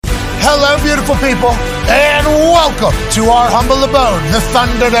Hello, beautiful people, and welcome to our humble abode, the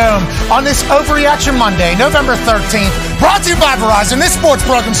ThunderDome, on this Overreaction Monday, November 13th, brought to you by Verizon. This sports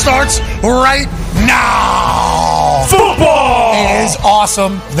program starts right now. Football! It is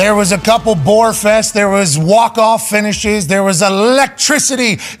awesome. There was a couple bore fest. There was walk-off finishes. There was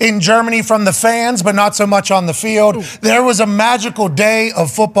electricity in Germany from the fans, but not so much on the field. Ooh. There was a magical day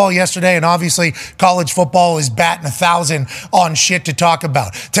of football yesterday, and obviously college football is batting 1,000 on shit to talk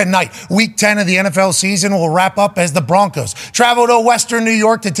about. Tonight, week 10 of the NFL season will wrap up as the Broncos travel to Western New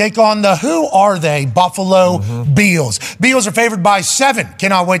York to take on the who are they? Buffalo Bills. Bills are favored by 7.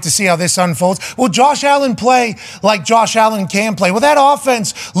 Cannot wait to see how this unfolds. Will Josh Allen play like Josh Allen can play? Will that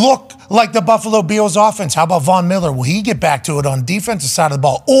offense look like the Buffalo Bills offense? How about Von Miller? Will he get back to it on the defensive side of the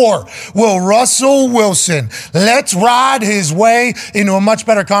ball? Or will Russell Wilson let's ride his way into a much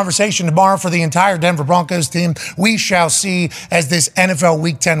better conversation tomorrow for the entire Denver Broncos team? We shall see as this NFL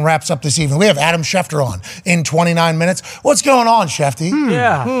Week 10 wraps up this evening. We have Adam Schefter on in 29 minutes. What's going on,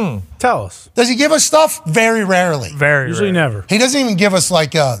 Shefty? Tell us. Does he give us stuff? Very rarely. Usually never. He doesn't even give us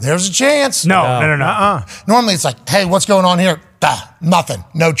like, there's a chance. No. Normally it's like, hey, what's going on here? Nothing.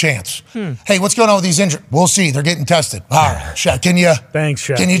 No chance. Hey, what's going on with these injuries? We'll see. They're getting tested. All right. Thanks,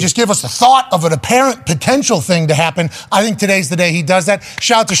 Chef. Can you just give us the thought of an apparent potential thing to happen? I think today's the day he does that.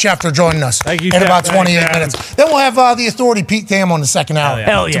 Shout out to Schefter joining us in about 28 minutes. Then we'll have the authority, Pete Thamel, on the second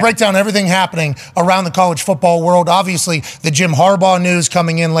hour to break down everything happening around the college football world. Obviously, the Jim Harbaugh news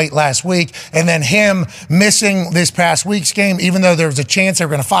coming in late last week, and then him missing this past week's game, even though there was a chance they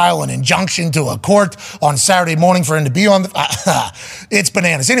were going to file an injunction to a court on Saturday morning for him to be on the... It's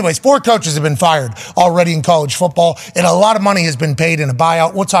bananas. Anyways, 4 coaches have been fired already in college football, and a lot of money has been paid in a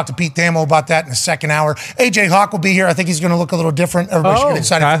buyout. We'll talk to Pete Thamel about that in the second hour. AJ Hawk will be here. I think he's going to look a little different. Everybody should get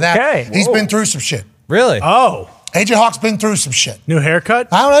excited for that. He's been through some shit. Really? AJ Hawk's been through some shit. New haircut?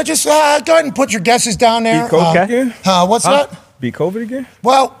 I don't know. Just go ahead and put your guesses down there. Beat COVID again? What's that? Beat COVID again?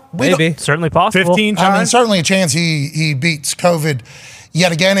 Well, maybe. Certainly possible. 15 times? I mean, certainly a chance he beats COVID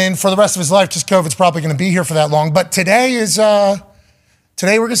yet again. And for the rest of his life, just COVID's probably going to be here for that long. But today is...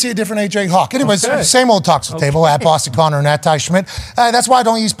 Today, we're going to see a different AJ Hawk. Anyways, same old talks at the table at Boston Connor and at Ty Schmidt. That's why I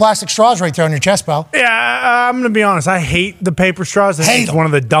don't use plastic straws right there on your chest, pal. Yeah, I'm going to be honest. I hate the paper straws. I think it's one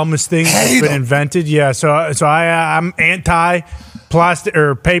of the dumbest things that's been invented. Yeah, so I'm anti-plastic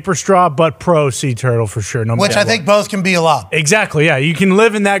or paper straw, but pro sea turtle for sure. No Which I think both can be allowed. Exactly, yeah. You can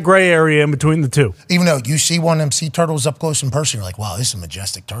live in that gray area in between the two. Even though you see one of them sea turtles up close in person, you're like, wow, this is a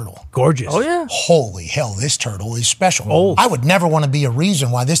majestic turtle. Gorgeous. Oh, yeah. Holy hell, this turtle is special. I would never want to be a reason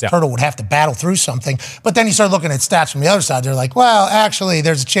why this turtle would have to battle through something. But then you start looking at stats from the other side. They're like, well, actually,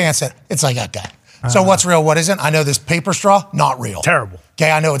 there's a chance that it's like, okay. So what's real, what isn't? I know this paper straw, not real. Terrible. Okay,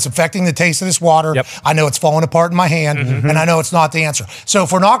 I know it's affecting the taste of this water. Yep. I know it's falling apart in my hand, and I know it's not the answer. So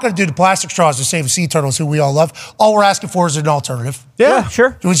if we're not going to do the plastic straws to save the sea turtles, who we all love, all we're asking for is an alternative. Yeah,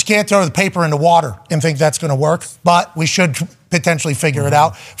 sure. We just can't throw the paper into water and think that's going to work, but we should potentially figure it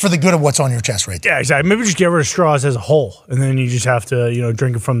out for the good of what's on your chest right there. Yeah, exactly. Maybe just get rid of straws as a whole, and then you just have to,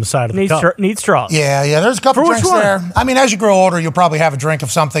 drink it from the side of the cup. Need straws. Yeah, there's a couple drinks there. I mean, as you grow older, you'll probably have a drink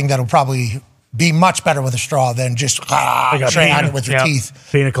of something that'll probably be much better with a straw than just trying it with your teeth.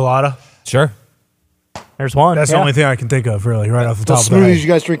 Pina colada. Sure. There's one. That's the only thing I can think of, really, right off the top of the head. Smoothies you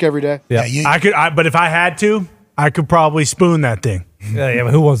guys drink every day? Yeah, but if I had to, I could probably spoon that thing. Yeah,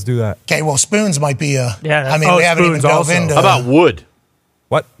 but who wants to do that? Okay, well, spoons might be a... Yeah, we haven't even dove into... How about wood?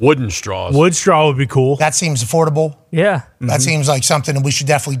 What? Wooden straws. Wood straw would be cool. That seems affordable. Yeah. That seems like something that we should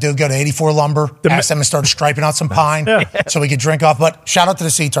definitely do. Go to 84 Lumber, ask them to start striping out some pine so we could drink off. But shout out to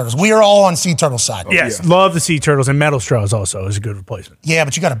the sea turtles. We are all on sea turtle side. Yes, love the sea turtles, and metal straws also is a good replacement. Yeah,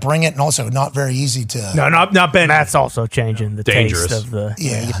 but you got to bring it, and also not very easy to... No, not bending. That's also changing the Dangerous. taste of the...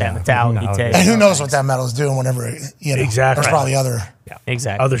 Yeah. You get that metallic taste. And who knows what that metal is doing whenever, Exactly. There's probably other... Yeah,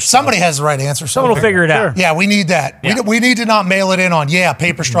 exactly. Somebody has the right answer. Someone will figure it out. Yeah, we need that. Yeah. We need to not mail it in on,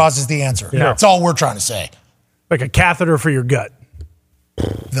 paper straws is the answer. Yeah. That's all we're trying to say. Like a catheter for your gut.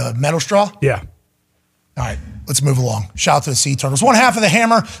 The metal straw? Yeah. All right, let's move along. Shout out to the Sea Turtles. One half of the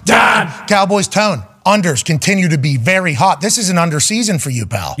hammer, done. Cowboys tone. Unders continue to be very hot. This is an under season for you,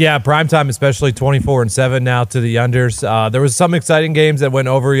 pal. Yeah, primetime especially 24-7 now to the unders. There was some exciting games that went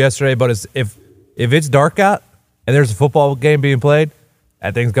over yesterday, but if it's dark out and there's a football game being played,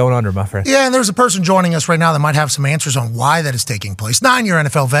 That thing's going under, my friend. Yeah, and there's a person joining us right now that might have some answers on why that is taking place. 9-year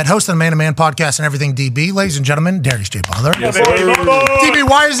NFL vet, host of the Man to Man podcast and everything DB. Ladies and gentlemen, Darius J. Butler. Yes, DB,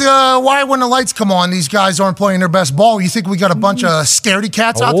 why when the lights come on, these guys aren't playing their best ball? You think we got a bunch of scaredy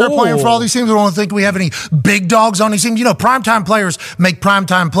cats out there playing for all these teams? We don't think we have any big dogs on these teams. You know, primetime players make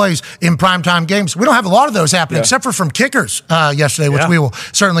primetime plays in primetime games. We don't have a lot of those happening, except for from kickers yesterday, which we will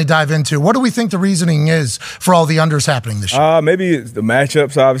certainly dive into. What do we think the reasoning is for all the unders happening this year? Maybe it's the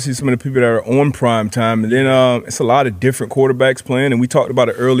matchups, obviously, some of the people that are on prime time. And then it's a lot of different quarterbacks playing. And we talked about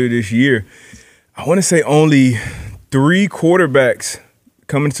it earlier this year. I want to say only 3 quarterbacks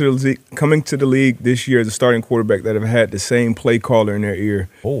coming to the league this year as a starting quarterback that have had the same play caller in their ear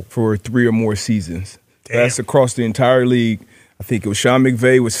for 3 or more seasons. That's across the entire league. I think it was Sean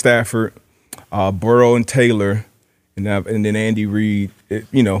McVay with Stafford, Burrow and Taylor, and then Andy Reid,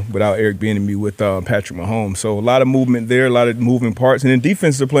 without Eric Bieniemy with Patrick Mahomes. So a lot of movement there, a lot of moving parts. And then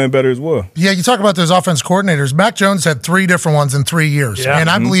defenses are playing better as well. Yeah, you talk about those offense coordinators. Mac Jones had 3 different ones in 3 years. Yeah. And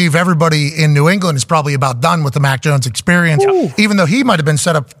I believe everybody in New England is probably about done with the Mac Jones experience, even though he might have been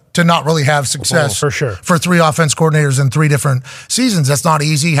set up to not really have success for sure. For 3 offense coordinators in 3 different seasons. That's not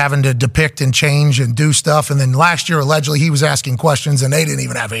easy, having to depict and change and do stuff. And then last year, allegedly, he was asking questions and they didn't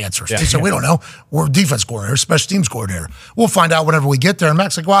even have answers. He said, we don't know. We're defense coordinator, special teams coordinator. We'll find out whenever we get there. And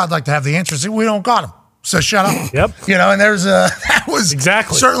Mac's like, well, I'd like to have the answers. We don't got them. So shut up. Yep. And there's that was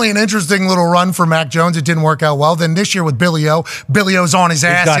certainly an interesting little run for Mac Jones. It didn't work out well. Then this year with Billy O. Billy O's on his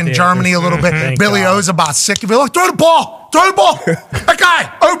ass in Germany a little bit. Billy O's about sick of it. Look, throw the ball. That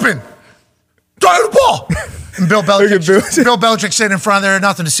guy, open. Throw the ball. And Bill Belichick sitting in front there,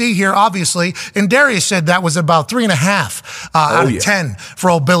 nothing to see here, obviously. And Darius said that was about 3.5 out of 10 for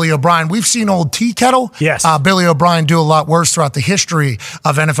old Billy O'Brien. We've seen old Tea Kettle. Yes. Billy O'Brien do a lot worse throughout the history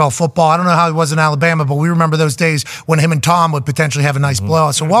of NFL football. I don't know how he was in Alabama, but we remember those days when him and Tom would potentially have a nice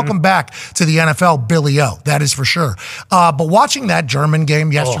blowout. So welcome back to the NFL, Billy O. That is for sure. But watching that German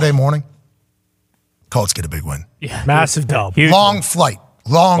game yesterday morning, Colts get a big win. Yeah. Massive dub. Long flight.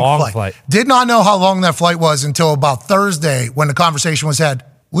 Long flight. Did not know how long that flight was until about Thursday when the conversation was had,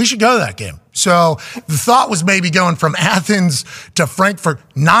 we should go to that game. So the thought was maybe going from Athens to Frankfurt,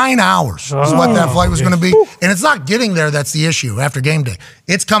 9 hours is what that flight was going to be. And it's not getting there that's the issue after game day.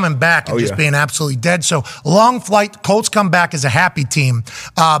 It's coming back and just being absolutely dead. So long flight, Colts come back as a happy team.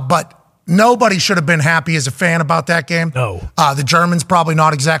 But nobody should have been happy as a fan about that game. No. The Germans probably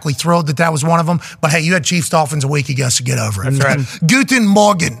not exactly thrilled that was one of them. But, hey, you had Chiefs-Dolphins a week ago, so get over it. That's right. Guten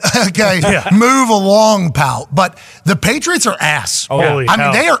Morgen. Okay, move along, pal. But the Patriots are ass. Holy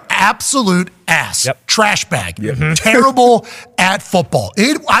hell. They are absolute ass. Yep. Trash bag. Terrible at football.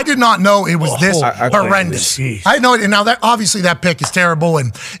 I did not know it was this horrendous. I know it. And now, obviously, that pick is terrible.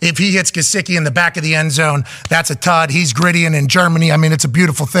 And if he hits Gesicki in the back of the end zone, that's a tud. He's gritty and in Germany. I mean, it's a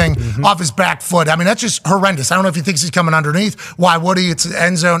beautiful thing. Off his back foot. I mean, that's just horrendous. I don't know if he thinks he's coming underneath. Why would he? It's the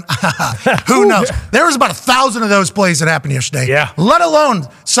end zone. Who knows? There was about 1,000 of those plays that happened yesterday. Yeah. Let alone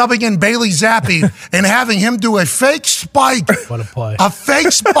subbing in Bailey Zappi and having him do a fake spike. What a play. A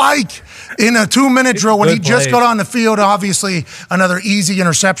fake spike in a 2-minute drill when he just got on the field. Obviously, another easy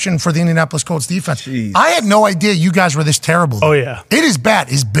interception for the Indianapolis Colts defense. Jeez. I had no idea you guys were this terrible. Oh, yeah. It is bad.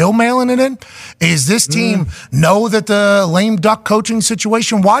 Is Bill mailing it in? Is this team know that the lame duck coaching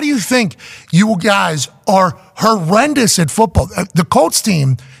situation? Why do you think you guys are horrendous at football? The Colts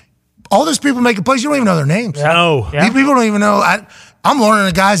team, all those people making plays, you don't even know their names. No. These people don't even know. I'm learning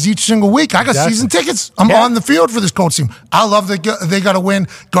the guys each single week. I got season tickets. I'm on the field for this Colts team. I love that they got to win.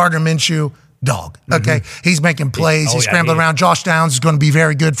 Gardner Minshew, dog. Okay. He's making plays. He's scrambling around. Josh Downs is going to be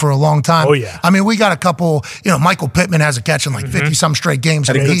very good for a long time. Oh, yeah. I mean, we got a couple, Michael Pittman has a catch in like 50-some straight games.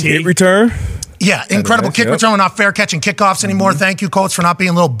 Had a good kick return. Yeah, incredible kick return. We're not fair catching kickoffs anymore. Thank you, Colts, for not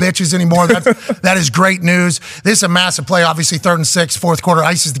being little bitches anymore. That is great news. This is a massive play. Obviously, 3rd and 6, fourth quarter,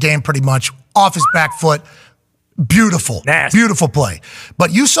 ices the game pretty much. Off his back foot. Beautiful. Nasty. Beautiful play.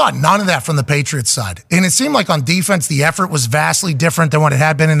 But you saw none of that from the Patriots side. And it seemed like on defense, the effort was vastly different than what it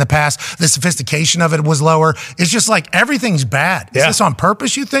had been in the past. The sophistication of it was lower. It's just like everything's bad. Is this on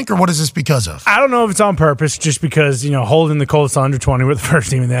purpose, you think, or what is this because of? I don't know if it's on purpose, just because, holding the Colts to under 20 with the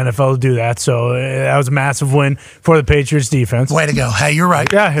first team in the NFL to do that. So that was a massive win for the Patriots defense. Way to go. Hey, you're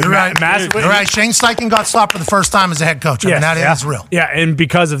right. Yeah, you're right. Massive win. You're right. Shane Steichen got stopped for the first time as a head coach. I mean, that is real. Yeah, and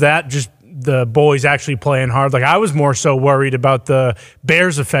because of that, just the boys actually playing hard. Like, I was more so worried about the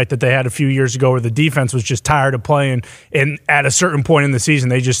Bears effect that they had a few years ago where the defense was just tired of playing, and at a certain point in the season,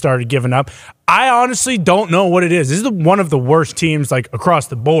 they just started giving up. I honestly don't know what it is. This is one of the worst teams, like, across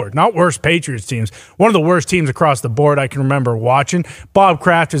the board. Not worst Patriots teams. One of the worst teams across the board I can remember watching. Bob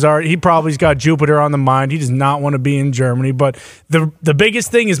Kraft he probably's got Jupiter on the mind. He does not want to be in Germany. But the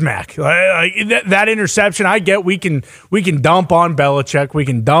biggest thing is Mac. That interception, I get we can dump on Belichick. We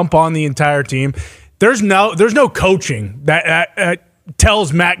can dump on the entire team. There's no coaching that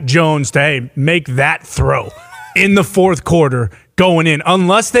tells Mac Jones to, hey, make that throw in the fourth quarter going in,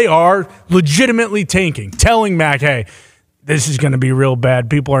 unless they are legitimately tanking, telling Mac, hey, this is going to be real bad.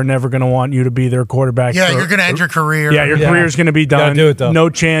 People are never going to want you to be their quarterback. Yeah, you're going to end your career. Yeah, your career's going to be done. Do it, though.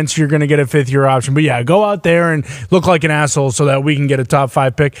 No chance you're going to get a fifth-year option. But, yeah, go out there and look like an asshole so that we can get a top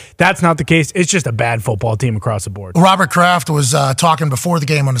 5 pick. That's not the case. It's just a bad football team across the board. Robert Kraft was talking before the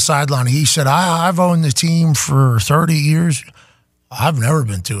game on the sideline. He said, I've owned the team for 30 years. I've never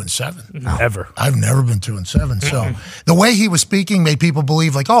been 2-7. No. Ever. I've never been 2-7. So the way he was speaking made people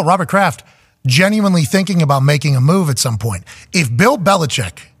believe, like, oh, Robert Kraft genuinely thinking about making a move at some point. If Bill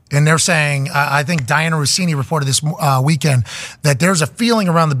Belichick, and they're saying, I think Diana Rossini reported this weekend, that there's a feeling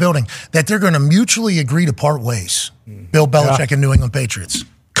around the building that they're going to mutually agree to part ways. Bill Belichick and New England Patriots.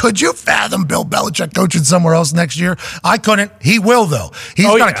 Could you fathom Bill Belichick coaching somewhere else next year? I couldn't. He will, though. He's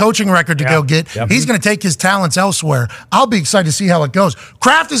got a coaching record to go get. Yep. He's going to take his talents elsewhere. I'll be excited to see how it goes.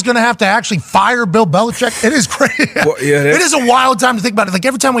 Kraft is going to have to actually fire Bill Belichick. It is crazy. Well, it is a wild time to think about it. Like,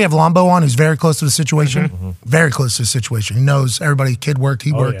 every time we have Lombo on, who's very close to the situation, very close to the situation. He knows everybody. Kid worked.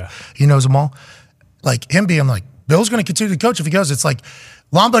 He worked. He knows them all. Like, him being like, Bill's going to continue to coach if he goes. It's like,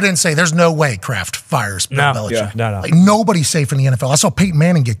 Lombo didn't say there's no way Kraft fires Bill Belichick. Yeah, no. Like, nobody's safe in the NFL. I saw Peyton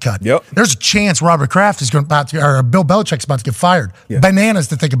Manning get cut. Yep. There's a chance Robert Kraft is or Bill Belichick's about to get fired. Yeah. Bananas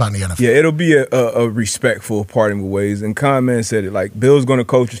to think about in the NFL. Yeah, it'll be a respectful parting of ways. And Conman said it, like, Bill's going to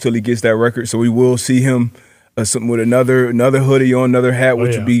coach until he gets that record, so we will see him with another hoodie on, another hat,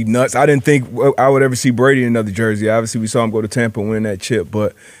 which would be nuts. I didn't think I would ever see Brady in another jersey. Obviously, we saw him go to Tampa and win that chip,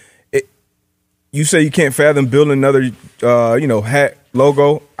 but you say you can't fathom building another, hat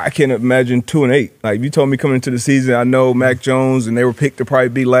logo. I can't imagine 2-8. Like, if you told me coming into the season, I know Mac Jones and they were picked to probably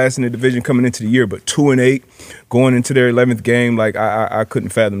be last in the division coming into the year, but 2-8 going into their 11th game, like I couldn't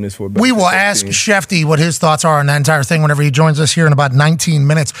fathom this for a We will ask Schefter what his thoughts are on that entire thing whenever he joins us here in about 19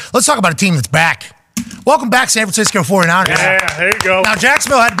 minutes. Let's talk about a team that's back. Welcome back, San Francisco 49ers. Yeah, there you go. Now,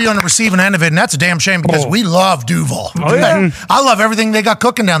 Jacksonville had to be on the receiving end of it, and that's a damn shame because we love Duval. Oh, yeah. I love everything they got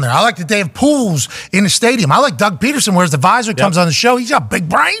cooking down there. I like that they have pools in the stadium. I like Doug Peterson wears the visor, comes on the show. He's got a big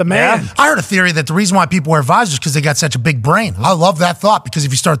brain. The man. I heard a theory that the reason why people wear visors is because they got such a big brain. I love that thought because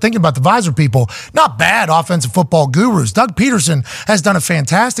if you start thinking about the visor people, not bad offensive football gurus. Doug Peterson has done a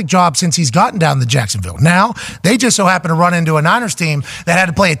fantastic job since he's gotten down to Jacksonville. Now, they just so happen to run into a Niners team that had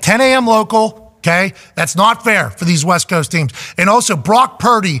to play at 10 a.m. local. Okay, that's not fair for these West Coast teams. And also Brock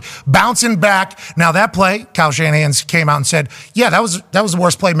Purdy bouncing back. Now that play, Kyle Shanahan came out and said, yeah, that was the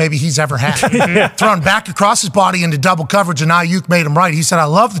worst play maybe he's ever had. Thrown back across his body into double coverage, and Ayuk made him right. He said, I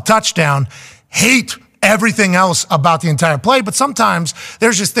love the touchdown, hate everything else about the entire play, but sometimes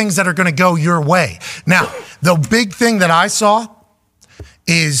there's just things that are going to go your way. Now, the big thing that I saw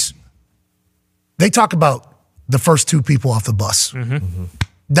is they talk about the first two people off the bus.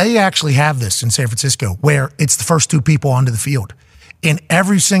 They actually have this in San Francisco where it's the first two people onto the field. And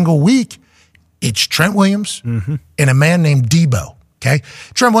every single week, it's Trent Williams and a man named Debo. Okay?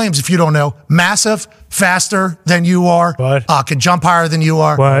 Trent Williams, if you don't know, massive, faster than you are, can jump higher than you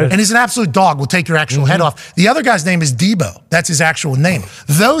are, and he's an absolute dog, will take your actual head off. The other guy's name is Debo. That's his actual name.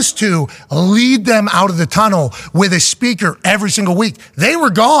 Those two lead them out of the tunnel with a speaker every single week. They were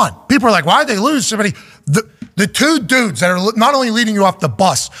gone. People are like, why did they lose? Somebody... The two dudes that are not only leading you off the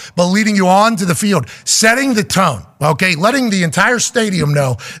bus, but leading you onto the field, setting the tone, okay, letting the entire stadium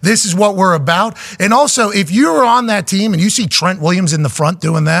know this is what we're about. And also, if you're on that team and you see Trent Williams in the front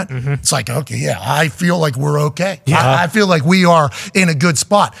doing that, it's like, okay, yeah, I feel like we're okay. I feel like we are in a good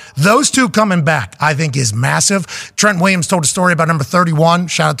spot. Those two coming back, I think, is massive. Trent Williams told a story about number 31,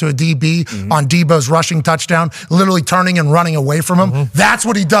 shout out to a DB, on Debo's rushing touchdown, literally turning and running away from him. That's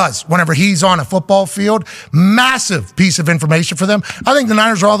what he does whenever he's on a football field. Massive piece of information for them. I think the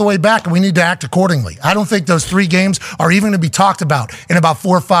Niners are all the way back, and we need to act accordingly. I don't think those 3 games are even going to be talked about in about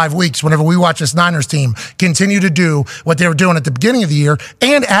 4 or 5 weeks whenever we watch this Niners team continue to do what they were doing at the beginning of the year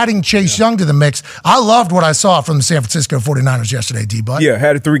and adding Chase Young to the mix. I loved what I saw from the San Francisco 49ers yesterday, D-Bud. Yeah,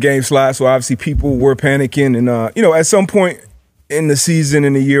 had a 3-game slide, so obviously people were panicking. And, at some point in the season,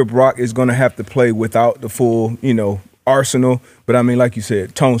 in the year, Brock is going to have to play without the full, arsenal. But, I mean, like you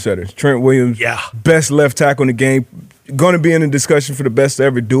said, tone setters. Trent Williams, best left tackle in the game. going to be in a discussion for the best to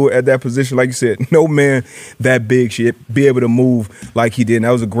ever do it at that position. Like you said, no man that big should be able to move like he did. And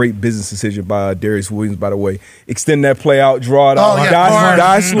that was a great business decision by Darius Williams, by the way. Extend that play out, draw it out,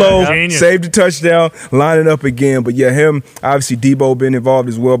 die slow, save the touchdown, line it up again. But, yeah, him, obviously Debo been involved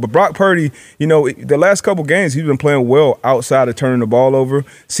as well. But Brock Purdy, the last couple games, he's been playing well outside of turning the ball over.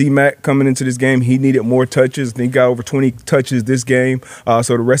 C-Mac coming into this game, he needed more touches. I think he got over 20 touches this game. So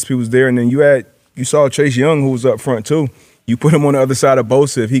the recipe was there. And then you saw Chase Young, who was up front too. You put him on the other side of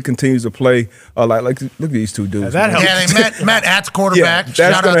Bosa if he continues to play like look at these two dudes. That helps. Yeah, they met at the quarterback.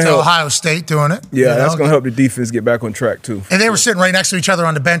 Yeah, shout out to Ohio State doing it. Yeah, that's going to help the defense get back on track too. And they were sitting right next to each other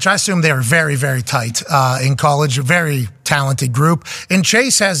on the bench. I assume they were very, very tight in college. Very talented group. And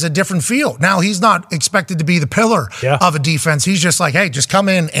Chase has a different feel. Now, he's not expected to be the pillar of a defense. He's just like, hey, just come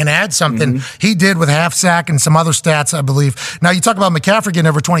in and add something. He did with half sack and some other stats, I believe. Now, you talk about McCaffrey getting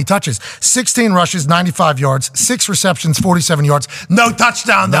over 20 touches. 16 rushes, 95 yards, 6 receptions, 47 yards. No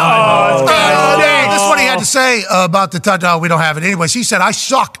touchdown, though. This is what he had to say about the touchdown. We don't have it. Anyways, he said, I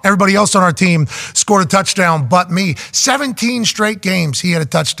suck. Everybody else on our team scored a touchdown but me. 17 straight games he had a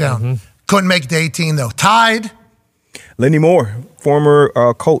touchdown. Couldn't make it to 18, though. Tied. Lenny Moore, former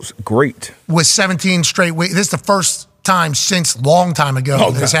Colts, great. With 17 straight weeks. This is the first time since long time ago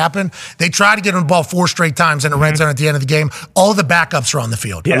this happened. They tried to get him the ball 4 straight times in the red zone at the end of the game. All the backups are on the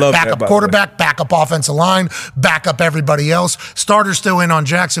field. Backup quarterback, backup offensive line, backup everybody else. Starters still in on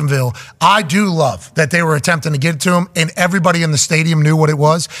Jacksonville. I do love that they were attempting to get it to him, and everybody in the stadium knew what it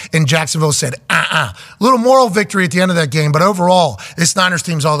was, and Jacksonville said, Little moral victory at the end of that game, but overall, this Niners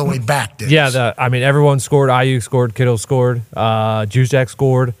team's all the way back. Yeah, everyone scored. IU scored, Kittle scored, Juszczyk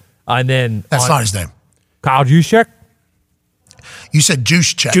scored, and then... That's not his name. Kyle Juszczyk? You said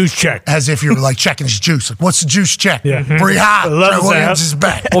juice check. Juice check. As if you were like checking his juice. Like, what's the juice check? Yeah. Pretty high. Trey Williams is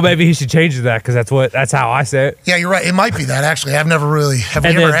back. Well, maybe he should change to that because that's how I say it. Yeah, you're right. It might be that, actually. Have we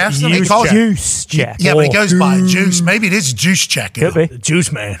ever asked him? He calls juice check. Yeah, but he goes by juice. Maybe it is juice check. Could be. The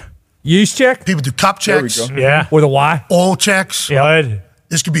juice man. Use check? People do cup checks. Yeah. With a Y? Oil checks. Yeah.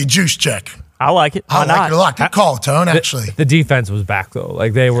 This could be a juice check. I like it. I like it a lot. Good call, Tone, actually. The defense was back, though.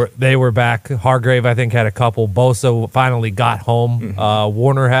 Like, they were back. Hargrave, I think, had a couple. Bosa finally got home.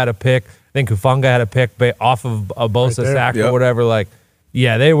 Warner had a pick. I think Hufanga had a pick off of a Bosa sack or whatever. Like,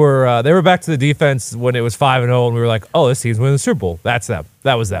 yeah, they were back to the defense when it was 5-0, and we were like, oh, this team's winning the Super Bowl. That's them.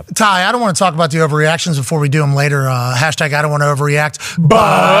 That was them. Ty, I don't want to talk about the overreactions before we do them later. Hashtag I don't want to overreact.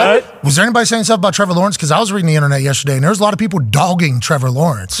 But was there anybody saying something about Trevor Lawrence? Because I was reading the internet yesterday, and there was a lot of people dogging Trevor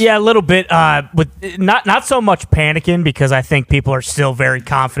Lawrence. Yeah, a little bit. With not so much panicking because I think people are still very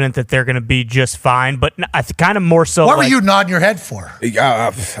confident that they're going to be just fine. But I kind of more so. What were you nodding your head for?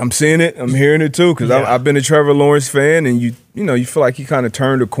 I'm seeing it. I'm hearing it too because I've been a Trevor Lawrence fan, and you feel like he kind of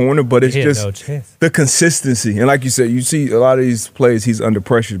turned a corner, but it's just the consistency. And like you said, you see a lot of these plays, he's under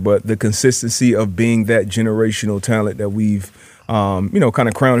pressure, but the consistency of being that generational talent that we've kind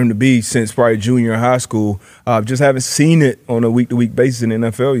of crowned him to be since probably junior high school. Just haven't seen it on a week-to-week basis in the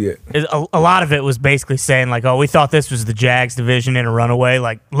NFL yet. A lot of it was basically saying, like, oh, we thought this was the Jags division in a runaway.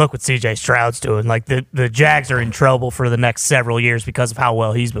 Like, look what C.J. Stroud's doing. Like, the Jags are in trouble for the next several years because of how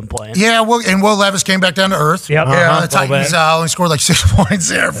well he's been playing. Yeah, and Will Levis came back down to earth. Yep. The Titans only scored like 6 points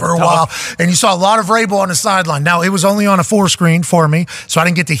there for a while. And you saw a lot of Vrabel on the sideline. Now, it was only on a 4-screen for me, so I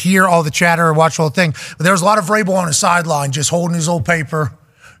didn't get to hear all the chatter or watch the whole thing. But there was a lot of Vrabel on the sideline just holding his old paper,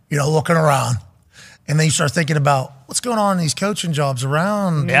 looking around. And then you start thinking about what's going on in these coaching jobs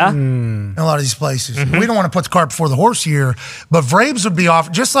around in a lot of these places. We don't want to put the cart before the horse here, but Vrabes would be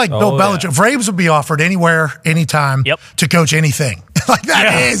offered, just like Bill Belichick, Vrabes would be offered anywhere, anytime to coach anything. Like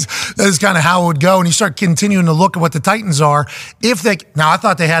that is kind of how it would go. And you start continuing to look at what the Titans are. Now I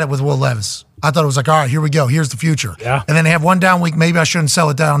thought they had it with Will Levis. I thought it was like, all right, here we go. Here's the future. Yeah. And then they have one down week. Maybe I shouldn't sell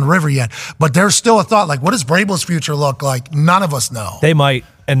it down the river yet. But there's still a thought, like, what does Vrabel's future look like? None of us know. They might.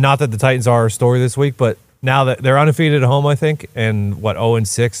 And not that the Titans are our story this week, but now that they're undefeated at home, I think, and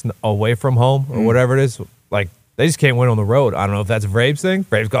 0-6 away from home or whatever it is, like, they just can't win on the road. I don't know if that's a Vrabes thing.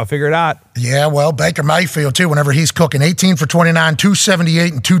 Vrabes got to figure it out. Yeah, well, Baker Mayfield, too, whenever he's cooking. 18 for 29,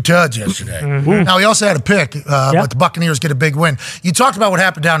 278, and 2 tuds yesterday. Now, he also had a pick, but the Buccaneers get a big win. You talked about what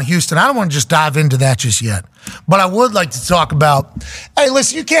happened down in Houston. I don't want to just dive into that just yet. But I would like to talk about, hey,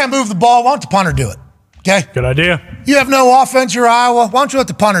 listen, you can't move the ball. Why don't the punter do it? Okay? Good idea. You have no offense, you're Iowa. Why don't you let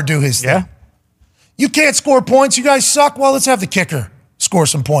the punter do his thing? You can't score points. You guys suck. Well, let's have the kicker score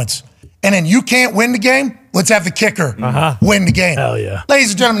some points. And then you can't win the game. Let's have the kicker win the game. Hell yeah.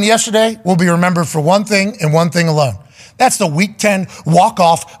 Ladies and gentlemen, yesterday will be remembered for one thing and one thing alone. That's the Week 10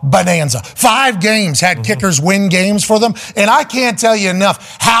 walk-off bonanza. 5 games had kickers win games for them, and I can't tell you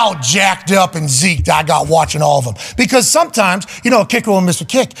enough how jacked up and zeked I got watching all of them. Because sometimes, a kicker will miss a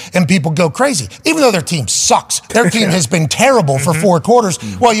kick, and people go crazy. Even though their team sucks. Their team has been terrible for 4 quarters.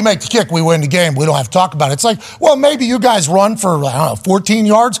 Well, you make the kick, we win the game. We don't have to talk about it. It's like, well, maybe you guys run for, 14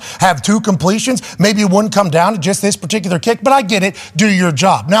 yards, have 2 completions. Maybe it wouldn't come down to just this particular kick, but I get it. Do your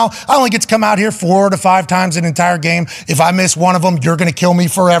job. Now, I only get to come out here 4 to 5 times an entire game. If I miss one of them, you're going to kill me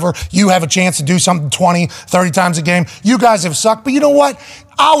forever. You have a chance to do something 20, 30 times a game. You guys have sucked, but you know what?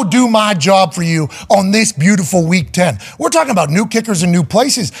 I'll do my job for you on this beautiful Week 10. We're talking about new kickers in new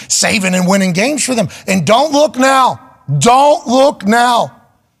places, saving and winning games for them. And don't look now. Don't look now.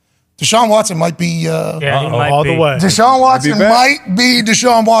 Deshaun Watson might be all the way. Deshaun Watson might be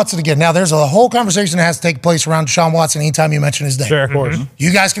Deshaun Watson again. Now, there's a whole conversation that has to take place around Deshaun Watson anytime you mention his name. Sure, of course.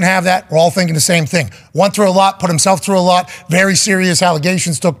 You guys can have that. We're all thinking the same thing. Went through a lot, put himself through a lot. Very serious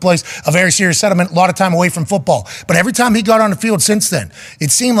allegations took place. A very serious settlement. A lot of time away from football. But every time he got on the field since then, it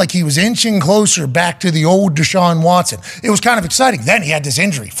seemed like he was inching closer back to the old Deshaun Watson. It was kind of exciting. Then he had this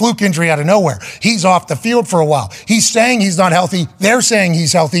injury, fluke injury out of nowhere. He's off the field for a while. He's saying he's not healthy. They're saying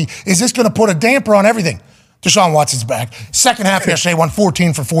he's healthy. Is this going to put a damper on everything? Deshaun Watson's back. Second half yesterday, won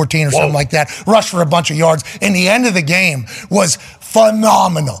 14 for 14 or something like that. Rushed for a bunch of yards. And the end of the game was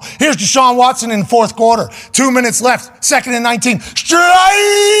phenomenal. Here's Deshaun Watson in the fourth quarter. 2 minutes left. 2nd and 19.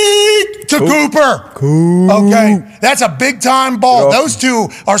 Straight to Cooper. Okay. That's a big-time ball. Those two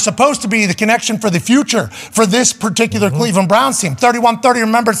are supposed to be the connection for the future for this particular Cleveland Browns team. 31-30.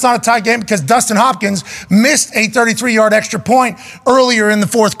 Remember, it's not a tie game because Dustin Hopkins missed a 33-yard extra point earlier in the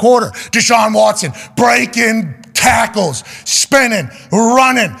fourth quarter. Deshaun Watson breaking tackles, spinning,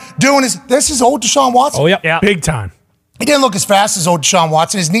 running, doing his. This is old Deshaun Watson. Oh, yeah. Big time. He didn't look as fast as old Deshaun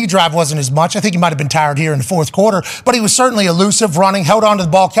Watson. His knee drive wasn't as much. I think he might have been tired here in the fourth quarter, but he was certainly elusive, running, held onto the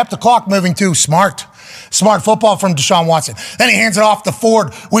ball, kept the clock moving too. Smart football from Deshaun Watson. Then he hands it off to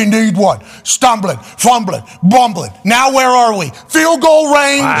Ford. We need one. Stumbling, fumbling, bumbling. Now where are we? Field goal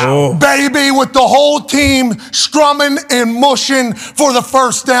range, baby, with the whole team strumming and mushing for the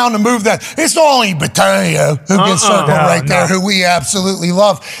first down to move that. It's not only Batavia who gets circled there, who we absolutely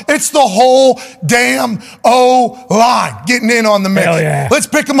love. It's the whole damn O-line getting in on the mix. Yeah. Let's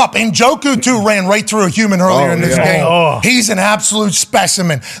pick him up. Njoku, too, ran right through a human earlier in this game. He's an absolute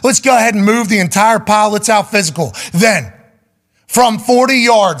specimen. Let's go ahead and move the entire pile. Let's out physical. Then, from 40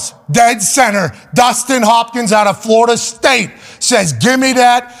 yards, dead center, Dustin Hopkins out of Florida State says, give me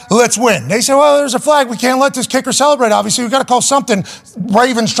that, let's win. They say, well, there's a flag. We can't let this kicker celebrate, obviously. We've got to call something.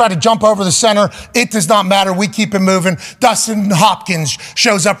 Ravens try to jump over the center. It does not matter. We keep it moving. Dustin Hopkins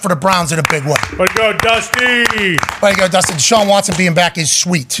shows up for the Browns in a big way. Way to go, Dusty. Way to go, Dustin. Deshaun Watson being back is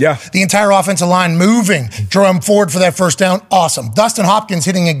sweet. Yeah. The entire offensive line moving. Jerome Ford for that first down, awesome. Dustin Hopkins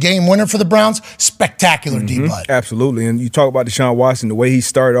hitting a game winner for the Browns, spectacular, D-Bud. Absolutely. And you talk about Deshaun Watson, the way he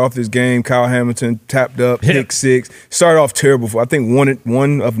started off this game, Kyle Hamilton tapped up, pick 6. Started off terrible. I think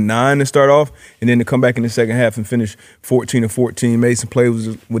one of 9 to start off, and then to come back in the second half and finish 14-14, made some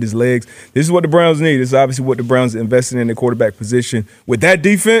plays with his legs. This is what the Browns need. This is obviously what the Browns invested in their quarterback position. With that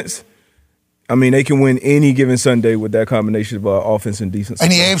defense, I mean, they can win any given Sunday with that combination of offense and defense.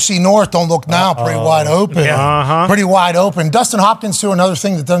 And the AFC North, don't look now, pretty wide open. Pretty wide open. Dustin Hopkins, too, another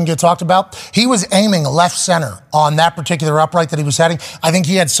thing that doesn't get talked about. He was aiming left center on that particular upright that he was heading. I think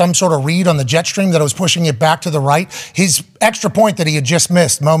he had some sort of read on the jet stream that was pushing it back to the right. His extra point that he had just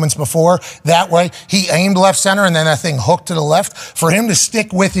missed moments before, that way, he aimed left center and then that thing hooked to the left. For him to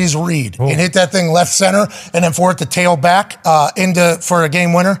stick with his read and hit that thing left center and then for it to tail back for a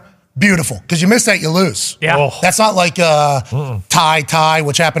game winner, beautiful, because you miss that, you lose. Yeah. That's not like tie,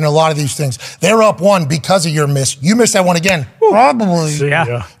 which happened to a lot of these things. They're up 1 because of your miss. You miss that one again,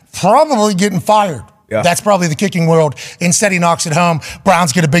 probably getting fired. Yeah. That's probably the kicking world. Instead, he knocks it home.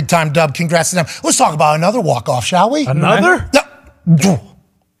 Browns get a big-time dub. Congrats to them. Let's talk about another walk-off, shall we? Another?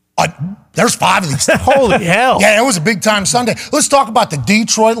 There's 5 of these. Holy hell. Yeah, it was a big-time Sunday. Let's talk about the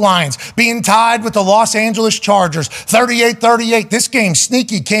Detroit Lions being tied with the Los Angeles Chargers, 38-38. This game,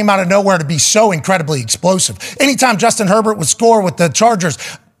 sneaky, came out of nowhere to be so incredibly explosive. Anytime Justin Herbert would score with the Chargers,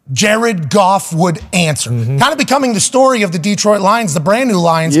 Jared Goff would answer. Kind of becoming the story of the Detroit Lions, the brand new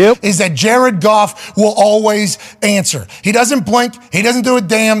Lions, is that Jared Goff will always answer. He doesn't blink. He doesn't do a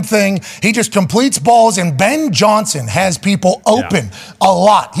damn thing. He just completes balls, and Ben Johnson has people open a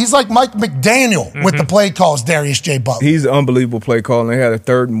lot. He's like Mike McDaniel with the play calls, Darius J. Butler. He's an unbelievable play call, and they had a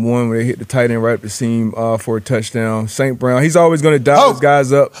 3rd and 1 where they hit the tight end right up the seam for a touchdown. St. Brown, he's always going to dial his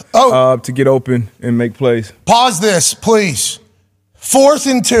guys up to get open and make plays. Pause this, please. 4th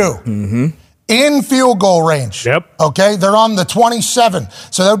and 2. in field goal range. Yep. Okay, they're on the 27.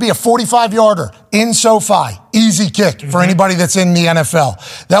 So that would be a 45-yarder in SoFi. Easy kick for anybody that's in the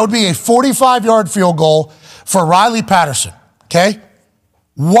NFL. That would be a 45-yard field goal for Riley Patterson. Okay?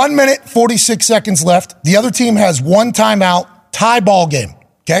 1 minute, 46 seconds left. The other team has one timeout, tie ball game.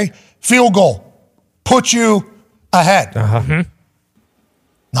 Okay? Field goal. Put you ahead.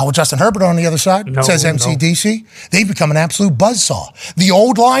 Not with Justin Herbert on the other side, says MCDC. They become an absolute buzzsaw. The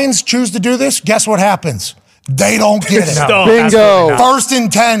old Lions choose to do this. Guess what happens? They don't get it. Bingo. 1st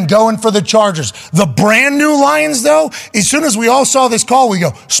and 10 going for the Chargers. The brand new Lions, though, as soon as we all saw this call, we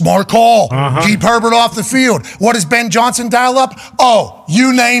go, smart call. Keep Herbert off the field. What does Ben Johnson dial up? Oh,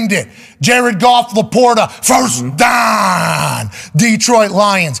 you named it. Jared Goff, Laporta, first down. Detroit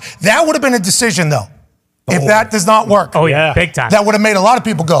Lions. That would have been a decision, though. If that does not work. Oh, yeah. Big time. That would have made a lot of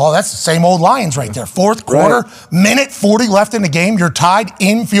people go, oh, that's the same old Lions right there. Fourth quarter, minute 40 left in the game. You're tied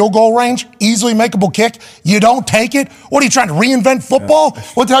in field goal range. Easily makeable kick. You don't take it. What are you trying to reinvent football?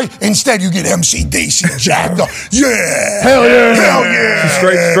 What the hell? Instead, you get MCDC jacked up. Yeah. Hell yeah. Hell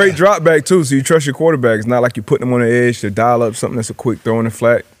yeah. Straight drop back, too, so you trust your quarterback. It's not like you're putting them on the edge to dial up something that's a quick throw in the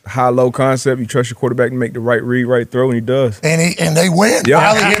flat. High-low concept. You trust your quarterback to make the right read, right throw, and he does. And they win. Yep.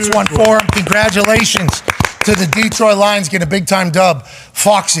 Riley hits one for him. Congratulations to the Detroit Lions getting a big-time dub.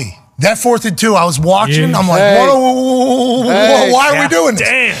 Foxy, that 4th and 2, I was watching. I'm like, why are we doing this?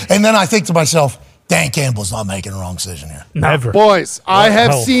 Damn. And then I think to myself, Dan Campbell's not making a wrong decision here. Never. Boys, I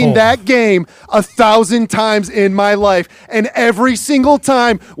have seen that game 1,000 times in my life, and every single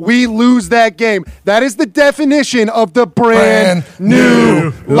time we lose that game. That is the definition of the brand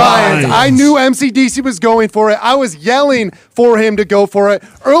new Lions. I knew MCDC was going for it. I was yelling for him to go for it.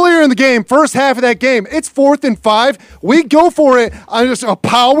 Earlier in the game, first half of that game, it's 4th and 5. We go for it on just a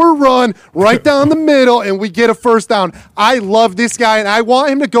power run right down the middle, and we get a first down. I love this guy, and I want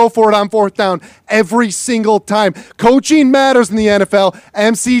him to go for it on 4th down every single time. Coaching matters in the NFL.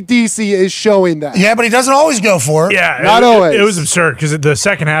 MCDC is showing that. Yeah, but he doesn't always go for it. Yeah, Not always. It was absurd because the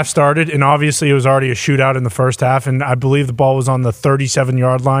second half started, and obviously it was already a shootout in the first half, and I believe the ball was on the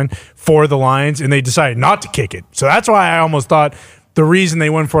 37-yard line for the Lions, and they decided not to kick it. So that's why I almost thought the reason they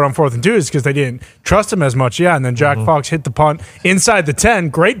went for it on 4th and 2 is because they didn't trust him as much. Yeah, and then Jack Fox hit the punt inside the 10.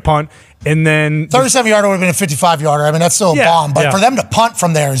 Great punt. And then 37-yarder would have been a 55-yarder. I mean, that's still a bomb. But for them to punt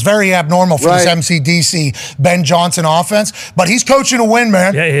from there is very abnormal for this MCDC Ben Johnson offense. But he's coaching to win,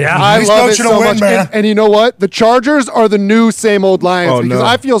 man. Yeah. I He's love it coaching so to win, much. man. And you know what? The Chargers are the new same old Lions because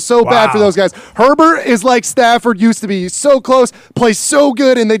I feel so bad for those guys. Herbert is like Stafford used to be. He's so close, plays so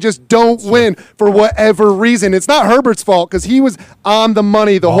good, and they just don't win for whatever reason. It's not Herbert's fault because he was on the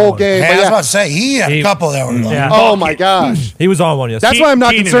money the whole game. Hey, I was about to say, he had a couple that were like, Oh, my gosh. He was on one yesterday. That's why I'm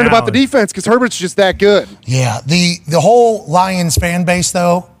not Keenan concerned about the Allen. defense because Herbert's just that good. Yeah, the whole Lions fan base,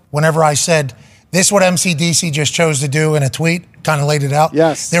 though, whenever I said, this is what MCDC just chose to do in a tweet, kind of laid it out.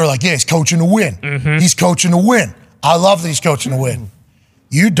 Yes. They were like, yeah, he's coaching to win. He's coaching to win. I love that he's coaching to win.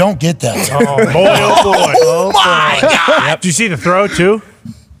 You don't get that. oh boy. My God. Did you see the throw too?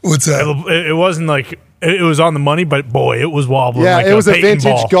 What's that? It wasn't like it was on the money, but boy, it was wobbling. Yeah, like it was a Peyton vintage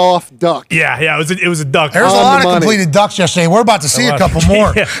ball. golf duck. Yeah, it was a duck. There's a On lot the of money. completed ducks yesterday. We're about to see a couple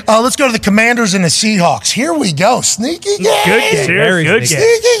more. Yeah. Let's go to the Commanders and the Seahawks. Here we go. Sneaky game. Good game. Very Good sneaky.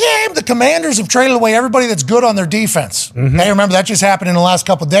 game. Sneaky game. The Commanders have traded away everybody that's good on their defense. Hey, remember, that just happened in the last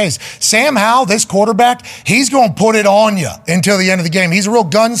couple of days. Sam Howell, this quarterback, he's going to put it on you until the end of the game. He's a real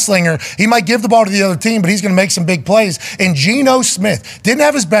gunslinger. He might give the ball to the other team, but he's going to make some big plays. And Geno Smith didn't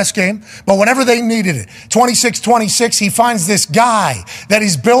have his best game, but whenever they needed it, 26-26, he finds this guy that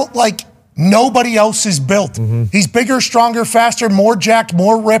is built like nobody else is built. He's bigger, stronger, faster, more jacked,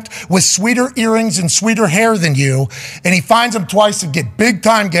 more ripped, with sweeter earrings and sweeter hair than you. And he finds him twice to get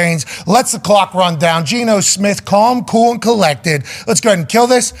big-time gains, lets the clock run down. Geno Smith, calm, cool, and collected. Let's go ahead and kill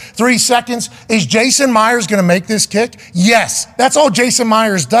this. 3 seconds. Is Jason Myers going to make this kick? Yes. That's all Jason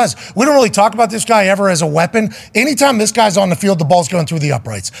Myers does. We don't really talk about this guy ever as a weapon. Anytime this guy's on the field, the ball's going through the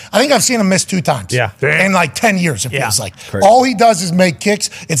uprights. I think I've seen him miss 2 times. Yeah. In like 10 years, it feels like. Crazy. All he does is make kicks.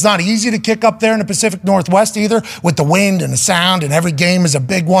 It's not easy to kick up there in the Pacific Northwest either, with the wind and the sound, and every game is a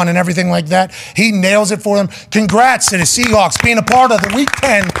big one and everything like that. He nails it for them. Congrats to the Seahawks being a part of the Week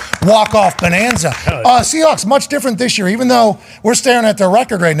 10 walk-off bonanza. Seahawks, much different this year, even though we're staring at their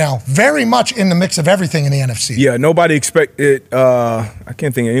record right now, very much in the mix of everything in the NFC. Yeah, nobody expected. I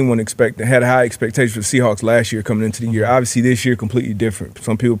can't think anyone had high expectations for the Seahawks last year coming into the year. Obviously, this year completely different.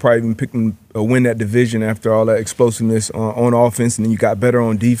 Some people probably even picked them win that division after all that explosiveness on offense, and then you got better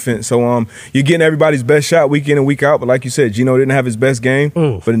on defense. So you're getting everybody's best shot week in and week out. But like you said, Geno didn't have his best game,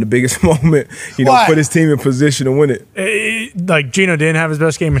 but in the biggest moment, put his team in position to win it. Like Geno didn't have his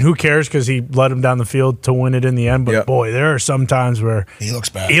best game, and who cares because he led him down the field to win it in the end. But boy, there are some times where he looks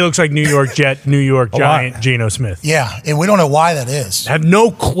bad. He looks like New York Jet, New York Giant, Geno Smith. Yeah, and we don't know why that is. I have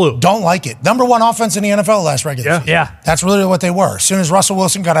no clue. Don't like it. Number one offense in the NFL last regular season. Yeah. That's really what they were. As soon as Russell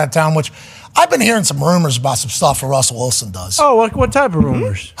Wilson got out of town, which I've been hearing some rumors about some stuff that Russell Wilson does. Oh, what type of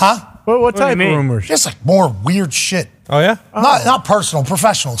rumors? Huh? What type of rumors? Just like more weird shit. Oh, yeah? Not personal,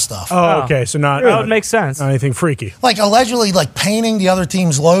 professional stuff. Oh, okay. So not That would make sense. not anything freaky. Like allegedly, like painting the other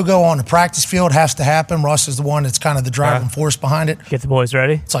team's logo on the practice field has to happen. Russ is the one that's kind of the driving force behind it. Get the boys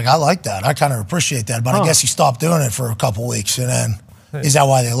ready. It's like, I like that. I kind of appreciate that. But I guess he stopped doing it for a couple weeks. And then, is that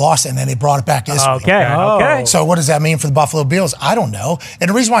why they lost it? And then they brought it back this week. Okay. So what does that mean for the Buffalo Bills? I don't know. And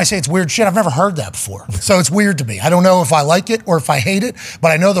the reason why I say it's weird shit, I've never heard that before. So it's weird to me. I don't know if I like it or if I hate it,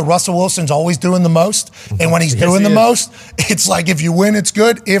 but I know that Russell Wilson's always doing the most. And when he's doing the most, it's like if you win, it's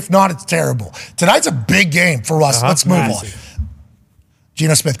good. If not, it's terrible. Tonight's a big game for Russ. Let's move on.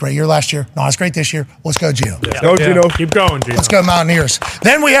 Geno Smith, great year last year. Not as great this year. Let's go, Geno. Go, Geno. Keep going, Geno. Let's go, Mountaineers.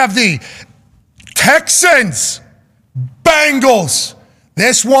 Then we have the Texans, Bengals.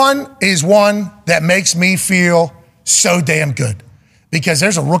 This one is one that makes me feel so damn good because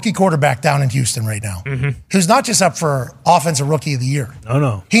there's a rookie quarterback down in Houston right now who's not just up for Offensive Rookie of the Year.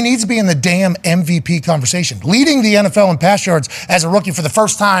 No. He needs to be in the damn MVP conversation, leading the NFL in pass yards as a rookie for the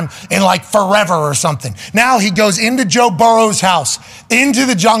first time in like forever or something. Now he goes into Joe Burrow's house, into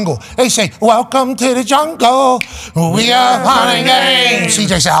the jungle. They say, welcome to the jungle. We are playing games.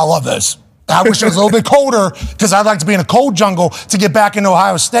 CJ said, I love this. I wish it was a little bit colder because I'd like to be in a cold jungle to get back into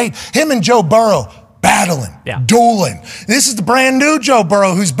Ohio State. Him and Joe Burrow battling, dueling. This is the brand new Joe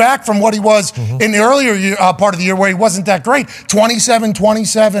Burrow who's back from what he was in the earlier year, part of the year where he wasn't that great.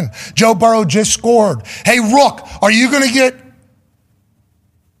 27-27. Joe Burrow just scored. Hey, Rook, are you going to get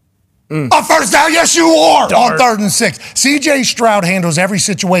a first down? Yes, you are. On 3rd and 6. C.J. Stroud handles every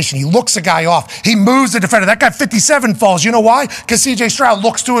situation. He looks a guy off. He moves the defender. That guy 57 falls. You know why? Because C.J. Stroud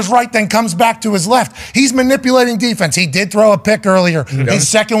looks to his right, then comes back to his left. He's manipulating defense. He did throw a pick earlier. His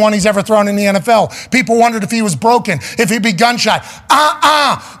second one he's ever thrown in the NFL. People wondered if he was broken, if he'd be gunshot.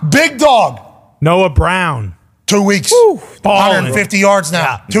 Big dog. Noah Brown. 2 weeks. 150 yards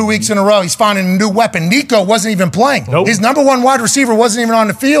now. 2 weeks in a row. He's finding a new weapon. Nico wasn't even playing. His number one wide receiver wasn't even on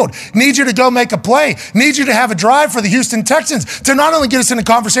the field. Need you to go make a play. Need you to have a drive for the Houston Texans to not only get us in a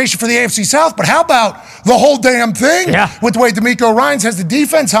conversation for the AFC South, but how about the whole damn thing with the way DeMeco Ryans has the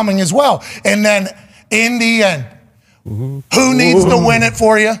defense humming as well. And then in the end, who needs to win it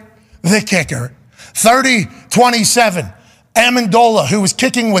for you? The kicker. 30-27. Amendola, who was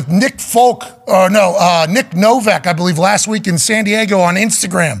kicking with Nick Novak, I believe, last week in San Diego on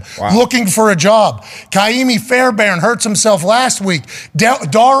Instagram, looking for a job. Kaimi Fairbairn hurts himself last week. Dare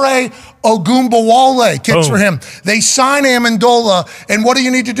Ogunbowale kicks for him. They sign Amendola, and what do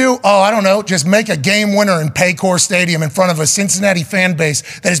you need to do? Oh, I don't know, just make a game winner in Paycor Stadium in front of a Cincinnati fan base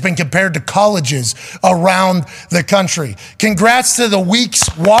that has been compared to colleges around the country. Congrats to the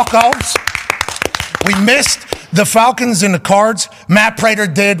week's walk-offs. We missed the Falcons and the Cards. Matt Prater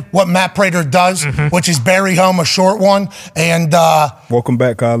did what Matt Prater does, which is bury home a short one. And welcome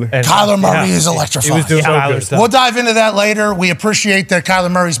back, Kyler. Kyler Murray is electrifying. He was doing so good. We'll dive into that later. We appreciate that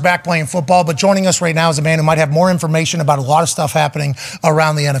Kyler Murray's back playing football, but joining us right now is a man who might have more information about a lot of stuff happening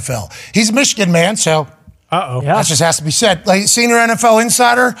around the NFL. He's a Michigan man, so that just has to be said. Like, senior NFL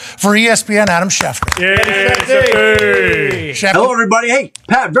insider for ESPN, Adam Schefter. Hello, everybody. Hey,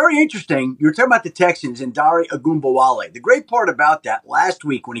 Pat, very interesting. You were talking about the Texans and Darius Ogunbowale. The great part about that last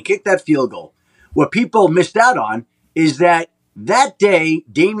week when he kicked that field goal, what people missed out on is that day,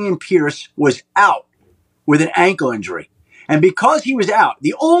 Dameon Pierce was out with an ankle injury. And because he was out,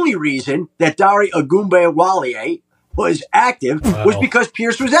 the only reason that Darius Ogunbowale was active was because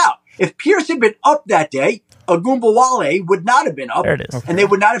Pierce was out. If Pierce had been up that day, Ogunbowale would not have been up, and they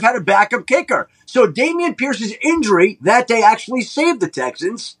would not have had a backup kicker. So Dameon Pierce's injury that day actually saved the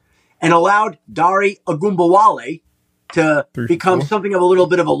Texans and allowed Darius Ogunbowale to become something of a little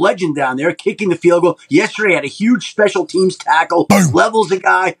bit of a legend down there, kicking the field goal. Yesterday had a huge special teams tackle, levels a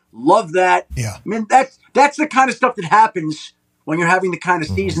guy, love that. Yeah. I mean, that's the kind of stuff that happens when you're having the kind of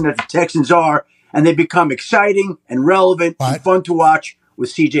season that the Texans are, and they become exciting and relevant and fun to watch with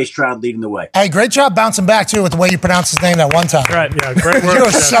C.J. Stroud leading the way. Hey, great job bouncing back, too, with the way you pronounced his name that one time. Right, yeah, great work. You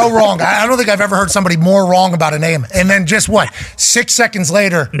were so wrong. I don't think I've ever heard somebody more wrong about a name. And then just 6 seconds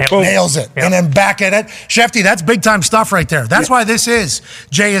later, nails it. Yep. And then back at it. Shefty, that's big-time stuff right there. That's why this is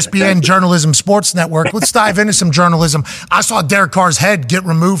JSPN Journalism Sports Network. Let's dive into some journalism. I saw Derek Carr's head get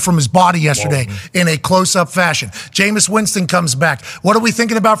removed from his body yesterday in a close-up fashion. Jameis Winston comes back. What are we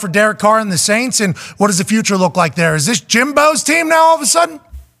thinking about for Derek Carr and the Saints, and what does the future look like there? Is this Jimbo's team now all of a sudden?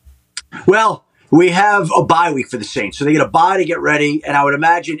 Well, we have a bye week for the Saints, so they get a bye to get ready, and I would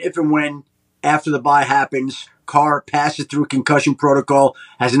imagine if and when after the bye happens, Carr passes through concussion protocol,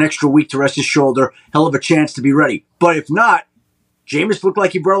 has an extra week to rest his shoulder, he'll have a chance to be ready. But if not, Jameis looked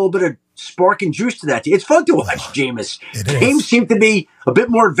like he brought a little bit of spark and juice to that team. It's fun to watch Jameis. Games seem to be a bit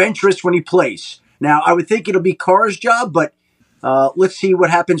more adventurous when he plays. Now, I would think it'll be Carr's job, but let's see what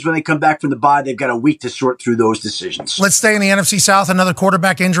happens when they come back from the bye. They've got a week to sort through those decisions. Let's stay in the NFC South. Another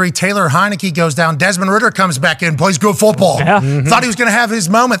quarterback injury. Taylor Heineke goes down. Desmond Ridder comes back in, plays good football. Yeah. Thought he was going to have his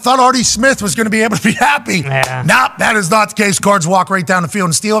moment. Thought Artie Smith was going to be able to be happy. Yeah. Nope, that is not the case. Cards walk right down the field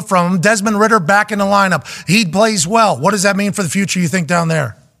and steal it from him. Desmond Ridder back in the lineup. He plays well. What does that mean for the future, you think, down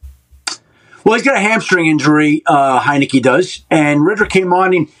there? Well, he's got a hamstring injury, Heineke does. And Ridder came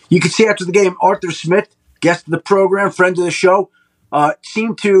on, and you could see after the game, Arthur Smith, guest of the program, friend of the show,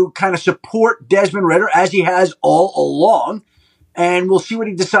 seemed to kind of support Desmond Ridder, as he has all along. And we'll see what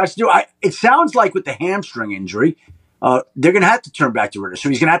he decides to do. It sounds like with the hamstring injury, they're going to have to turn back to Ridder. So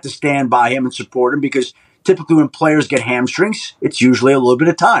he's going to have to stand by him and support him, because typically when players get hamstrings, it's usually a little bit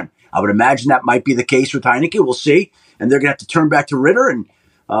of time. I would imagine that might be the case with Heineke. We'll see. And they're going to have to turn back to Ridder. And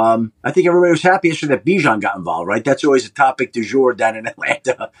I think everybody was happy yesterday that Bijan got involved, right? That's always a topic du jour down in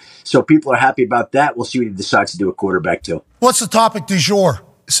Atlanta. So people are happy about that. We'll see what he decides to do at quarterback, too. What's the topic du jour?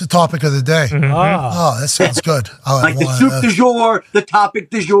 It's the topic of the day. Mm-hmm. Oh, that sounds good. Like the soup du jour, the topic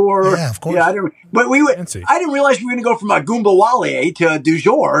du jour. Yeah, of course. Yeah, I didn't realize we were going to go from a Goomba Wale to du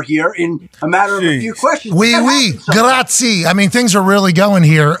jour here in a matter of a few questions. Oui, grazie. I mean, things are really going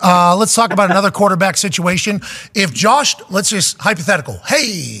here. Let's talk about another quarterback situation. If Josh, let's just hypothetical.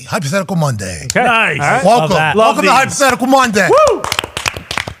 Hey, hypothetical Monday. Okay. Nice. Right. Welcome to Hypothetical Monday. Woo!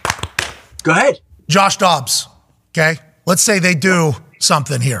 Go ahead. Josh Dobbs. Okay, let's say they do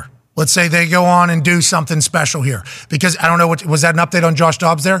something here. Let's say they go on and do something special here. Because I don't know, was that an update on Josh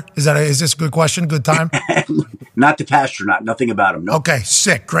Dobbs there? Is this a good question? Good time? Not the Pastronaut. Nothing about him. No. Okay,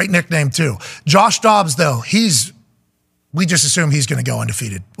 sick. Great nickname, too. Josh Dobbs, though, we just assume he's going to go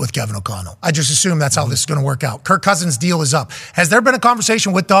undefeated with Kevin O'Connell. I just assume that's how this is going to work out. Kirk Cousins' deal is up. Has there been a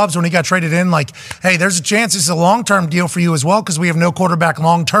conversation with Dobbs when he got traded in, like, hey, there's a chance this is a long-term deal for you as well because we have no quarterback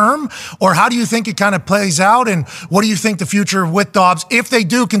long-term? Or how do you think it kind of plays out, and what do you think the future with Dobbs, if they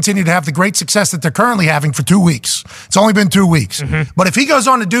do continue to have the great success that they're currently having for 2 weeks? It's only been 2 weeks. Mm-hmm. But if he goes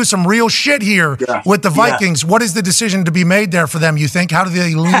on to do some real shit here with the Vikings, what is the decision to be made there for them, you think? How do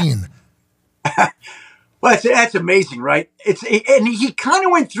they lean? Well, that's amazing, right? And he kind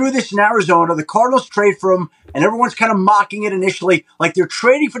of went through this in Arizona. The Cardinals trade for him, and everyone's kind of mocking it initially, like they're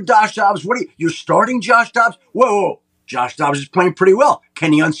trading for Josh Dobbs. You're starting Josh Dobbs? Whoa. Josh Dobbs is playing pretty well.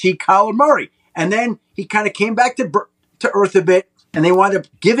 Can he unseat Kyler Murray? And then he kind of came back to earth a bit, and they wound up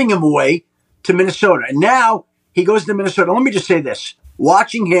giving him away to Minnesota. And now he goes to Minnesota. Let me just say this.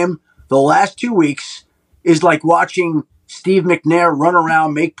 Watching him the last 2 weeks is like watching Steve McNair run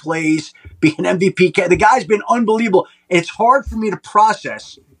around, make plays, be an MVP. The guy's been unbelievable. It's hard for me to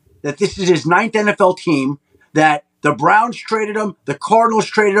process that this is his 9th NFL team, that the Browns traded him, the Cardinals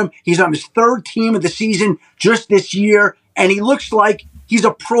traded him. He's on his 3rd team of the season just this year, and he looks like he's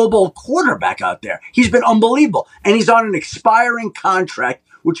a Pro Bowl quarterback out there. He's been unbelievable, and he's on an expiring contract,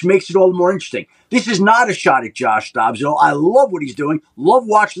 which makes it all the more interesting. This is not a shot at Josh Dobbs at all. I love what he's doing. Love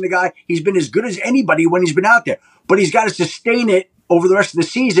watching the guy. He's been as good as anybody when he's been out there. But he's got to sustain it over the rest of the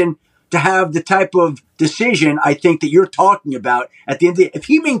season to have the type of decision I think that you're talking about at the end of the day. If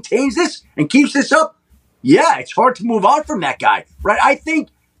he maintains this and keeps this up, yeah, it's hard to move on from that guy, right? I think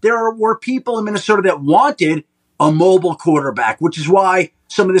there were people in Minnesota that wanted a mobile quarterback, which is why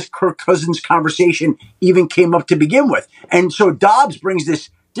some of this Kirk Cousins conversation even came up to begin with. And so Dobbs brings this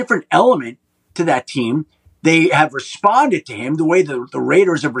different element to that team. They have responded to him the way the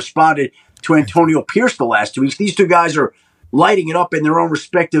Raiders have responded to Antonio Pierce the last 2 weeks. These two guys are lighting it up in their own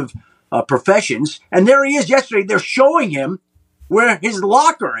respective professions. And there he is yesterday. They're showing him where his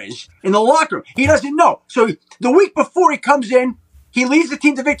locker is in the locker room. He doesn't know. So the week before he comes in, he leads the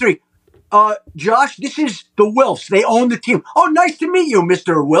team to victory. Josh, this is the Wilfs. They own the team. Oh, nice to meet you,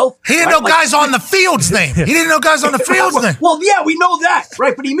 Mr. Wilf. He didn't know guys on the field's name. He didn't know guys on the field's name. Well, yeah, we know that,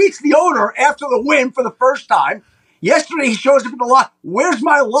 right? But he meets the owner after the win for the first time. Yesterday, he shows up in the locker. Where's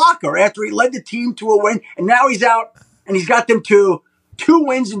my locker after he led the team to a win? And now he's out, and he's got them to 2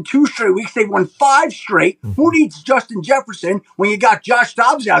 wins in 2 straight weeks. They won 5 straight. Who needs Justin Jefferson when you got Josh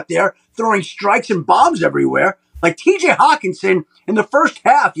Dobbs out there throwing strikes and bombs everywhere? Like TJ Hawkinson in the first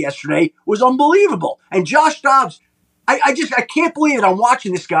half yesterday was unbelievable. And Josh Dobbs, I can't believe it. I'm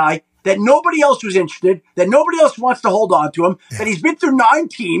watching this guy that nobody else was interested, that nobody else wants to hold on to him, that he's been through 9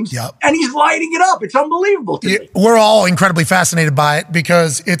 teams, and he's lighting it up. It's unbelievable to me. We're all incredibly fascinated by it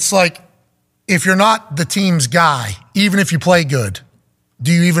because it's like, if you're not the team's guy, even if you play good,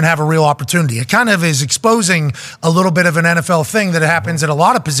 do you even have a real opportunity? It kind of is exposing a little bit of an NFL thing that happens at a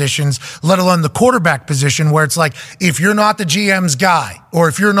lot of positions, let alone the quarterback position, where it's like, if you're not the GM's guy, or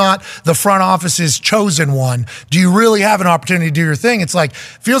if you're not the front office's chosen one, do you really have an opportunity to do your thing? It's like,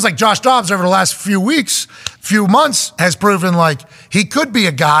 feels like Josh Dobbs over the last few months has proven like he could be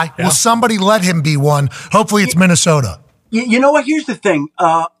a guy. Yeah. Will somebody let him be one? Hopefully it's Minnesota. You know what? Here's the thing.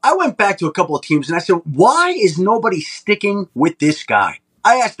 I went back to a couple of teams and I said, why is nobody sticking with this guy?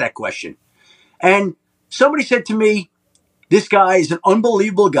 I asked that question. And somebody said to me, this guy is an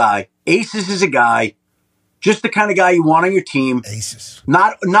unbelievable guy. Aces is a guy, just the kind of guy you want on your team. Aces.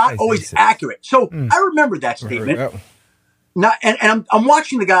 Not always Aces. Accurate. So I remember that statement. And I'm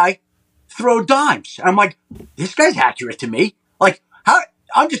watching the guy throw dimes. And I'm like, this guy's accurate to me. Like, how?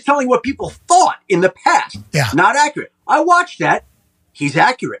 I'm just telling what people thought in the past. Yeah. Not accurate. I watched that. He's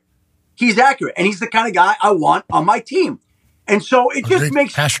accurate. He's accurate. And he's the kind of guy I want on my team. And so it just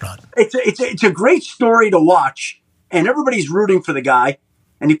makes it's a great story to watch, and everybody's rooting for the guy.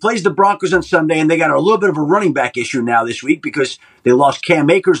 And he plays the Broncos on Sunday, and they got a little bit of a running back issue now this week because they lost Cam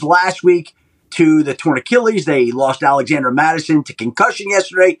Akers last week to the torn Achilles. They lost Alexander Madison to concussion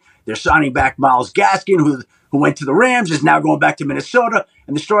yesterday. They're signing back Myles Gaskin, who went to the Rams, is now going back to Minnesota.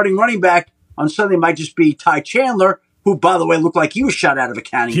 And the starting running back on Sunday might just be Ty Chandler, who, by the way, looked like he was shot out of a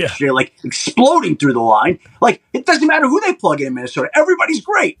cannon yesterday, like exploding through the line. Like, it doesn't matter who they plug in Minnesota. Everybody's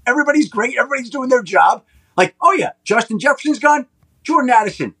great. Everybody's great. Everybody's doing their job. Like, oh, yeah, Justin Jefferson's gone. Jordan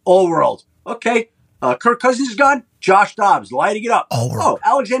Addison, all world. Okay. Kirk Cousins is gone. Josh Dobbs, lighting it up. Oh,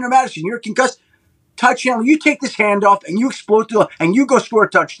 Alexander Madison, you're concussed. Ty Chandler, you take this handoff and you explode through and you go score a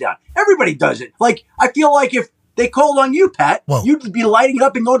touchdown. Everybody does it. Like, I feel like if they called on you, Pat, you'd be lighting it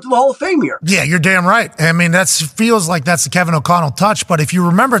up and going to the Hall of Fame here. Yeah, you're damn right. I mean, that feels like that's the Kevin O'Connell touch. But if you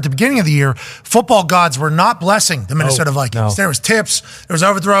remember at the beginning of the year, football gods were not blessing the Minnesota Vikings. No. There was tips, there was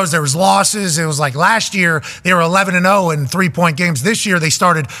overthrows, there was losses. It was like last year, they were 11-0 in 3-point games. This year, they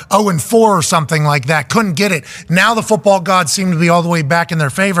started 0-4 or something like that. Couldn't get it. Now the football gods seem to be all the way back in their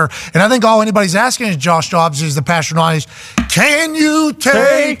favor. And I think all anybody's asking is Josh Dobbs is the passionate, can you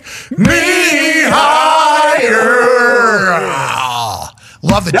take me higher?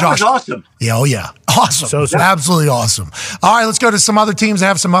 Love it, Josh. That was awesome. Yeah, oh yeah. Awesome. So absolutely awesome. All right, let's go to some other teams that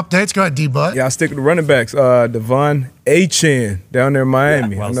have some updates. Go ahead, D-Bud. Yeah, I'll stick with the running backs. Devon Achane down there in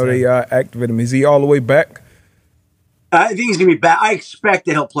Miami. I know they activated him. Is he all the way back? I think he's going to be back. I expect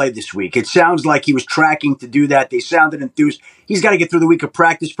that he'll play this week. It sounds like he was tracking to do that. They sounded enthused. He's got to get through the week of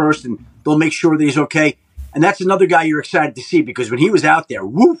practice first, and they'll make sure that he's okay. And that's another guy you're excited to see because when he was out there,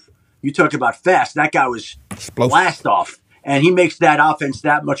 woof, you talk about fast. That guy was blast off, and he makes that offense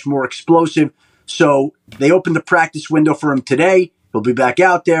that much more explosive. So they opened the practice window for him today. He'll be back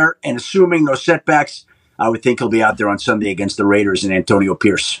out there, and assuming no setbacks, I would think he'll be out there on Sunday against the Raiders and Antonio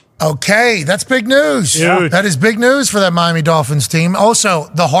Pierce. Okay, that's big news. Yeah. That is big news for that Miami Dolphins team. Also,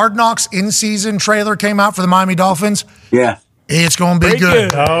 the Hard Knocks in-season trailer came out for the Miami Dolphins. Yeah. It's going to be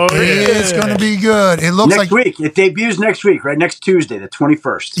good. Oh, it's going to be good. It looks next week. It debuts next week, right? Next Tuesday, the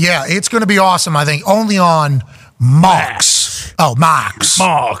 21st. Yeah, it's going to be awesome, I think. Only on Max. Oh, Max.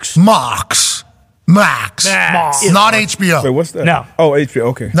 Max. Max. Max. Max. Not HBO. Wait, what's that? No. Oh, HBO.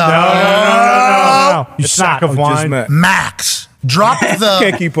 Okay. No. It's sack of wine. Max. Drop the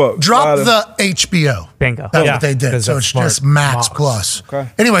can't keep up. Drop the HBO. Bingo. That's what they did. So it's just Max Plus. Okay.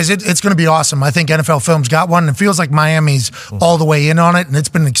 Anyways, it's going to be awesome. I think NFL Films got one, and it feels like Miami's all the way in on it, and it's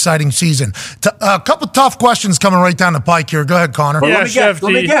been an exciting season. A couple tough questions coming right down the pike here. Go ahead, Connor. Well, let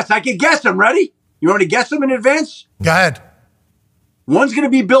me guess. I can guess them. Ready? You want to guess them in advance? Go ahead. One's going to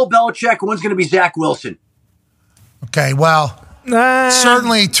be Bill Belichick, and one's going to be Zach Wilson. Okay, well,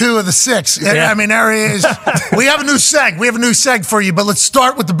 Certainly 2 of the 6. Yeah. I mean, there is. We have a new seg for you, but let's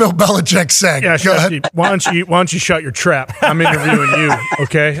start with the Bill Belichick seg. Yeah, Schefter, why don't you shut your trap? I'm interviewing you,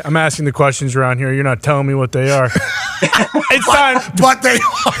 okay? I'm asking the questions around here. You're not telling me what they are. It's time. But they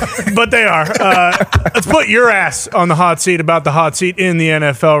are. But they are. Let's put your ass on the hot seat about the hot seat in the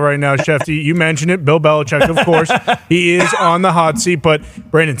NFL right now, Schefter. You mentioned it. Bill Belichick, of course. He is on the hot seat, but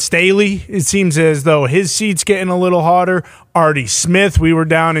Brandon Staley, it seems as though his seat's getting a little hotter. Artie Smith, we were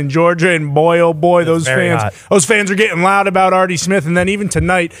down in Georgia, and boy, oh boy, those fans are getting loud about Artie Smith. And then even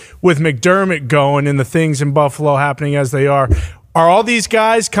tonight with McDermott going and the things in Buffalo happening as they are all these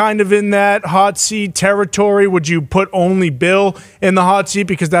guys kind of in that hot seat territory? Would you put only Bill in the hot seat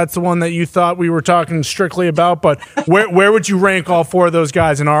because that's the one that you thought we were talking strictly about? But where would you rank all 4 of those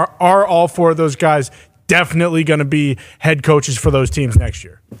guys? And are all 4 of those guys definitely going to be head coaches for those teams next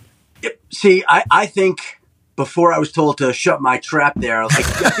year? See, I think before I was told to shut my trap there, I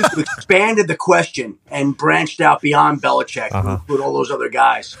think you expanded the question and branched out beyond Belichick with all those other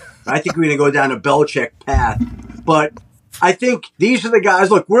guys. I think we're going to go down a Belichick path. But I think these are the guys.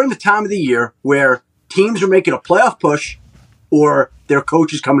 Look, we're in the time of the year where teams are making a playoff push or their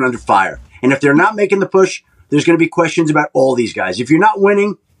coach is coming under fire. And if they're not making the push, there's going to be questions about all these guys. If you're not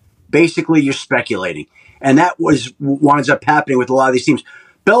winning, basically you're speculating. And that was winds up happening with a lot of these teams.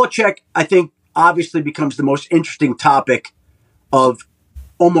 Belichick, I think, obviously becomes the most interesting topic of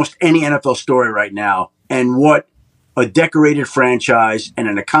almost any NFL story right now. And what a decorated franchise and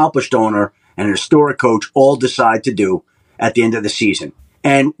an accomplished owner and an historic coach all decide to do at the end of the season.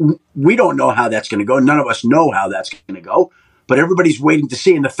 And we don't know how that's going to go. None of us know how that's going to go. But everybody's waiting to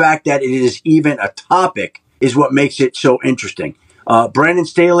see. And the fact that it is even a topic is what makes it so interesting. Brandon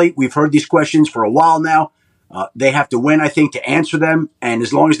Staley, we've heard these questions for a while now. They have to win, I think, to answer them. And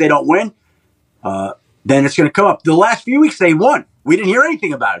as long as they don't win, then it's going to come up. The last few weeks, they won. We didn't hear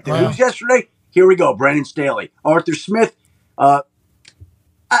anything about it. They lose yesterday. Here we go. Brandon Staley. Arthur Smith. I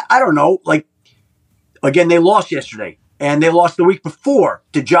don't know. Like, again, they lost yesterday. And they lost the week before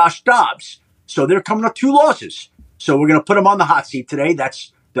to Josh Dobbs. So they're coming up 2 losses. So we're going to put him on the hot seat today.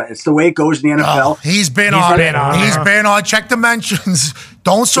 That's the way it goes in the NFL. Oh, he's been on. Check the mentions.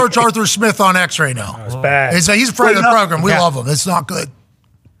 Don't search Arthur Smith on X right now. It's bad. He's a friend of the program. We love him. It's not good.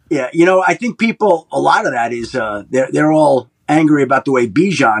 Yeah, I think people, a lot of that is they're all angry about the way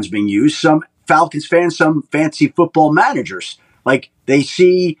Bijan's being used. Some Falcons fans, some fantasy football managers, like they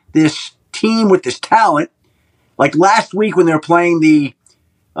see this team with this talent. Like last week when they were playing the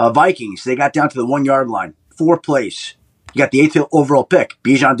Vikings, they got down to the 1-yard line, 4 plays. You got the 8th overall pick.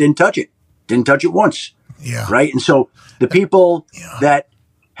 Bijan didn't touch it. Didn't touch it once. Yeah. Right? And so the people that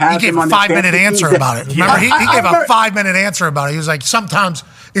have he gave him a on 5-minute answer about it. Remember, he gave a 5-minute answer about it. He was like, sometimes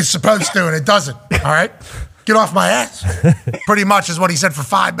it's supposed to and it doesn't. All right? Get off my ass. Pretty much is what he said for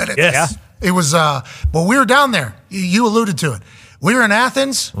 5 minutes. Yes. It was, well, we were down there. You alluded to it. We were in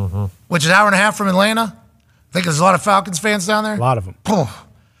Athens, which is an hour and a half from Atlanta. I think there's a lot of Falcons fans down there. A lot of them. Oh,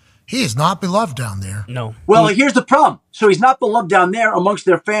 he is not beloved down there. No. Well, here's the problem. So he's not beloved down there amongst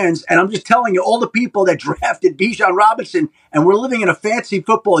their fans. And I'm just telling you, all the people that drafted Bijan Robinson and we're living in a fantasy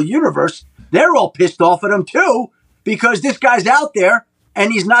football universe, they're all pissed off at him too because this guy's out there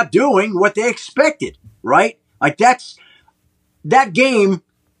and he's not doing what they expected, right? Like that game.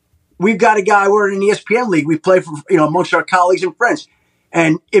 We've got a guy, we're in an ESPN league. We play for, amongst our colleagues and friends.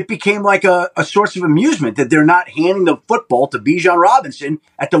 And it became like a source of amusement that they're not handing the football to Bijan Robinson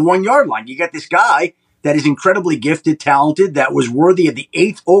at the 1-yard line. You got this guy that is incredibly gifted, talented, that was worthy of the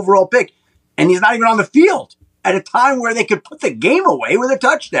 8th overall pick. And he's not even on the field at a time where they could put the game away with a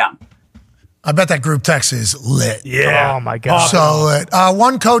touchdown. I bet that group text is lit. Yeah. Oh, my God. So lit.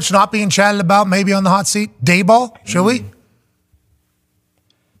 One coach not being chatted about, maybe on the hot seat. Dayball, shall we?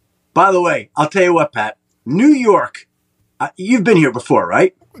 By the way, I'll tell you what, Pat. New York, you've been here before,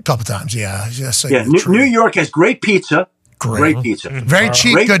 right? A couple times, yeah. New York has great pizza. Great pizza. Very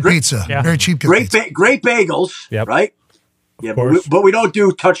cheap, good pizza. Yeah. Very cheap, good pizza. Great bagels, right? Yeah, but we don't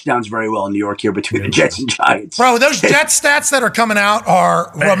do touchdowns very well in New York here between the Jets and Giants. Bro, those Jets stats that are coming out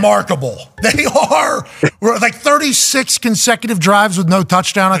are remarkable. They are like 36 consecutive drives with no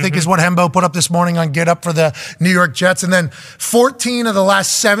touchdown, I think is what Hembo put up this morning on Get Up for the New York Jets. And then 14 of the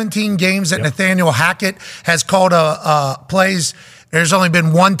last 17 games that Nathaniel Hackett has called plays, there's only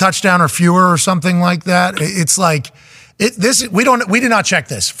been 1 touchdown or fewer or something like that. It's like we did not check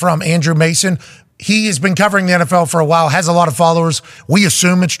this from Andrew Mason. He has been covering the NFL for a while, has a lot of followers. We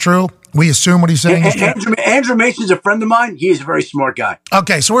assume it's true. We assume what he's saying is true. Andrew Mason's a friend of mine. He is a very smart guy.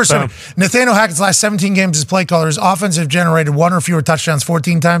 Okay, so we're assuming Nathaniel Hackett's last 17 games as play caller, his offense have generated 1 or fewer touchdowns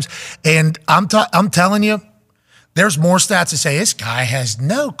 14 times. And I'm telling you, There's more stats to say this guy has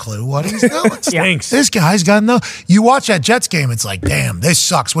no clue what he's doing. Stinks. This guy's got no. You watch that Jets game, it's like, damn, this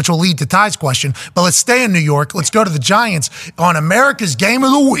sucks, which will lead to Ty's question. But let's stay in New York. Let's go to the Giants on America's Game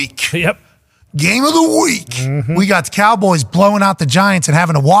of the Week. Yep. Game of the week. Mm-hmm. We got the Cowboys blowing out the Giants and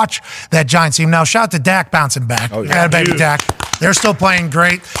having to watch that Giants team. Now, shout out to Dak bouncing back. Oh, yeah. Baby Dak. They're still playing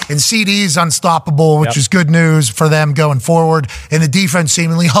great. And CD's unstoppable, which is good news for them going forward. And the defense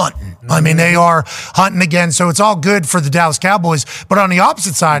seemingly hunting. I mean, they are hunting again. So it's all good for the Dallas Cowboys. But on the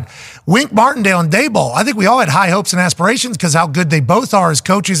opposite side, Wink Martindale and Daboll, I think we all had high hopes and aspirations because how good they both are as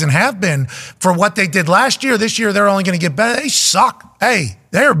coaches and have been for what they did last year. This year, they're only going to get better. They suck. Hey,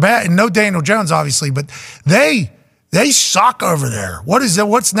 they're bad. And no Daniel Jones, obviously, but they suck over there.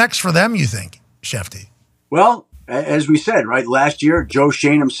 What's next for them, you think, Schefter? Well, as we said, right, last year, Joe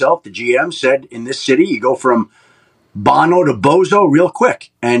Shane himself, the GM, said in this city, you go from Bono to Bozo real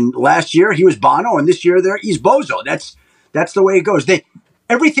quick. And last year, he was Bono, and this year, he's Bozo. That's the way it goes.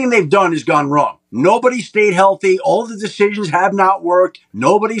 Everything they've done has gone wrong. Nobody stayed healthy. All the decisions have not worked.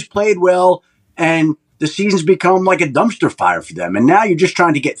 Nobody's played well. And the season's become like a dumpster fire for them. And now you're just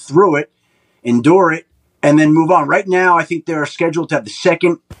trying to get through it, endure it, and then move on. Right now, I think they're scheduled to have the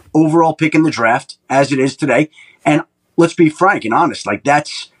second overall pick in the draft, as it is today. And let's be frank and honest, like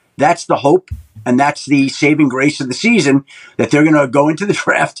that's the hope and that's the saving grace of the season, that they're going to go into the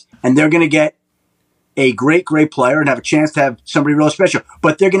draft and they're going to get a great, great player and have a chance to have somebody real special.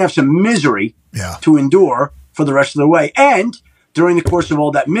 But they're going to have some misery to endure for the rest of the way. And during the course of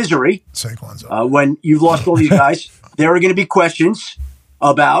all that misery, when you've lost all these guys, there are going to be questions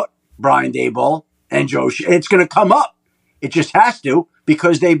about Brian Daboll and Joe. It's going to come up. It just has to,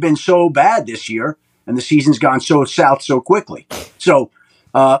 because they've been so bad this year and the season's gone so south so quickly. So,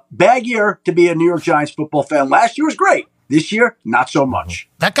 bad year to be a New York Giants football fan. Last year was great. This year, not so much.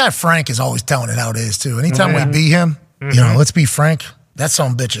 That guy Frank is always telling it how it is, too. Anytime we beat him, let's be frank. That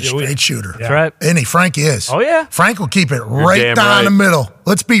son of a bitch is a straight shooter. That's right. And Frank is. Oh, yeah. Frank will keep it right down the middle.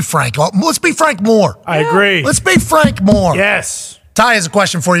 Let's be frank. Let's be Frank more. I agree. Let's be Frank more. Yes. Ty has a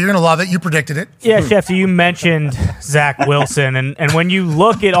question for you. You're going to love it. You predicted it. Yeah, Schefter, you mentioned Zach Wilson. And when you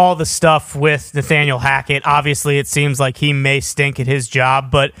look at all the stuff with Nathaniel Hackett, obviously it seems like he may stink at his job.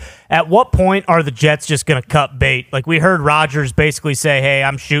 But at what point are the Jets just going to cut bait? Like, we heard Rodgers basically say, hey,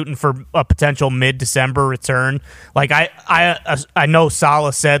 I'm shooting for a potential mid-December return. Like, I know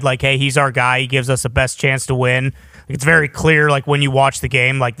Saleh said, like, hey, he's our guy. He gives us the best chance to win. It's very clear, like, when you watch the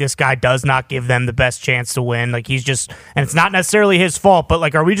game, like, this guy does not give them the best chance to win. Like, he's just, and it's not necessarily his fault, but,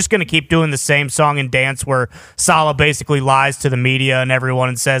 like, are we just going to keep doing the same song and dance where Saleh basically lies to the media and everyone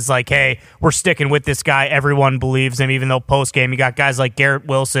and says, like, hey, we're sticking with this guy. Everyone believes him, even though post-game you got guys like Garrett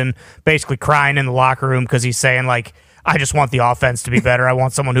Wilson basically crying in the locker room because he's saying, like, I just want the offense to be better. I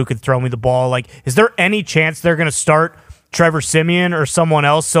want someone who could throw me the ball. Like, is there any chance they're going to start Trevor Siemian or someone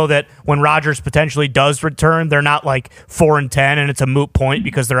else so that when Rodgers potentially does return, they're not like 4-10 and it's a moot point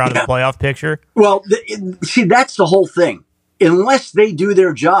because they're out of the playoff picture? Well, see, that's the whole thing. Unless they do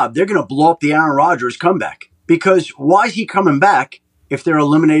their job, they're going to blow up the Aaron Rodgers comeback. Because why is he coming back if they're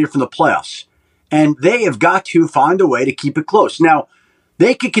eliminated from the playoffs? And they have got to find a way to keep it close. Now,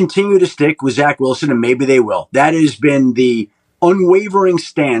 they could continue to stick with Zach Wilson, and maybe they will. That has been the unwavering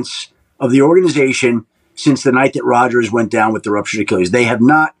stance of the organization since the night that Rodgers went down with the ruptured Achilles. They have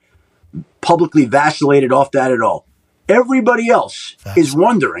not publicly vacillated off that at all. Everybody else is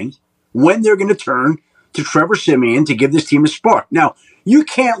wondering when they're going to turn to Trevor Siemian to give this team a spark. Now, you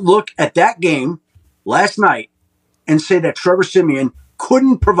can't look at that game last night and say that Trevor Siemian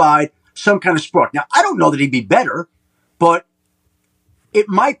couldn't provide some kind of spark. Now, I don't know that he'd be better, but it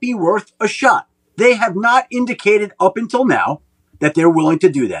might be worth a shot. They have not indicated up until now that they're willing to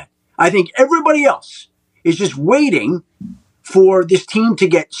do that. I think everybody else is just waiting for this team to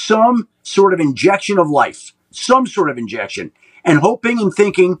get some sort of injection of life, some sort of injection, and hoping and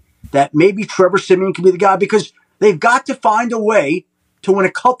thinking that maybe Trevor Siemian can be the guy, because they've got to find a way to win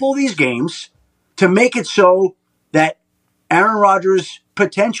a couple of these games to make it so that Aaron Rodgers'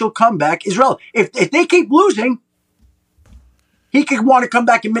 potential comeback is relevant. If they keep losing, he could want to come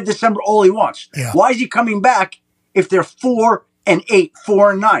back in mid-December all he wants. Yeah. Why is he coming back if they're 4-8,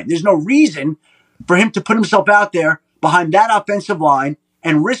 4-9? There's no reason for him to put himself out there behind that offensive line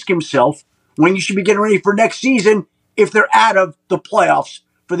and risk himself when you should be getting ready for next season if they're out of the playoffs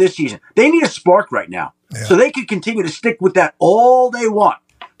for this season. They need a spark right now. Yeah. So they can continue to stick with that all they want.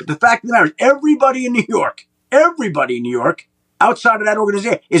 But the fact of the matter is, everybody in New York, outside of that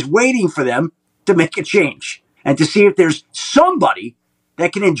organization, is waiting for them to make a change and to see if there's somebody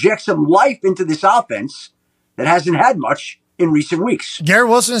that can inject some life into this offense that hasn't had much in recent weeks. Garrett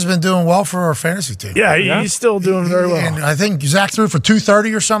Wilson has been doing well for our fantasy team. Yeah, he's still doing very well. And I think Zach threw for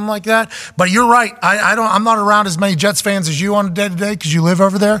 230 or something like that. But you're right. I'm not around as many Jets fans as you on a day-to-day because you live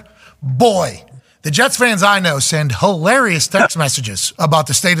over there. Boy, the Jets fans I know send hilarious text messages about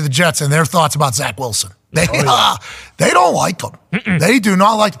the state of the Jets and their thoughts about Zach Wilson. They don't like him. They do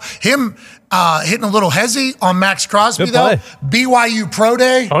not like him hitting a little hezzy on Max Crosby, though. BYU Pro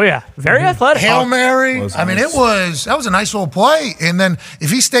Day. Oh, yeah. Very athletic. Hail Mary. That was a nice little play. And then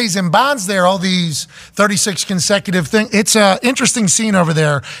if he stays in bounds there, all these 36 consecutive things, it's an interesting scene over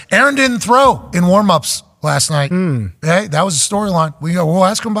there. Aaron didn't throw in warm-ups last night. Hey, that was a storyline. We'll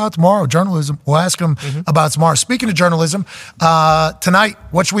ask him about tomorrow. Journalism. We'll ask him about tomorrow. Speaking of journalism, tonight,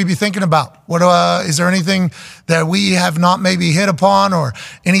 what should we be thinking about? What is there anything that we have not maybe hit upon or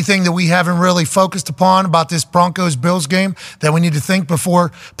anything that we haven't really focused upon about this Broncos-Bills game that we need to think before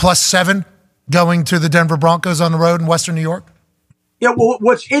 +7 going to the Denver Broncos on the road in Western New York? Yeah, well,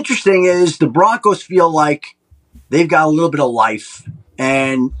 what's interesting is the Broncos feel like they've got a little bit of life,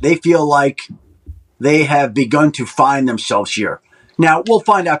 and they feel like they have begun to find themselves here. Now, we'll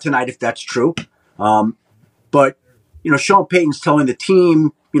find out tonight if that's true. But, Sean Payton's telling the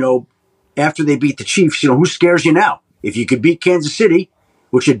team, after they beat the Chiefs, who scares you now? If you could beat Kansas City,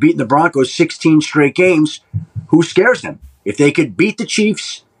 which had beaten the Broncos 16 straight games, who scares them? If they could beat the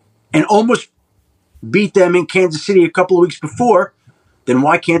Chiefs and almost beat them in Kansas City a couple of weeks before, then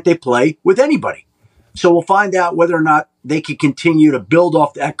why can't they play with anybody? So we'll find out whether or not they can continue to build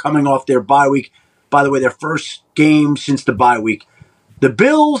off that coming off their bye week. By the way, their first game since the bye week. The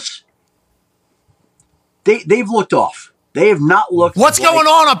Bills, they've looked off. They have not looked. What's going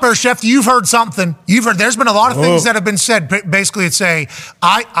on up there, Schefter? You've heard something. There's been a lot of things that have been said. Basically, it's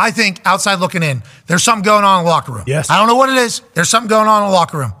I think outside looking in, there's something going on in the locker room. Yes. I don't know what it is. There's something going on in the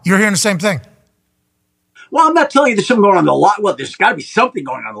locker room. You're hearing the same thing. Well, I'm not telling you there's something going on in the locker room. Well, there's got to be something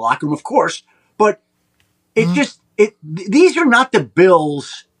going on in the locker room, of course. But these are not the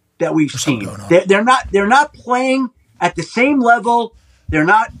Bills that we've seen. They're not playing at the same level. They're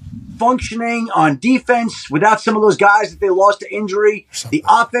not functioning on defense without some of those guys that they lost to injury. The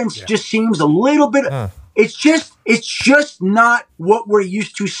offense just seems a little bit. It's just not what we're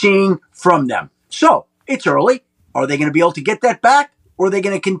used to seeing from them. So it's early. Are they going to be able to get that back, or are they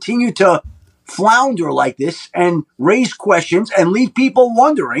going to continue to flounder like this and raise questions and leave people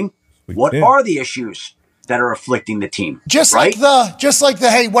wondering what are the issues that are afflicting the team? Just like the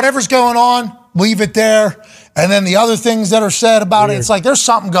hey, whatever's going on, leave it there. And then the other things that are said about it, it's like there's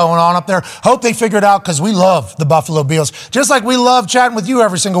something going on up there. Hope they figure it out because we love the Buffalo Bills. Just like we love chatting with you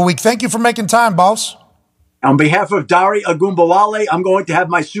every single week. Thank you for making time, boss. On behalf of Darius Agumbawale, I'm going to have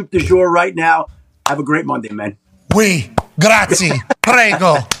my soup du jour right now. Have a great Monday, man. Grazie,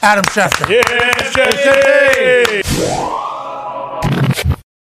 prego, Adam Schefter.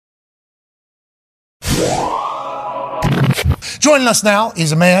 Joining us now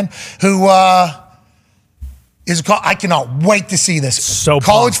is a man who I cannot wait to see this.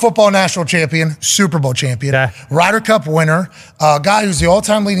 College football national champion, Super Bowl champion, Ryder Cup winner, a guy who's the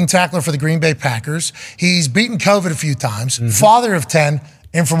all-time leading tackler for the Green Bay Packers. He's beaten COVID a few times, father of 10,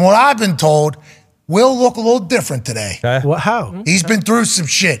 and from what I've been told, will look a little different today. How? He's been through some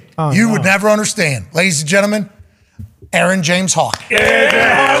shit. You would never understand. Ladies and gentlemen, Aaron James Hawk. Dude!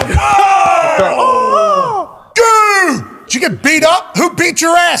 Did you get beat up? Who beat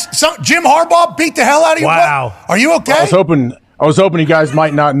your ass? Jim Harbaugh beat the hell out of you? Wow. Are you okay? I was hoping you guys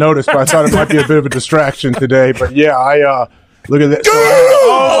might not notice, but I thought it might be a bit of a distraction today. But yeah, look at this.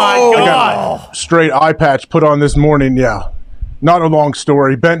 Oh my God. Straight eye patch put on this morning. Yeah. Not a long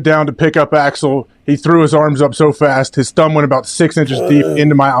story. Bent down to pick up Axel. He threw his arms up so fast, his thumb went about 6 inches deep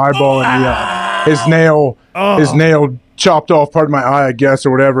into my eyeball, and his nail chopped off part of my eye, I guess,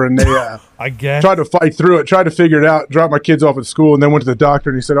 or whatever. And they tried to fight through it, tried to figure it out, dropped my kids off at school, and then went to the doctor,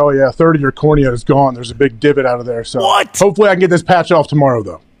 and he said, "Oh yeah, a third of your cornea is gone. There's a big divot out of there." So hopefully I can get this patch off tomorrow,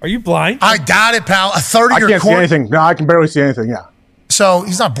 though. Are you blind? I doubt it, pal. A third of your cornea. I can't see anything. No, I can barely see anything. Yeah. So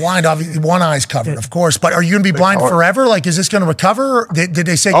he's not blind, obviously. One eye's covered, of course. But are you going to be blind forever? Like, is this going to recover? Did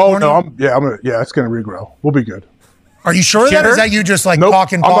they say? Oh no, it's going to regrow. We'll be good. Are you sure of that? Is that you just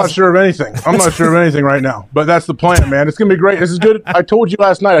talking? I'm not sure of anything. I'm not sure of anything right now. But that's the plan, man. It's going to be great. This is good. I told you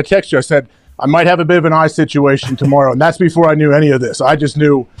last night. I texted you. I said I might have a bit of an eye situation tomorrow, and that's before I knew any of this. I just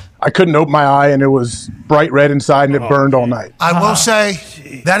knew I couldn't open my eye, and it was bright red inside, and it burned all night. I will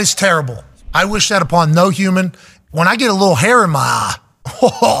say that is terrible. I wish that upon no human. When I get a little hair in my eye,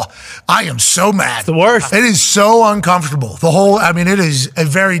 I am so mad. It's the worst. It is so uncomfortable. It is a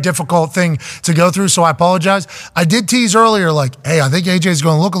very difficult thing to go through, so I apologize. I did tease earlier, hey, I think AJ is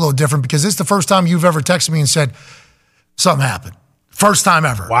going to look a little different because this is the first time you've ever texted me and said, something happened. First time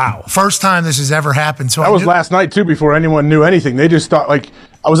ever. Wow. First time this has ever happened. So that was last night, too, before anyone knew anything. They just thought, like,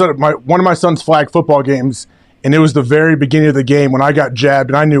 I was at one of my son's flag football games, and it was the very beginning of the game when I got jabbed,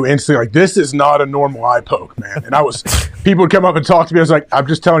 and I knew instantly, like, this is not a normal eye poke, man. And people would come up and talk to me. I was like, I'm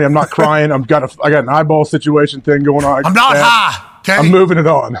just telling you, I'm not crying. I got an eyeball situation thing going on. I'm not high, okay? I'm moving it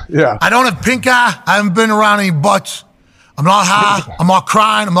on, yeah. I don't have pink eye. I haven't been around any butts. I'm not high. I'm not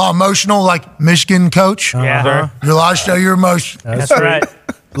crying. I'm not emotional like Michigan coach. Yeah. You're allowed to show your emotion. That's right.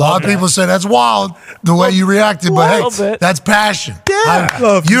 A lot of people say that's wild the way you reacted, but hey, that's passion.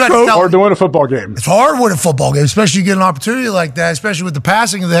 Yeah. You had to hard to win a football game. It's hard to win a football game, especially you get an opportunity like that, especially with the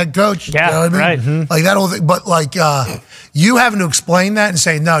passing of the head coach. Yeah, you know what I mean? right. Mm-hmm. Like that whole thing. But like you having to explain that and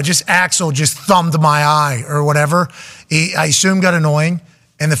say, no, just Axel just thumbed my eye or whatever, I assume got annoying.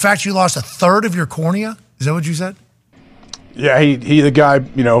 And the fact you lost a third of your cornea, is that what you said? Yeah, he the guy,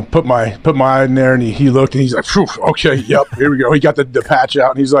 put my eye in there, and he looked, and he's like, phew, okay, yep, here we go. He got the patch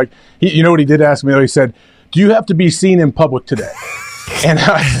out, and he's like, you know what he did ask me? He said, do you have to be seen in public today? And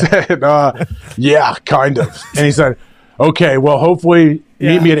I said, yeah, kind of. And he said, okay, well, hopefully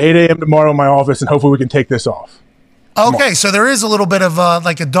meet me at 8 a.m. tomorrow in my office, and hopefully we can take this off. Okay, so there is a little bit of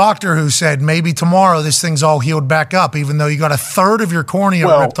like a doctor who said maybe tomorrow this thing's all healed back up, even though you got a third of your cornea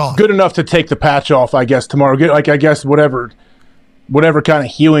ripped off. Good enough to take the patch off, I guess, tomorrow. I guess whatever kind of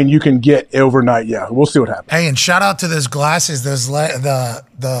healing you can get overnight. Yeah, we'll see what happens. Hey, and shout out to those glasses. Those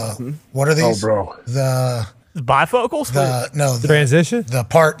what are these? Oh, bro, the bifocals. The transition. The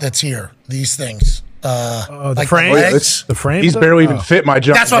part that's here. These things. The like frame. The frame. These barely even fit my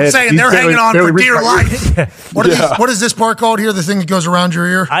giant. That's what I'm saying. They're hanging on for dear life. What is this part called here? The thing that goes around your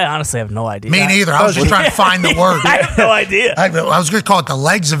ear? I honestly have no idea. Me neither. I was just trying to find the word. I have no idea. I was going to call it the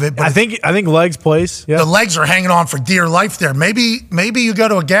legs of it, but I think legs place. Yeah. The legs are hanging on for dear life there. Maybe you go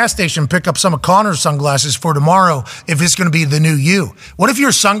to a gas station, pick up some of Connor's sunglasses for tomorrow if it's going to be the new you. What if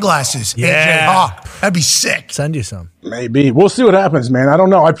your sunglasses, AJ Hawk? That'd be sick. Send you some. Maybe. We'll see what happens, man. I don't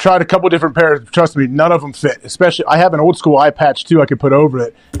know. I've tried a couple different pairs. Trust me, none of them fit. Especially, I have an old school eye patch, too, I could put over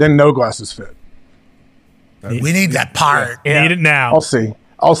it. Then no glasses fit. We need that part. Yeah. Need it now. I'll see.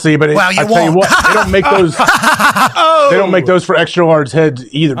 But well, I tell you what, they don't make those. They don't make those for extra large heads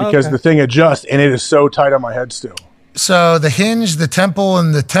either because the thing adjusts, and it is so tight on my head still. So the hinge, the temple,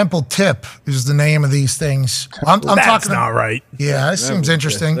 and the temple tip is the name of these things. I'm That's talking not right. Yeah, this seems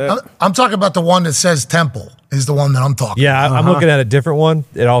interesting. I'm talking about the one that says temple is the one that I'm talking about. Yeah, I'm looking at a different one.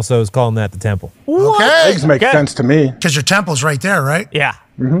 It also is calling that the temple. Okay. Legs make sense to me. Because your temple's right there, right? Yeah.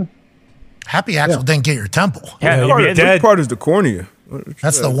 Mm-hmm. Happy Axel didn't get your temple. Yeah, What part is the cornea?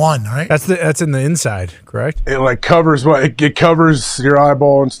 That's the one, right? That's in the inside, correct? It like covers it covers your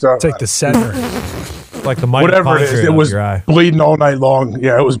eyeball and stuff. It's like the center. Like the whatever it is, it was your eye. bleeding all night long.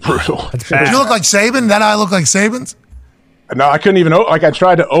 Yeah, it was brutal. Did you look like Saban? That eye look like Saban's? No, I couldn't even. I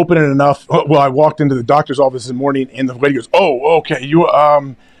tried to open it enough. Well, I walked into the doctor's office in the morning, and the lady goes, "Oh, okay,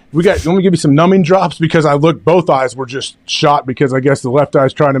 let me give you some numbing drops," because I looked. Both eyes were just shot because I guess the left eye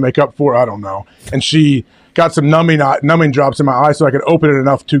is trying to make up for it. I don't know. And she got some numbing drops in my eye so I could open it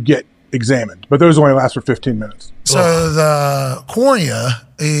enough to get examined. But those only last for 15 minutes. So the cornea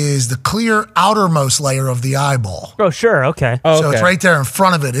is the clear outermost layer of the eyeball. Oh, sure. Okay. So it's right there in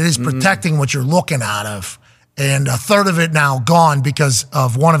front of it. It is protecting what you're looking out of. And a third of it now gone because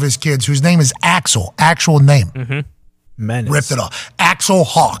of one of his kids, whose name is Axel. Actual name. Menace. Ripped it off. Axel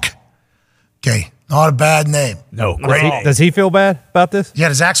Hawk. Okay. Not a bad name. No, great. Does he feel bad about this? Yeah,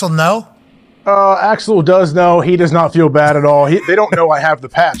 does Axel know? Axel does know. He does not feel bad at all. They don't know I have the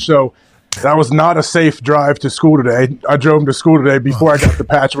patch, so that was not a safe drive to school today. I drove him to school today before I got the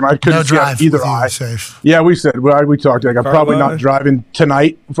patch when I couldn't see out either eye. Safe. Yeah, we talked. Like, I'm probably not driving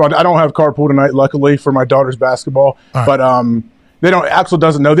tonight. I don't have carpool tonight, luckily, for my daughter's basketball. Right. But they don't. Axel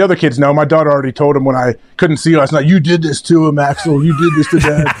doesn't know. The other kids know. My daughter already told him when I couldn't see last night. You did this to him, Axel. You did this to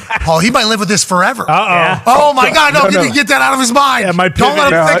Dad. Oh, he might live with this forever. Yeah. Oh my God! No, get that out of his mind. Yeah, don't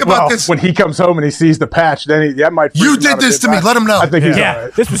let him think about this. When he comes home and he sees the patch, then that might. You did this to me. Let him know. I think he's all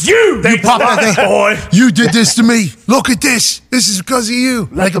right. This was you. You popped that boy. You did this to me. Look at this. This is because of you.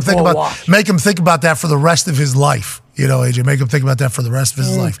 Make him think about that for the rest of his life. You know, AJ, make him think about that for the rest of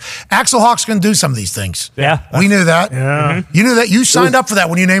his life. Axel Hawk's going to do some of these things. Yeah. We knew that. Yeah. You knew that. You signed up for that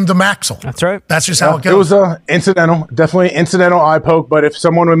when you named him Axel. That's right. That's just how it goes. It was definitely incidental eye poke, but if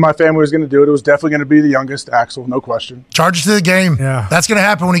someone in my family was going to do it, it was definitely going to be the youngest, Axel, no question. Charge it to the game. Yeah. That's going to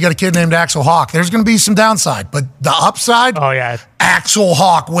happen when you got a kid named Axel Hawk. There's going to be some downside, but the upside, Axel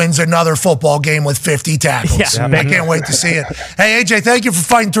Hawk wins another football game with 50 tackles. Yeah. I can't wait to see it. Hey, AJ, thank you for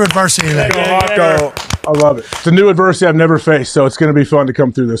fighting through adversity today. Go, Hawk, go. I love it. It's a new adversity I've never faced, so it's going to be fun to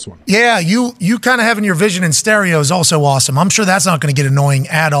come through this one. Yeah, you kind of having your vision in stereo is also awesome. I'm sure that's not going to get annoying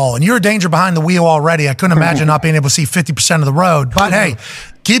at all. And you're a danger behind the wheel already. I couldn't imagine not being able to see 50% of the road. But hey,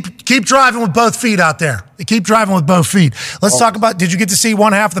 keep driving with both feet out there. Keep driving with both feet. Let's talk about, did you get to see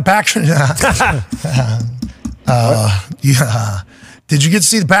one half of the Packers? Yeah. Did you get to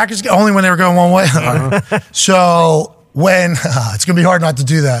see the Packers? Only when they were going one way. So when it's going to be hard not to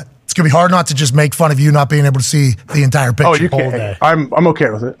do that. It's going to be hard not to just make fun of you not being able to see the entire picture. Oh, you can't. I'm okay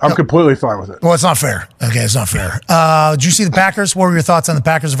with it. I'm completely fine with it. Well, it's not fair. Okay, it's not fair. Did you see the Packers? What were your thoughts on the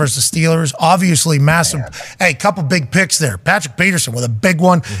Packers versus Steelers? Obviously, massive. Hey, couple big picks there. Patrick Peterson with a big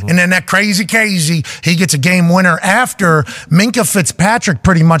one. And then that crazy Casey, he gets a game winner after Minka Fitzpatrick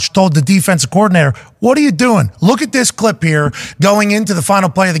pretty much told the defensive coordinator, what are you doing? Look at this clip here going into the final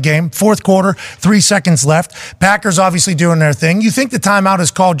play of the game. Fourth quarter, 3 seconds left. Packers obviously doing their thing. You think the timeout is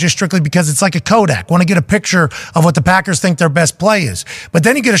called just strictly because it's like a Kodak. Want to get a picture of what the Packers think their best play is. But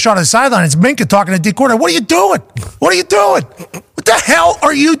then you get a shot of the sideline. It's Minka talking to D coordinator. What are you doing? What are you doing? What the hell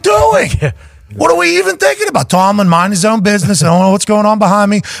are you doing? What are we even thinking about? Tomlin, mind his own business. I don't know what's going on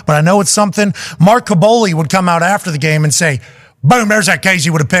behind me, but I know it's something. Mark Caboli would come out after the game and say, boom, there's that case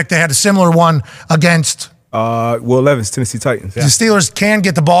you would have picked. They had a similar one against Will Levis, Tennessee Titans. The Steelers can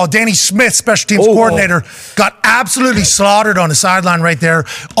get the ball. Danny Smith, special teams coordinator, got absolutely slaughtered on the sideline right there.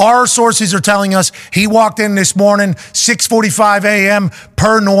 Our sources are telling us he walked in this morning, 6:45 a.m.,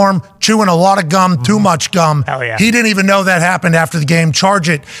 per norm, chewing a lot of gum, too much gum. Hell yeah. He didn't even know that happened after the game. Charge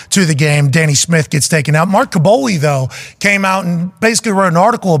it to the game. Danny Smith gets taken out. Mark Caboli, though, came out and basically wrote an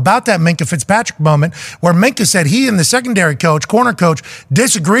article about that Minka Fitzpatrick moment where Minka said he and the secondary coach, corner coach,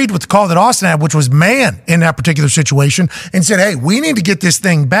 disagreed with the call that Austin had, which was man in that particular situation, and said, hey, we need to get this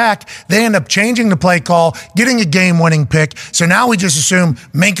thing back. They end up changing the play call, getting a game-winning pick. So now we just assume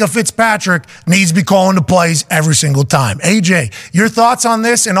Minka Fitzpatrick needs to be calling the plays every single time. AJ, your thoughts on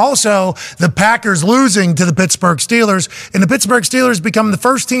this? And also the Packers losing to the Pittsburgh Steelers, and the Pittsburgh Steelers become the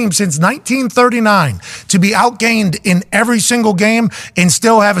first team since 1939 to be outgained in every single game and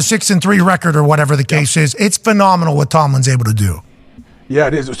still have a 6-3 record or whatever the case is. It's phenomenal what Tomlin's able to do. Yeah,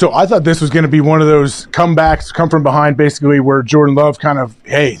 it is. So I thought this was going to be one of those comebacks, come from behind, basically, where Jordan Love kind of,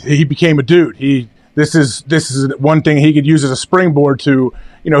 hey, he became a dude. This is one thing he could use as a springboard to,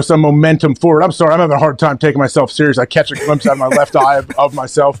 some momentum forward. I'm sorry, I'm having a hard time taking myself serious. I catch a glimpse out of my left eye of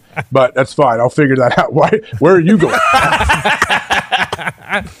myself, but that's fine. I'll figure that out. Why? Where are you going?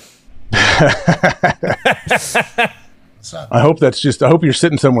 I hope you're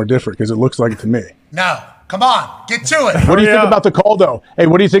sitting somewhere different because it looks like it to me. No. Come on, get to it. What do you think about the call, though? Hey,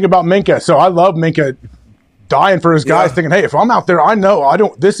 what do you think about Minka? So I love Minka dying for his guys, thinking, hey, if I'm out there, I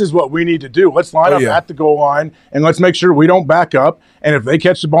know this is what we need to do. Let's line up at the goal line, and let's make sure we don't back up. And if they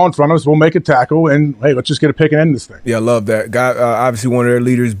catch the ball in front of us, we'll make a tackle, and, hey, let's just get a pick and end this thing. Yeah, I love that. Guy, obviously one of their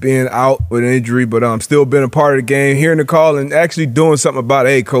leaders being out with an injury, but still been a part of the game, hearing the call and actually doing something about it.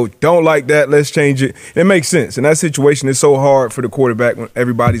 Hey, coach, don't like that. Let's change it. It makes sense. In that situation, it's so hard for the quarterback when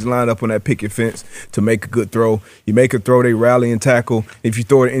everybody's lined up on that picket fence to make a good throw. You make a throw, they rally and tackle. If you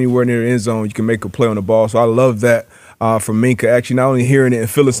throw it anywhere near the end zone, you can make a play on the ball. So I love that. From Minka, actually not only hearing it and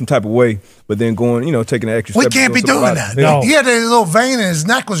feeling some type of way, but then going, taking an extra step. We can't be doing that. No. He had a little vein in his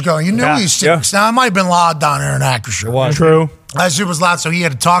neck was going. You knew he was sick. Now, it might have been loud down there in Acrisure. True. I assume it was loud, so he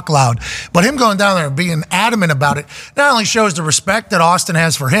had to talk loud. But him going down there and being adamant about it not only shows the respect that Austin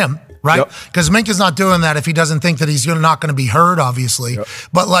has for him, right? Because Minka's not doing that if he doesn't think that he's not going to be heard, obviously.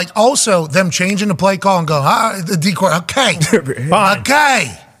 But, also them changing the play call and going, the decoy, okay.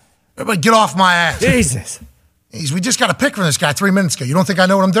 Okay. Everybody get off my ass. Jesus. We just got a pick from this guy 3 minutes ago. You don't think I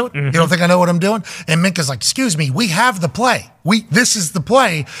know what I'm doing? You don't think I know what I'm doing? And Minka's like, excuse me, we have the play. This is the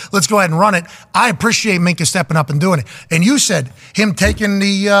play. Let's go ahead and run it. I appreciate Minka stepping up and doing it. And you said him taking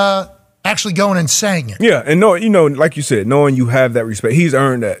the actually going and saying it. Yeah, and like you said, knowing you have that respect. He's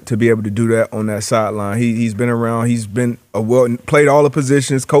earned that to be able to do that on that sideline. He's been around. He's been played all the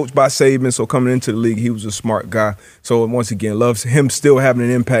positions, coached by Saban. So coming into the league, he was a smart guy. So once again, loves him still having an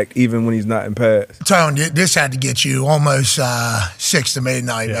impact even when he's not in pass. Tone, this had to get you almost 6 to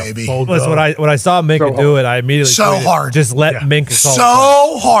midnight, maybe. Listen, when I saw Minka do it, I immediately tweeted, hard. Just let Minka call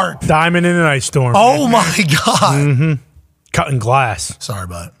so hard. Diamond in an ice storm. Oh my God. Cutting glass. Sorry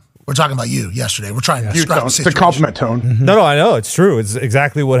about it. We're talking about you yesterday. We're trying to describe the It's a situation. compliment, Tone. No, I know. It's true. It's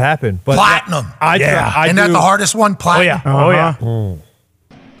exactly what happened. But Platinum. Isn't that the hardest one? Platinum. Oh, yeah.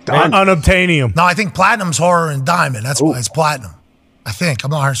 Unobtainium. No, I think platinum's horror and diamond. That's why it's platinum. I think.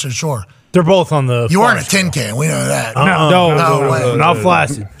 I'm not 100% sure. They're both on the. You weren't a tin can. We know that. No, not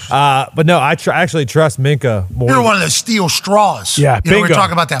flaccid. But no, I actually trust Minka more. You're one of those steel straws. Yeah, you know, we're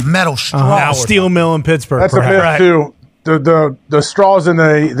talking about that metal straw. Steel mill in Pittsburgh. That's a myth too. The straws in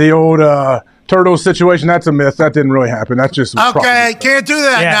the old Turtles situation, that's a myth. That didn't really happen. That's just okay. Can't do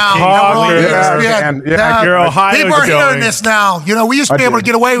that now. You're Ohio. People are hearing this now. You know, we used to be able to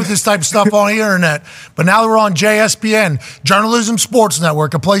get away with this type of stuff on the internet, but now that we're on JSPN, Journalism Sports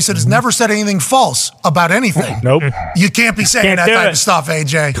Network, a place that has never said anything false about anything. Nope. You can't be saying that type of stuff,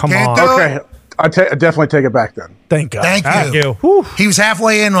 AJ. Come can't on. do Okay. it. I definitely take it back then. Thank God. Thank you. He was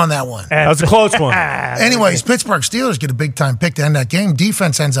halfway in on that one. That was a close one. Anyways, Pittsburgh Steelers get a big-time pick to end that game.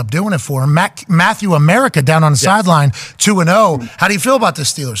 Defense ends up doing it for him. Matthew America down on the sideline, 2-0. How do you feel about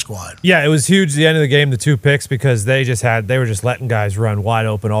this Steelers squad? Yeah, it was huge at the end of the game, the 2 picks, because they were just letting guys run wide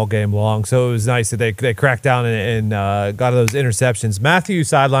open all game long. So it was nice that they cracked down and got those interceptions. Matthew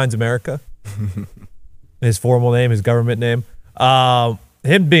sidelines America. His formal name, his government name.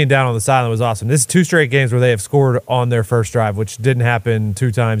 Him being down on the sideline was awesome. This is 2 straight games where they have scored on their first drive, which didn't happen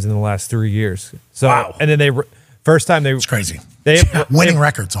 2 times in the last 3 years. So, wow. And then it's crazy. They winning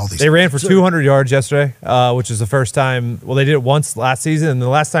records. All these. They ran for 200 yards yesterday, which is the first time. Well, they did it once last season, and the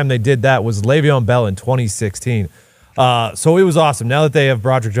last time they did that was Le'Veon Bell in 2016. So it was awesome. Now that they have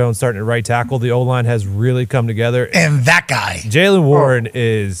Broderick Jones starting at right tackle, the O-line has really come together. And that guy, Jalen Warren,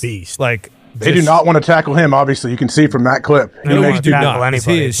 is beast. Like. They do not want to tackle him, obviously. You can see from that clip.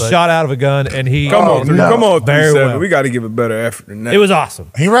 He is shot out of a gun, and he... Come on, 3-7. Well. We got to give a better effort than that. It was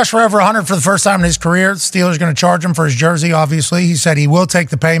awesome. He rushed for over 100 for the first time in his career. The Steelers are going to charge him for his jersey, obviously. He said he will take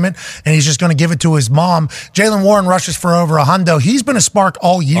the payment, and he's just going to give it to his mom. Jalen Warren rushes for over a hundo. He's been a spark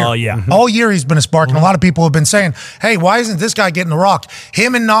all year. Oh, yeah. All year he's been a spark, and a lot of people have been saying, hey, why isn't this guy getting the rock?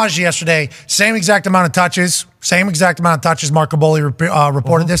 Him and Najee yesterday, same exact amount of touches. Mark Caboli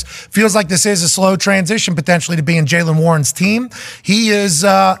reported this. Feels like this is a slow transition potentially to being Jalen Warren's team. He's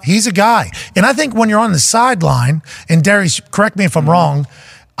a guy. And I think when you're on the sideline, and Darius, correct me if I'm wrong,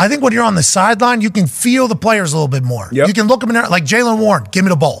 I think when you're on the sideline, you can feel the players a little bit more. Yep. You can look them in there like Jalen Warren, give me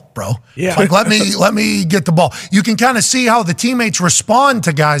the ball, bro. Yeah. Like let me get the ball. You can kind of see how the teammates respond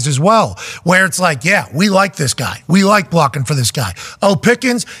to guys as well, where it's like, yeah, we like this guy. We like blocking for this guy. Oh,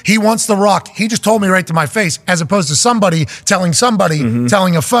 Pickens, he wants the rock. He just told me right to my face, as opposed to somebody telling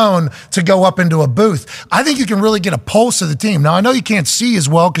a phone to go up into a booth. I think you can really get a pulse of the team. Now, I know you can't see as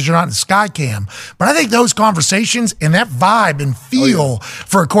well because you're not in the sky cam, but I think those conversations and that vibe and feel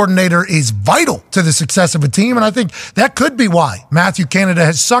for a coordinator is vital to the success of a team, and I think that could be why Matthew Canada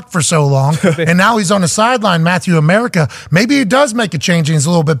has sucked for so long, and now he's on the sideline, Matthew America. Maybe he does make a change and he's a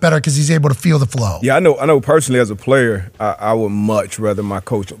little bit better because he's able to feel the flow. Yeah, I know personally as a player, I would much rather my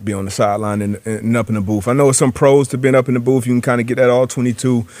coach be on the sideline and up in the booth. I know some pros to being up in the booth, you can kind of get that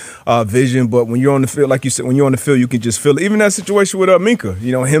all-22 vision, but when you're on the field, like you said, when you're on the field, you can just feel it. Even that situation with Minka,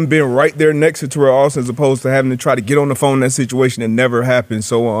 you know, him being right there next to Terrell Austin as opposed to having to try to get on the phone in that situation, it never happened.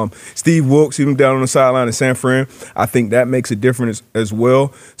 So Steve Wilkes, even down on the sideline in San Fran, I think that makes a difference as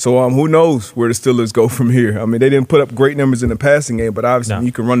well. So who knows where the Steelers go from here? I mean, they didn't put up great numbers in the passing game, but obviously when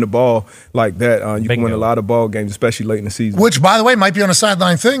you can run the ball like that, you can win a lot of ball games, especially late in the season. Which, by the way, might be on a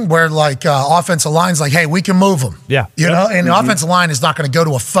sideline thing where like offensive line's like, hey, we can move them. Yeah. You know, and the offensive line is not going to go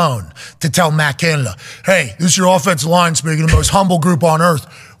to a phone to tell Matt Canada, hey, this is your offensive line speaking, the most humble group on earth.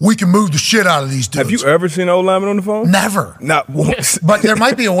 We can move the shit out of these dudes. Have you ever seen an O-lineman on the phone? Never. Not once. But there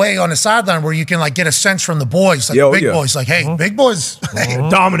might be a way on the sideline where you can like get a sense from the boys, like the big boys, like, hey, big boys,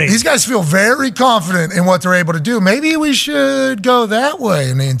 dominate. These guys feel very confident in what they're able to do. Maybe we should go that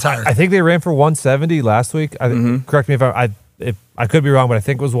way in the entire. I think they ran for 170 last week. Correct me if I could be wrong, but I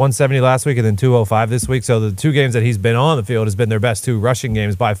think it was 170 last week and then 205 this week. So the 2 games that he's been on the field has been their best 2 rushing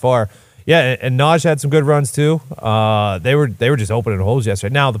games by far. Yeah, and Naj had some good runs too. They were just opening holes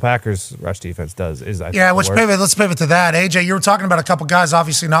yesterday. Now the Packers' rush defense let's pivot to that. AJ, you were talking about a couple guys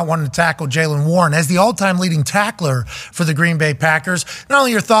obviously not wanting to tackle Jalen Warren as the all-time leading tackler for the Green Bay Packers. Not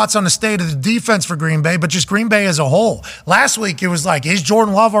only your thoughts on the state of the defense for Green Bay, but just Green Bay as a whole. Last week it was like, is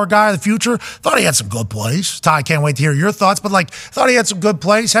Jordan Love our guy of the future? Thought he had some good plays. Ty, can't wait to hear your thoughts, but thought he had some good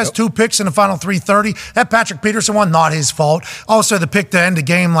plays. Has 2 picks in the final 3:30. That Patrick Peterson one, not his fault. Also the pick to end the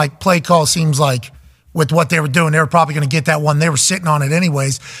game, play call seems like with what they were doing, they were probably going to get that one. They were sitting on it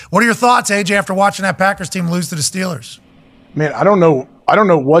anyways. What are your thoughts, AJ, after watching that Packers team lose to the Steelers? Man, I don't know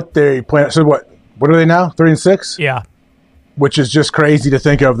what they plan. So what are they now? 3-6? Yeah. Which is just crazy to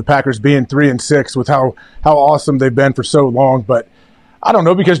think of the Packers being 3-6 with how awesome they've been for so long. But I don't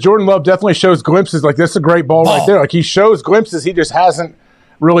know, because Jordan Love definitely shows glimpses. Like, this is a great ball right there. Like, he shows glimpses. He just hasn't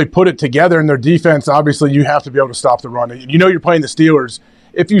really put it together in their defense. Obviously, you have to be able to stop the run. You know you're playing the Steelers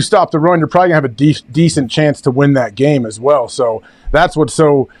if you stop the run, you're probably going to have a decent chance to win that game as well. So that's what's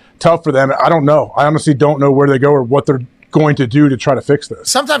so tough for them. I don't know. I honestly don't know where they go or what they're going to do to try to fix this.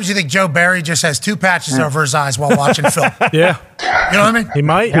 Sometimes you think Joe Barry just has 2 patches over his eyes while watching film. Yeah. You know what I mean? He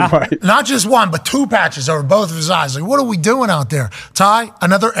might. Yeah. Right. Not just one, but 2 patches over both of his eyes. Like, what are we doing out there? Ty,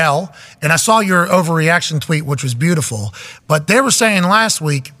 another L. And I saw your overreaction tweet, which was beautiful. But they were saying last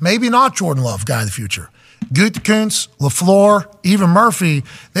week, maybe not Jordan Love, guy of the future. Gutekunst, LaFleur, even Murphy,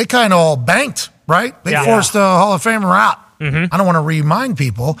 they kind of all banked, right? They forced the Hall of Famer out. I don't want to remind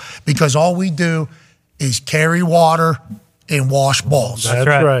people because all we do is carry water and wash balls. That's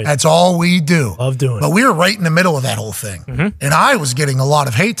right. That's all we do. Love doing it. But we were right in the middle of that whole thing. And I was getting a lot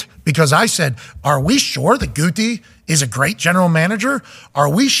of hate because I said, are we sure that Guti is a great general manager? Are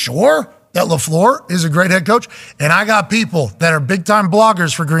we sure that LaFleur is a great head coach? And I got people that are big-time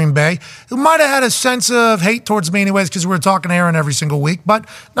bloggers for Green Bay who might have had a sense of hate towards me anyways because we were talking to Aaron every single week. But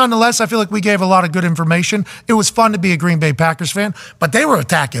nonetheless, I feel like we gave a lot of good information. It was fun to be a Green Bay Packers fan, but they were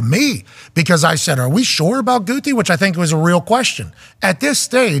attacking me because I said, are we sure about Guti? Which I think was a real question. At this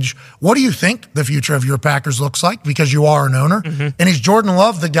stage, what do you think the future of your Packers looks like? Because you are an owner. And is Jordan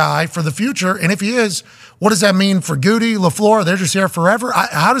Love the guy for the future? And if he is, what does that mean for Guti, LaFleur? They're just here forever?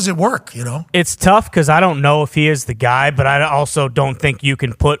 How does it work, you know? It's tough because I don't know if he is the guy, but I also don't think you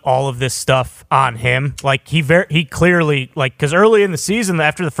can put all of this stuff on him. Like, he clearly, like, because early in the season,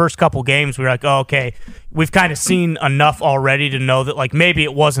 after the first couple games, we were like, oh, okay, we've kind of seen enough already to know that, like, maybe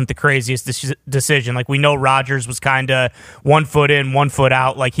it wasn't the craziest decision. Like, we know Rodgers was kind of 1 foot in, 1 foot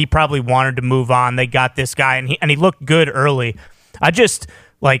out. Like, he probably wanted to move on. They got this guy, and he looked good early. I just,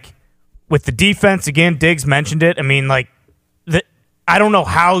 like, with the defense, again, Diggs mentioned it. I mean, like, I don't know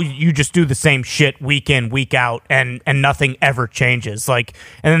how you just do the same shit week in, week out, and nothing ever changes. Like,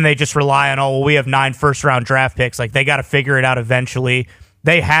 and then they just rely on, oh, well, we have 9 first-round draft picks. Like, they got to figure it out eventually.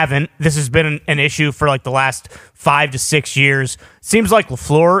 They haven't. This has been an issue for, like, the last 5 to 6 years. Seems like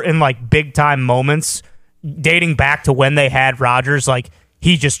LaFleur in, like, big-time moments, dating back to when they had Rodgers, like,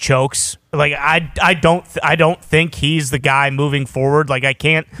 he just chokes. Like, I don't think he's the guy moving forward. Like, I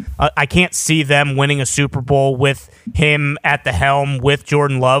can't see them winning a Super Bowl with him at the helm with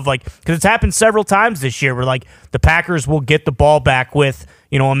Jordan Love. Like, because it's happened several times this year where, like, the Packers will get the ball back with,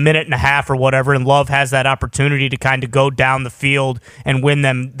 you know, a minute and a half or whatever, and Love has that opportunity to kind of go down the field and win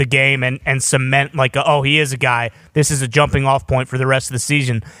them the game and cement, like, oh, he is a guy. This is a jumping off point for the rest of the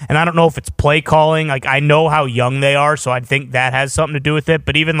season. And I don't know if it's play calling. Like, I know how young they are, so I think that has something to do with it.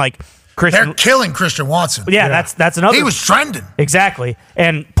 But even, like, they're killing Christian Watson. Yeah, that's another. He was trending. Exactly.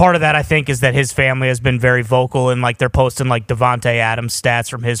 And part of that, I think, is that his family has been very vocal, and, like, they're posting, like, Devontae Adams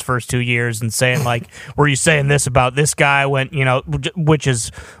stats from his first 2 years and saying, like, were you saying this about this guy when, you know, which is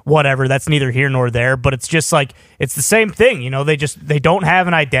whatever. That's neither here nor there. But it's just, like, it's the same thing. You know, they don't have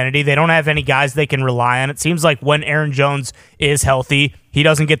an identity. They don't have any guys they can rely on. It seems like when Aaron Jones is healthy, he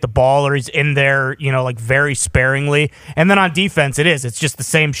doesn't get the ball, or he's in there, you know, like, very sparingly. And then on defense, it's just the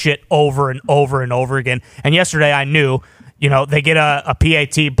same shit over and over and over again. And yesterday I knew, you know, they get a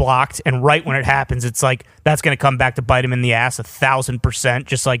PAT blocked, and right when it happens, it's like, that's going to come back to bite him in the ass 1,000%.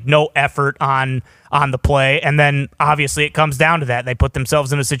 Just, like, no effort on the play. And then obviously it comes down to that. They put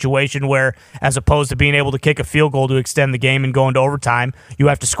themselves in a situation where, as opposed to being able to kick a field goal to extend the game and go into overtime, you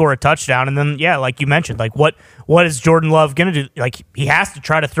have to score a touchdown. And then, yeah, like you mentioned, like, what is Jordan Love going to do? Like, he has to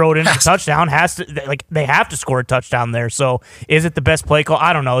try to throw it into a touchdown. They have to score a touchdown there. So is it the best play call?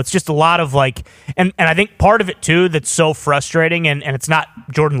 I don't know. It's just a lot of, like, and I think part of it too that's so frustrating, and it's not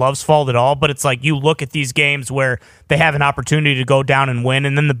Jordan Love's fault at all, but it's like, you look at these games where they have an opportunity to go down and win,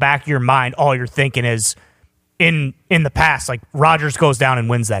 and then the back of your mind, all you're thinking is, in the past, like, Rodgers goes down and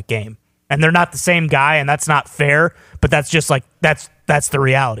wins that game. And they're not the same guy, and that's not fair, but that's just, like, that's the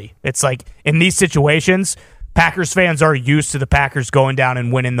reality. It's like, in these situations, Packers fans are used to the Packers going down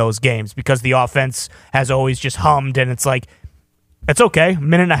and winning those games because the offense has always just hummed, and it's like, it's okay,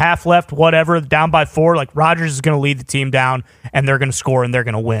 minute and a half left, whatever, down by 4, like, Rodgers is going to lead the team down, and they're going to score, and they're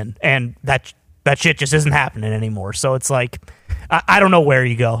going to win. And that shit just isn't happening anymore. So it's like, I don't know where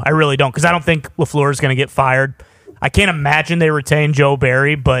you go. I really don't, because I don't think LaFleur is going to get fired. I can't imagine they retain Joe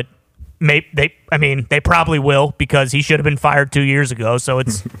Barry, but they probably will, because he should have been fired 2 years ago. So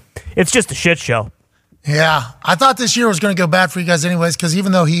it's just a shit show. Yeah, I thought this year was going to go bad for you guys anyways, because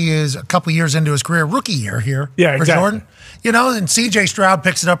even though he is a couple years into his career, rookie year here for Jordan, you know, and C.J. Stroud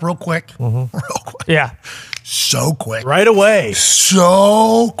picks it up real quick. Real quick. Yeah. So quick. Right away.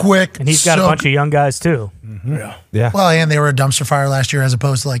 So quick. And he's got a bunch of young guys, too. Yeah. Well, and they were a dumpster fire last year as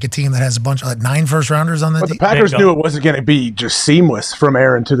opposed to, like, a team that has a bunch of, like, 9 first-rounders on the team. But the Packers knew it wasn't going to be just seamless from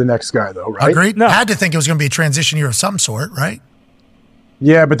Aaron to the next guy, though, right? Agreed. No. Had to think it was going to be a transition year of some sort, right?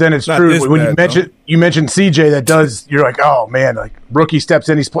 Yeah, but then it's Not true this when bad, you mentioned CJ. That does, you're like, oh man, like rookie steps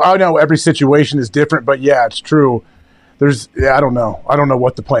in. I know every situation is different, but yeah, it's true. I don't know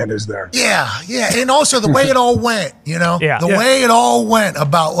what the plan is there. Yeah, and also the way it all went, way it all went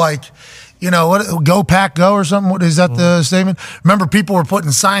about like, what, go pack go or something. What is that the statement? Remember, people were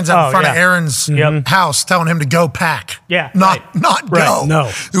putting signs out in front of Aaron's house telling him to go pack. Yeah, not go. No,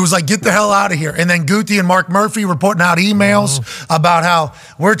 it was like get the hell out of here. And then Guti and Mark Murphy were putting out emails about how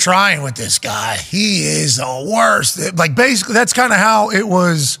we're trying with this guy. He is the worst. Like basically, that's kind of how it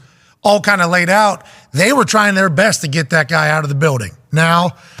was all kind of laid out. They were trying their best to get that guy out of the building.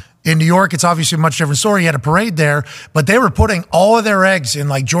 Now, in New York, it's obviously a much different story. You had a parade there, but they were putting all of their eggs in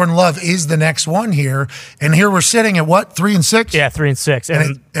like Jordan Love is the next one here. And here we're sitting at what, 3-6? Yeah, 3-6.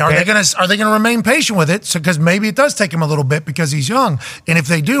 And are they gonna remain patient with it? So because maybe it does take him a little bit because he's young. And if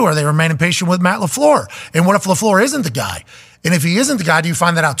they do, are they remaining patient with Matt LaFleur? And what if LaFleur isn't the guy? And if he isn't the guy, do you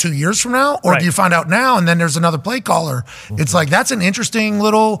find that out 2 years from now? Or do you find out now and then there's another play caller? It's like that's an interesting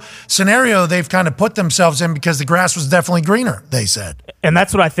little scenario they've kind of put themselves in because the grass was definitely greener, they said. And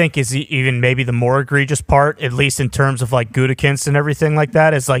that's what I think is even maybe the more egregious part, at least in terms of like Gutekunst and everything like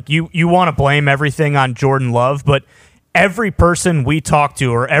that, is like you want to blame everything on Jordan Love, but every person we talked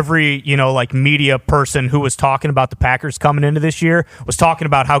to or every, like media person who was talking about the Packers coming into this year was talking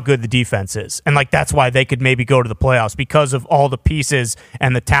about how good the defense is. And like, that's why they could maybe go to the playoffs because of all the pieces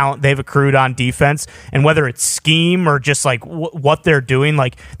and the talent they've accrued on defense. And whether it's scheme or just like what they're doing,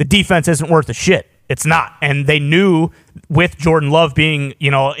 like the defense isn't worth a shit. It's not. And they knew with Jordan Love being,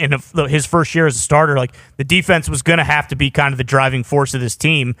 in his first year as a starter, like the defense was going to have to be kind of the driving force of this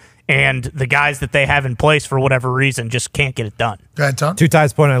team. And the guys that they have in place for whatever reason just can't get it done. Go ahead, Tom. To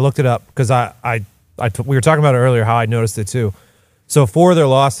Ty's point, I looked it up because we were talking about it earlier how I noticed it too. So 4 of their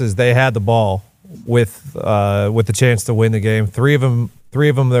losses, they had the ball with the chance to win the game. Three of them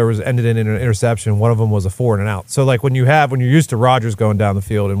there was ended in an interception. One of them was a 4 and an out. So like when you're used to Rodgers going down the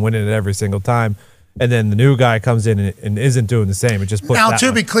field and winning it every single time, and then the new guy comes in and isn't doing the same. It just puts now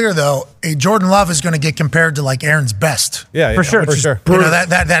to be clear though, Jordan Love is going to get compared to like Aaron's best. Yeah, for sure.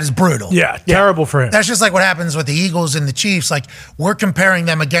 That is brutal. Yeah, terrible for him. That's just like what happens with the Eagles and the Chiefs. Like we're comparing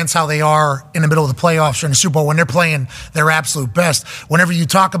them against how they are in the middle of the playoffs or in the Super Bowl when they're playing their absolute best. Whenever you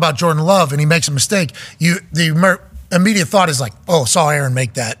talk about Jordan Love and he makes a mistake, the immediate thought is like, oh, saw Aaron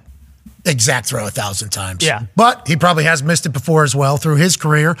make that exact throw 1,000 times. Yeah. But he probably has missed it before as well through his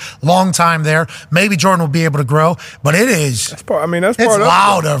career. Long time there. Maybe Jordan will be able to grow, but it is. That's part of it's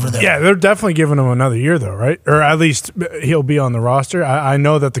loud over there. Yeah, they're definitely giving him another year though, right? Or at least he'll be on the roster. I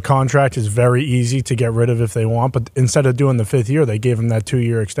know that the contract is very easy to get rid of if they want, but instead of doing the 5th year, they gave him that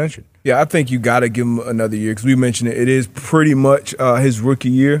 2-year extension. Yeah, I think you got to give him another year because we mentioned it. It is pretty much his rookie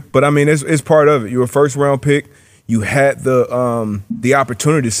year. But, I mean, it's part of it. You're a first-round pick. You had the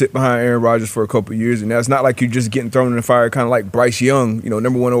opportunity to sit behind Aaron Rodgers for a couple of years, and that's not like you're just getting thrown in the fire, kind of like Bryce Young,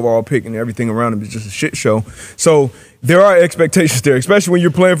 number 1 overall pick, and everything around him is just a shit show. So there are expectations there, especially when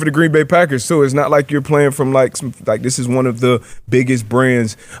you're playing for the Green Bay Packers too. It's not like you're playing from like this is one of the biggest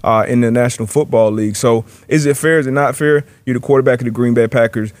brands in the National Football League. So is it fair? Is it not fair? You're the quarterback of the Green Bay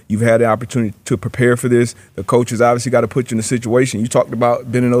Packers. You've had the opportunity to prepare for this. The coaches obviously got to put you in a situation. You talked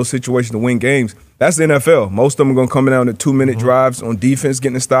about being in those situations to win games. That's the NFL. Most of them are going to come down to 2-minute drives on defense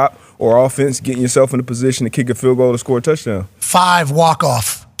getting a stop or offense getting yourself in a position to kick a field goal or score a touchdown. 5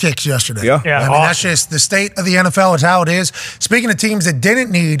 walk-off kicks yesterday. Yeah. I mean, that's just the state of the NFL is how it is. Speaking of teams that didn't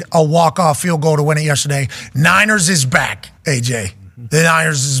need a walk-off field goal to win it yesterday, Niners is back, AJ. The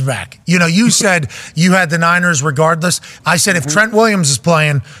Niners is back. You said you had the Niners regardless. I said if Trent Williams is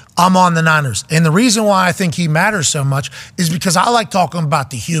playing, I'm on the Niners. And the reason why I think he matters so much is because I like talking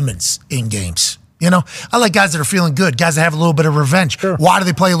about the humans in games. I like guys that are feeling good, guys that have a little bit of revenge. Sure. Why do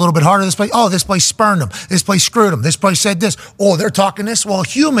they play a little bit harder this play? Oh, this play spurned them. This play screwed them. This play said this. Oh, they're talking this. Well,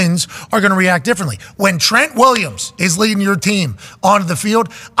 humans are going to react differently. When Trent Williams is leading your team onto the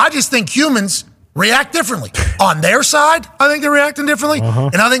field, I just think humans react differently. On their side, I think they're reacting differently.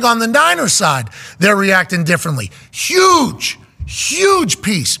 And I think on the Niners side, they're reacting differently. Huge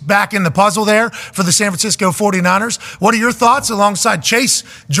piece back in the puzzle there for the San Francisco 49ers. What are your thoughts alongside Chase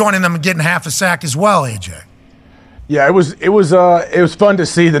joining them and getting half a sack as well, AJ? Yeah, it was fun to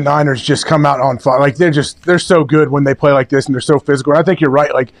see the Niners just come out on fire. Like they're so good when they play like this and they're so physical. And I think you're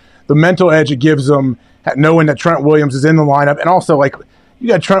right. Like the mental edge it gives them knowing that Trent Williams is in the lineup, and also like you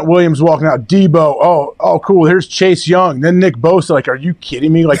got Trent Williams walking out, Debo. Oh, cool. Here's Chase Young. Then Nick Bosa. Like, are you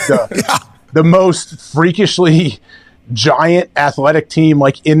kidding me? Like the most freakishly giant athletic team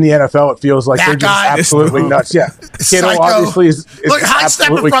like in the NFL. It feels like they're just absolutely nuts. Yeah, Kittle obviously is high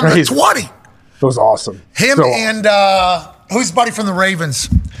stepping from crazy. the 20. It was awesome. Him who's the buddy from the Ravens?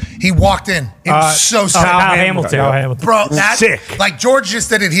 He walked in. It was so sick. Hamilton. Bro, that's sick. Like, George just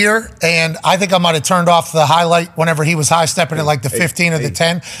did it here, and I think I might have turned off the highlight whenever he was high-stepping at like the 15 or the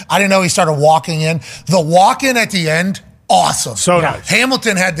 10. I didn't know he started walking in. The walk-in at the end, awesome. So nice.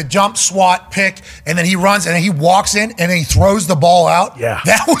 Hamilton had the jump, swat, pick, and then he runs, and then he walks in, and then he throws the ball out. Yeah.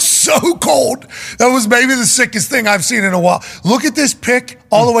 That was so cold. That was maybe the sickest thing I've seen in a while. Look at this pick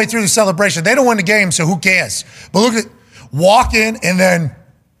all the way through the celebration. They don't win the game, so who cares? But look at walk in, and then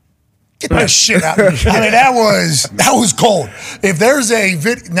get that shit out. I mean, that was cold. If there's a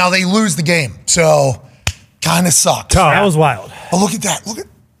now they lose the game, so kind of sucks. That was wild. But look at that.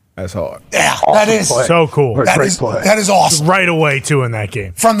 That's hard. Yeah, Awesome that is play. So cool. That is awesome. Right away, too, in that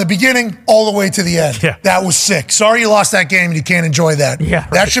game. From the beginning all the way to the end. Yeah. That was sick. Sorry you lost that game and you can't enjoy that. Yeah,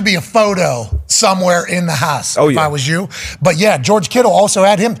 That should be a photo somewhere in the house Oh, if yeah. I was you. But yeah, George Kittle also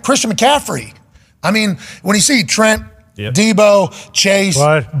had him. Christian McCaffrey. I mean, when you see Trent, Debo, Chase,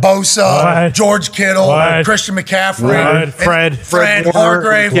 Bosa, George Kittle, Christian McCaffrey, Fred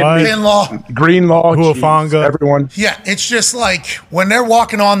Hargrave, Kinlaw, Greenlaw, Huafanga, everyone. Yeah, it's just like when they're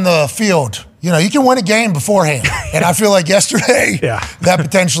walking on the field, you know, you can win a game beforehand. And I feel like yesterday that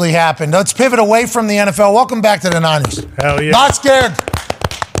potentially happened. Let's pivot away from the NFL. Welcome back to the Niners. Hell yeah. Not scared.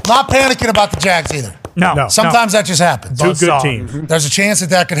 Not panicking about the Jags either. No. Sometimes that just happens. Two good teams. There's a chance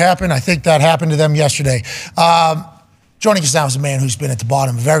that could happen. I think that happened to them yesterday. Joining us now is a man who's been at the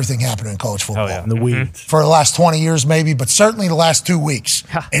bottom of everything happening in college football. In the weeds. For the last 20 years maybe, but certainly the last 2 weeks.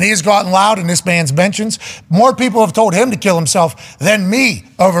 And he has gotten loud in this man's mentions. More people have told him to kill himself than me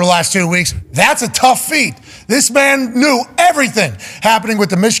over the last 2 weeks. That's a tough feat. This man knew everything happening with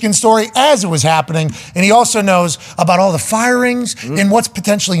the Michigan story as it was happening, and he also knows about all the firings and what's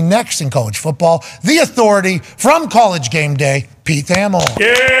potentially next in college football. The authority from College Game Day, Pete Thamel.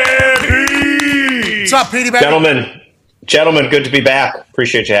 Yeah, Pete! What's up, Petey, baby? Gentlemen, good to be back.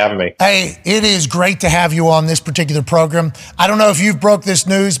 Appreciate you having me. Hey, it is great to have you on this particular program. I don't know if you've broke this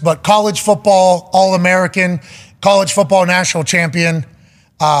news, but college football All-American, college football national champion,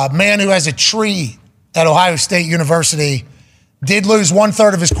 man who has a tree at Ohio State University, did lose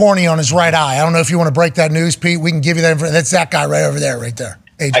 1/3 of his cornea on his right eye. I don't know if you want to break that news, Pete. We can give you that information. That's that guy right over there, right there.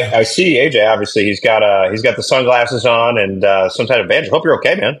 AJ. I see AJ. Obviously, he's got the sunglasses on and some type of bandage. Hope you're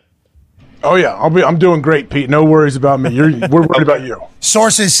okay, man. Oh yeah, I'm doing great, Pete. No worries about me. We're worried about you.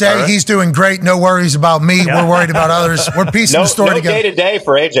 Sources say he's doing great. No worries about me. We're worried about others. We're piecing the story together. No day-to-day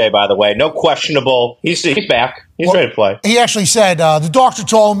for AJ, by the way. No questionable. He's back. He's ready to play. He actually said, the doctor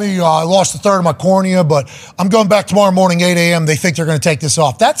told me I lost 1/3 of my cornea, but I'm going back tomorrow morning, 8 a.m. They think they're going to take this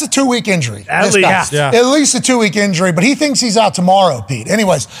off. That's a 2-week injury. At least. Yeah. At least a 2-week injury, but he thinks he's out tomorrow, Pete.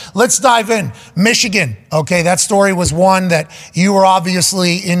 Anyways, let's dive in. Michigan, okay, that story was one that you were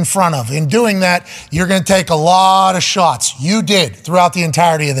obviously in front of. In doing that, you're going to take a lot of shots. You did throughout the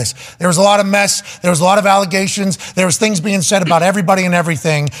entirety of this. There was a lot of mess. There was a lot of allegations. There was things being said about everybody and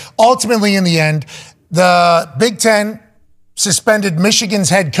everything. Ultimately, in the end, the Big Ten suspended Michigan's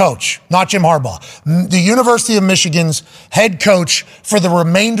head coach, not Jim Harbaugh, the University of Michigan's head coach for the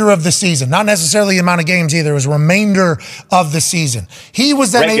remainder of the season. Not necessarily the amount of games either. It was remainder of the season. He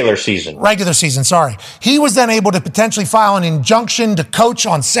was then regular season, sorry. He was then able to potentially file an injunction to coach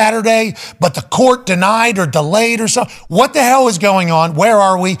on Saturday, but the court denied or delayed or something. What the hell is going on? Where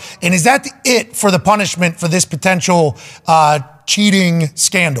are we? And is that it for the punishment for this potential cheating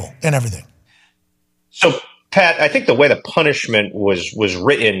scandal and everything? So, Pat, I think the way the punishment was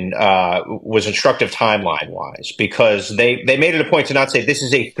written was instructive timeline-wise, because they made it a point to not say this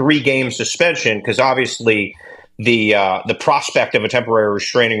is a 3-game suspension, because obviously the prospect of a temporary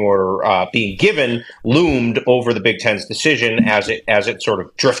restraining order being given loomed over the Big Ten's decision as it sort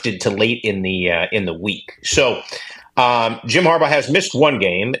of drifted to late in the week. So Jim Harbaugh has missed 1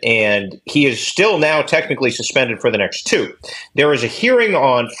 game, and he is still now technically suspended for the next 2. There is a hearing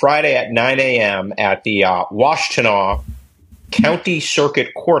on Friday at 9 a.m. at the Washtenaw County Circuit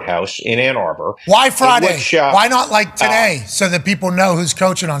Courthouse in Ann Arbor. Why Friday? Why not like today so that people know who's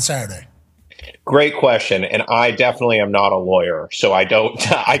coaching on Saturday? Great question, and I definitely am not a lawyer, so I don't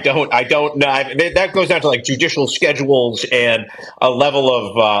know. That goes down to like judicial schedules and a level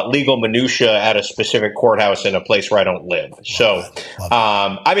of legal minutia at a specific courthouse in a place where I don't live. So,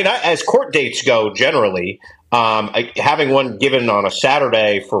 as court dates go, generally, having one given on a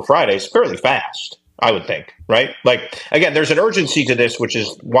Saturday for Friday is fairly fast. I would think, right? Like, again, there's an urgency to this, which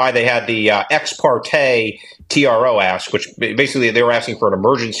is why they had the ex parte TRO ask, which basically they were asking for an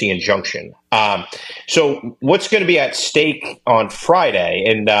emergency injunction. So what's going to be at stake on Friday?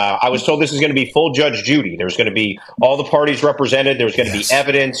 And I was told this is going to be full Judge Judy. There's going to be all the parties represented. There's going to be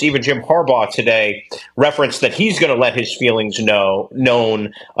evidence. Even Jim Harbaugh today referenced that he's going to let his feelings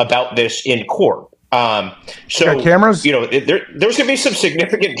known about this in court. So cameras? There's going to be some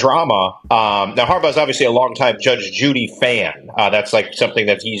significant drama. Now Harbaugh's obviously a longtime Judge Judy fan. That's like something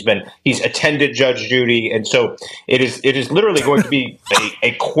that he's attended Judge Judy, and so it is literally going to be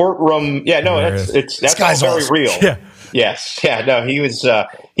a courtroom. Yeah, no, that's all very real. Yeah. Yes. Yeah. No, he is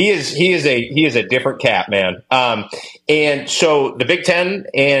a different cat, man. And so the Big Ten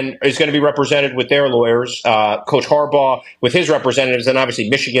is going to be represented with their lawyers, Coach Harbaugh with his representatives, and obviously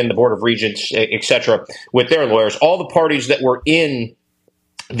Michigan, the Board of Regents, et cetera, with their lawyers. All the parties that were in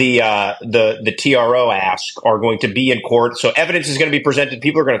the TRO ask are going to be in court. So evidence is going to be presented.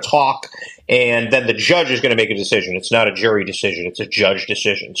 People are going to talk, and then the judge is going to make a decision. It's not a jury decision. It's a judge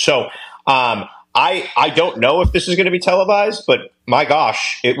decision. So, I don't know if this is going to be televised, but my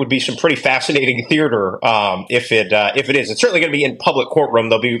gosh, it would be some pretty fascinating theater if it is. It's certainly going to be in public courtroom.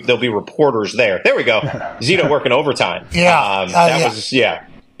 There'll be reporters there. There we go. Zito working overtime. That's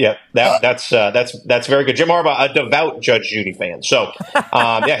very good. Jim Harbaugh, a devout Judge Judy fan. So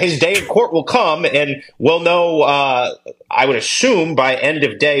his day in court will come, and we'll know. I would assume by end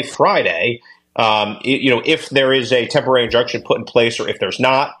of day Friday. If there is a temporary injunction put in place or if there's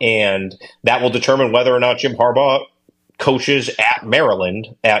not, and that will determine whether or not Jim Harbaugh coaches at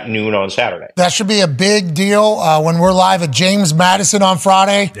Maryland at noon on Saturday. That should be a big deal when we're live at James Madison on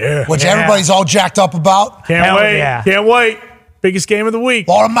Friday, which everybody's all jacked up about. Can't wait. Yeah. Can't wait. Biggest game of the week.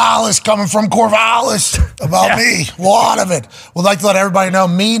 A lot of malice coming from Corvallis about me. A lot of it. We'd like to let everybody know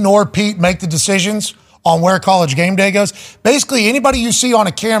me nor Pete make the decisions on where College Game Day goes. Basically, anybody you see on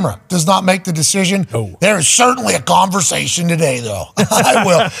a camera does not make the decision. Oh. There is certainly a conversation today, though. I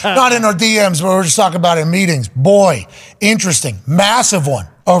will. Not in our DMs, but we're just talking about it in meetings. Boy, interesting. Massive one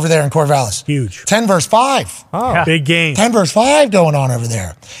over there in Corvallis. Huge. 10 versus 5. Oh, yeah. Big game. 10 versus 5 going on over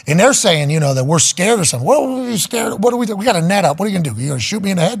there. And they're saying, that we're scared or something. What are we scared? What do we do? We got a net up. What are you going to do? You going to shoot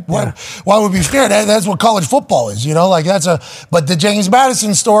me in the head? Yeah. Why would we be scared? That's what college football is, but the James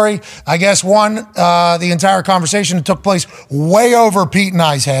Madison story, I guess, won the entire conversation. It took place way over Pete and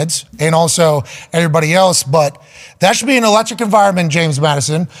I's heads and also everybody else. But that should be an electric environment, James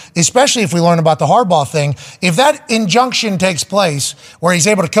Madison, especially if we learn about the Harbaugh thing. If that injunction takes place where he's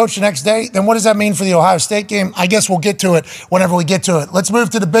able to coach the next day, then what does that mean for the Ohio State game? I guess we'll get to it whenever we get to it. Let's move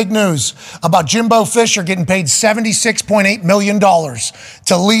to the big news about Jimbo Fisher getting paid $76.8 million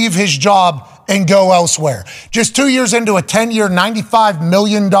to leave his job and go elsewhere. Just 2 years into a 10-year, $95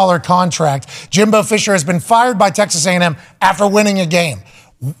 million contract, Jimbo Fisher has been fired by Texas A&M after winning a game.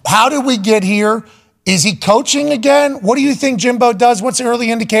 How did we get here? Is he coaching again? What do you think Jimbo does? What's the early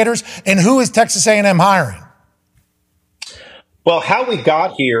indicators? And who is Texas A&M hiring? Well, how we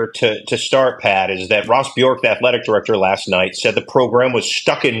got here to start, Pat, is that Ross Bjork, the athletic director, last night said the program was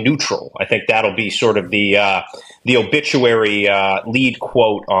stuck in neutral. I think that'll be sort of the obituary lead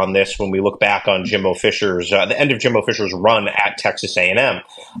quote on this when we look back on Jimbo Fisher's the end of Jimbo Fisher's run at Texas A&M.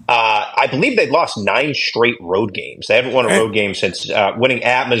 I believe they'd lost 9 straight road games. They haven't won a road game since winning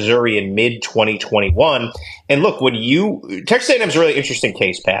at Missouri in mid-2021. And look, Texas A&M's a really interesting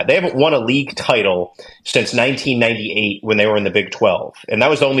case, Pat. They haven't won a league title since 1998 when they were in the Big 12. And that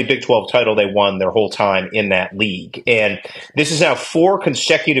was the only Big 12 title they won their whole time in that league. And this is now 4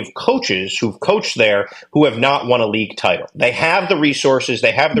 consecutive coaches who've coached there who have not won a league title. They have the resources.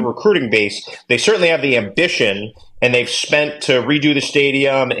 They have the recruiting base. They certainly have the ambition. And they've spent to redo the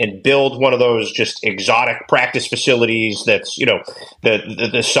stadium and build one of those just exotic practice facilities that's,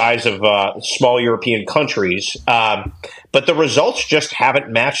 the size of small European countries. But the results just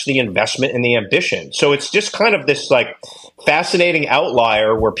haven't matched the investment and the ambition. So it's just kind of this fascinating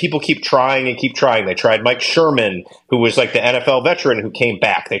outlier where people keep trying and keep trying. They tried Mike Sherman, who was like the NFL veteran who came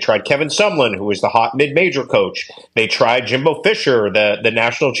back. They tried Kevin Sumlin, who was the hot mid-major coach. They tried Jimbo Fisher, the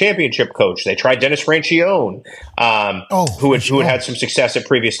national championship coach. They tried Dennis Francione, who had some success at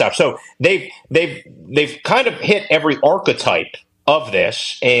previous stops. So they've kind of hit every archetype of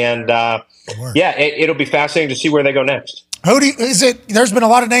this, and it'll be fascinating to see where they go next. There's been a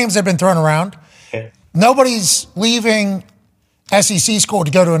lot of names that have been thrown around. Yeah. Nobody's leaving SEC school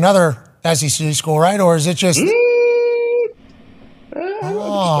to go to another SEC school, right? Or is it just?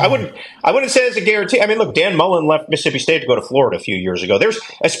 I wouldn't say it's a guarantee. I mean, look, Dan Mullen left Mississippi State to go to Florida a few years ago. There's,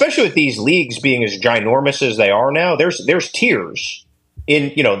 especially with these leagues being as ginormous as they are now, there's tiers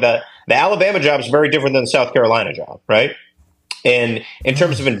in, The Alabama job is very different than the South Carolina job, right? And in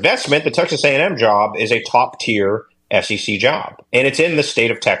terms of investment, the Texas A&M job is a top-tier SEC job, and it's in the state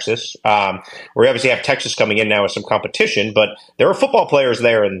of Texas. We obviously have Texas coming in now with some competition, but there are football players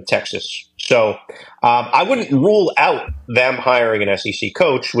there in Texas. So I wouldn't rule out them hiring an SEC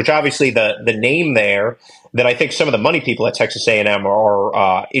coach, which obviously the name there that I think some of the money people at Texas A&M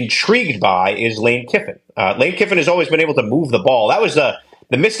are intrigued by is Lane Kiffin. Lane Kiffin has always been able to move the ball. That was the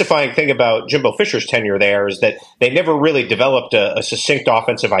mystifying thing about Jimbo Fisher's tenure there, is that they never really developed a succinct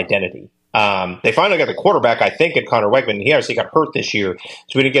offensive identity. They finally got the quarterback, I think, at Connor Wegman. He obviously got hurt this year,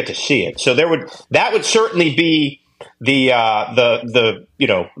 so we didn't get to see it. So that would certainly be the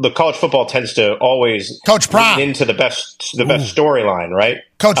college football tends to always Coach Prime into the best storyline, right?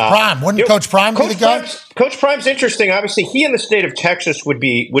 Coach Prime, wouldn't Coach Prime be the guy? Coach Prime's interesting. Obviously, he in the state of Texas would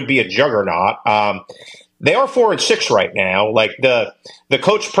be a juggernaut. They are 4-6 right now. Like the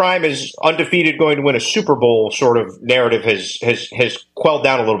Coach Prime is undefeated, going to win a Super Bowl sort of narrative has quelled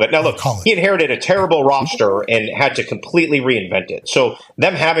down a little bit. Now look, he inherited a terrible roster and had to completely reinvent it. So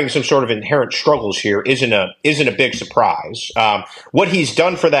them having some sort of inherent struggles here isn't a big surprise. What he's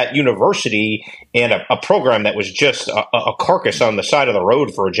done for that university and a program that was just a carcass on the side of the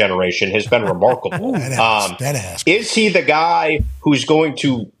road for a generation has been remarkable. Is he the guy who's going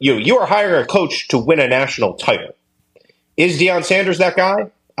to you are hiring a coach to win a national title? Is Deion Sanders that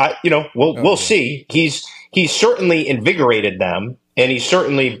guy? We'll see. He's certainly invigorated them, and he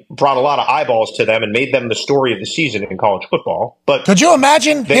certainly brought a lot of eyeballs to them and made them the story of the season in college football. But could you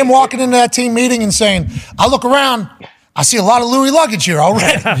imagine him walking into that team meeting and saying, "I look around, I see a lot of Louis luggage here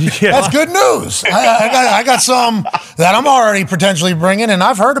already. That's good news. I got some that I'm already potentially bringing, and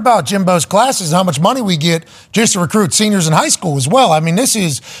I've heard about Jimbo's classes and how much money we get just to recruit seniors in high school as well. I mean, this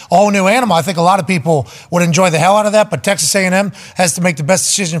is a whole new animal. I think a lot of people would enjoy the hell out of that, but Texas A&M has to make the best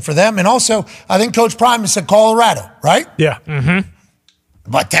decision for them. And also, I think Coach Prime has said Colorado, right? Yeah. Mm-hmm.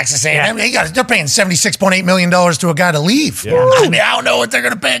 But Texas A&M, they're paying $76.8 million to a guy to leave. Yeah. I mean, I don't know what they're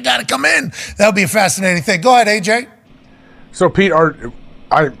going to pay a guy to come in. That would be a fascinating thing. Go ahead, AJ. So, Pete,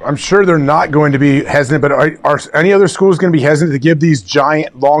 I'm sure they're not going to be hesitant, but are any other schools going to be hesitant to give these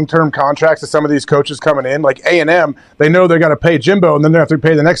giant long-term contracts to some of these coaches coming in? Like A&M, they know they got to pay Jimbo, and then they have to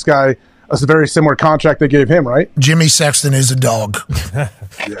pay the next guy a very similar contract they gave him, right? Jimmy Sexton is a dog.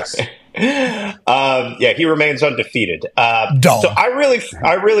 Yes. He remains undefeated. Dog. So I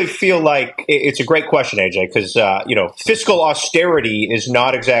really feel like it's a great question, AJ, because fiscal austerity is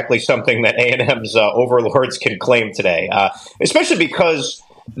not exactly something that A&M's overlords can claim today, especially because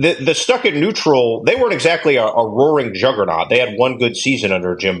the stuck at neutral, they weren't exactly a roaring juggernaut. They had one good season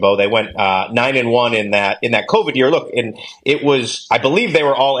under Jimbo. They went 9-1 in that COVID year. Look, and it was, I believe they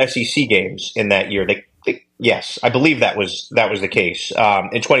were all SEC games in that year. Yes, I believe that was the case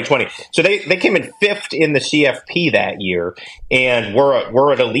in 2020. So they came in 5th in the CFP that year, and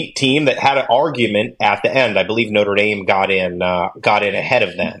we're an elite team that had an argument at the end. I believe Notre Dame got in ahead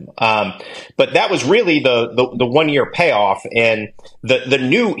of them. But that was really the 1 year payoff, and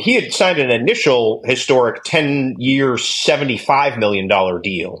he had signed an initial historic 10-year $75 million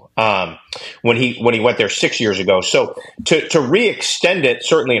deal when he went there 6 years ago. So to re-extend it,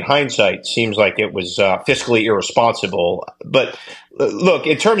 certainly in hindsight, seems like it was fiscally irresponsible. But look,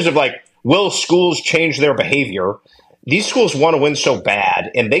 in terms of will schools change their behavior? These schools want to win so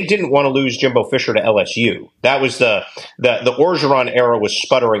bad, and they didn't want to lose Jimbo Fisher to LSU. That was the Orgeron era was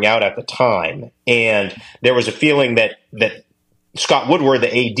sputtering out at the time, and there was a feeling that Scott Woodward, the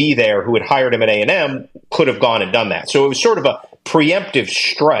AD there, who had hired him at A&M, could have gone and done that. So it was sort of a preemptive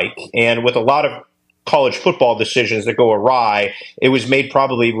strike, and with a lot of college football decisions that go awry, it was made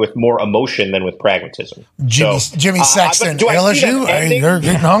probably with more emotion than with pragmatism. Jimmy Sexton, LSU, they're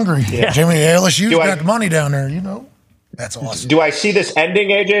getting hungry. Yeah. Jimmy, LSU's got the money down there, That's awesome. Do I see this ending,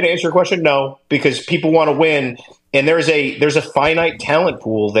 AJ, to answer your question? No, because people want to win, and there's a finite talent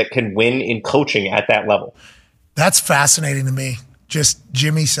pool that can win in coaching at that level. That's fascinating to me. Just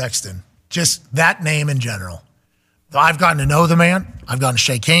Jimmy Sexton, just that name in general. I've gotten to know the man. I've gotten to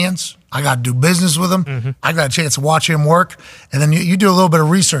shake hands. I got to do business with him. Mm-hmm. I got a chance to watch him work. And then you do a little bit of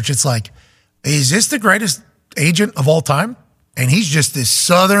research. It's like, is this the greatest agent of all time? And he's just this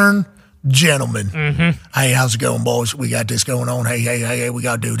Southern gentleman. Mm-hmm. Hey, how's it going, boys? We got this going on. Hey, we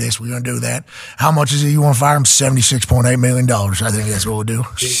got to do this. We're going to do that. How much is it you want to fire him? $76.8 million. I think that's what we'll do.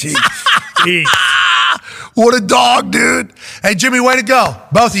 What a dog, dude. Hey, Jimmy, way to go.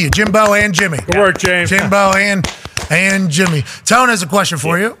 Both of you, Jimbo and Jimmy. Good work, James. Jimbo and Jimmy. Tone has a question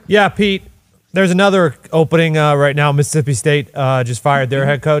for you. Yeah, Pete. There's another opening right now. Mississippi State just fired their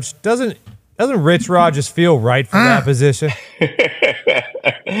head coach. Doesn't Rich Rod just feel right for that position?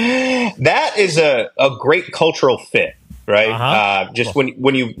 That is a great cultural fit, right? Just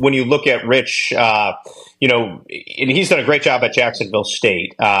when you look at Rich, and he's done a great job at Jacksonville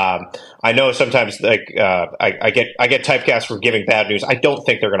State. I know sometimes I get typecast for giving bad news. I don't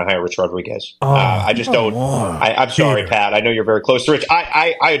think they're going to hire Rich Rodriguez. I just don't. I'm sorry, Pat. I know you're very close to Rich.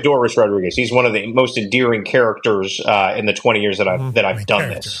 I adore Rich Rodriguez. He's one of the most endearing characters in the 20 years that I've done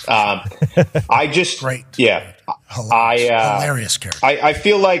this. I just great. Yeah. Hilarious character. I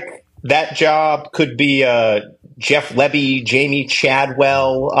feel like that job could be Jeff Lebby, Jamie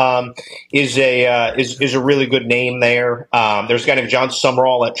Chadwell is a really good name there. There's a guy named John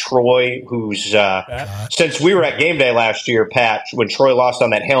Summerall at Troy, who's since we were at game day last year, Pat, when Troy lost on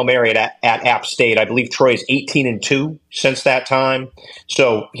that Hail Mary at App State, I believe Troy is 18-2 since that time.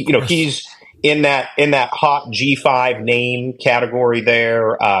 So he's in that hot G5 name category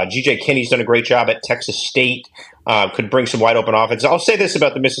there. GJ Kinney's done a great job at Texas State. Could bring some wide open offense. I'll say this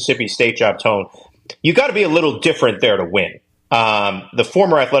about the Mississippi State job, Tone. You got to be a little different there to win. The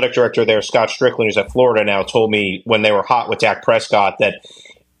former athletic director there, Scott Strickland, who's at Florida now, told me when they were hot with Dak Prescott that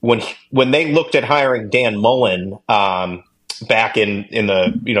when they looked at hiring Dan Mullen back in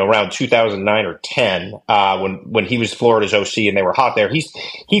the around 2009 or 10 when he was Florida's OC and they were hot there,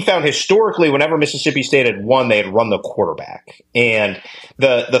 he found historically whenever Mississippi State had won, they had run the quarterback. And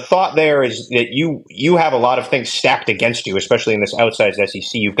the thought there is that you have a lot of things stacked against you, especially in this outsized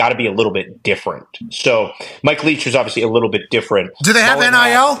SEC. You've got to be a little bit different. So Mike Leach is obviously a little bit different. Do they have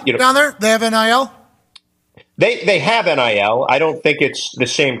NIL down there? They have NIL? They have NIL. I don't think it's the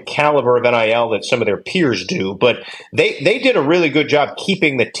same caliber of NIL that some of their peers do, but they did a really good job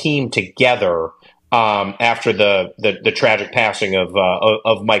keeping the team together after the tragic passing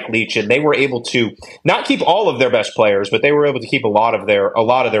of Mike Leach, and they were able to not keep all of their best players, but they were able to keep a lot of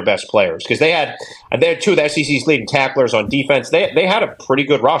their best players because they had two of the SEC's leading tacklers on defense. They had a pretty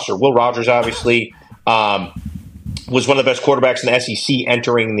good roster. Will Rogers obviously was one of the best quarterbacks in the SEC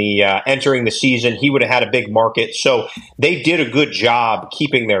entering the season. He would have had a big market. So they did a good job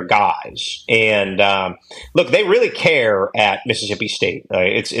keeping their guys. And look, they really care at Mississippi State.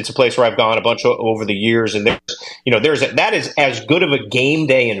 It's a place where I've gone a bunch over the years, and that is as good of a game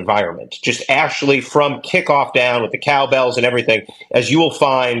day environment, just actually from kickoff down with the cowbells and everything, as you will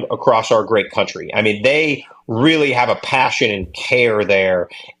find across our great country. I mean, they really have a passion and care there,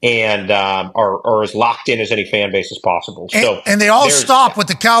 and are as locked in as any fan base as possible. And they all stop with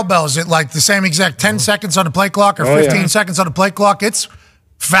the cowbells at like the same exact 10 seconds on the play clock or 15 seconds on the play clock. It's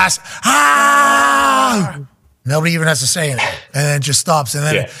fast. Ah! Nobody even has to say anything. And then it just stops. And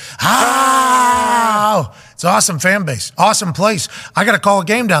then, it's an awesome fan base. Awesome place. I got to call a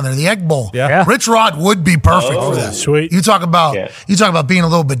game down there, the Egg Bowl. Yeah. Rich Rod would be perfect for that. Sweet. You talk about being a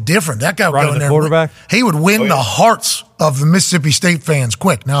little bit different. That guy would go in there. Quarterback. He would win the hearts of the Mississippi State fans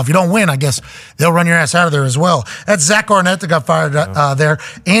quick. Now, if you don't win, I guess they'll run your ass out of there as well. That's Zach Arnett that got fired there.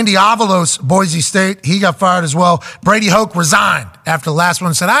 Andy Avalos, Boise State, he got fired as well. Brady Hoke resigned after the last one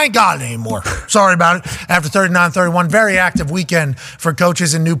and said, I ain't got it anymore. Sorry about it. After 39-31, very active weekend for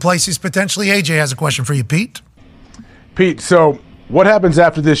coaches in new places potentially. AJ has a question for you, Pete. Pete, so what happens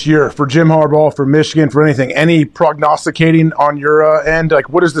after this year for Jim Harbaugh, for Michigan, for anything? Any prognosticating on your end? Like,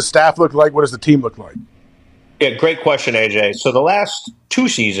 what does the staff look like? What does the team look like? Yeah, great question, AJ. So the last two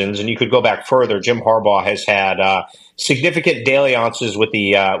seasons, and you could go back further, Jim Harbaugh has had significant dalliances with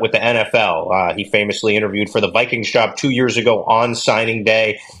the NFL. He famously interviewed for the Vikings job 2 years ago on signing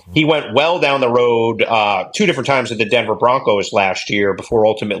day. He went well down the road 2 different times with the Denver Broncos last year before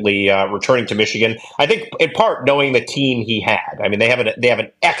ultimately returning to Michigan. I think in part knowing the team he had. I mean, they have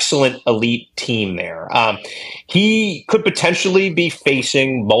an excellent elite team there. He could potentially be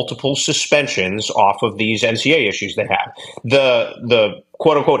facing multiple suspensions off of these NCAA issues they have. The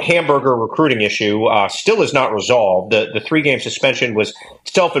quote-unquote hamburger recruiting issue still is not resolved. The 3-game suspension was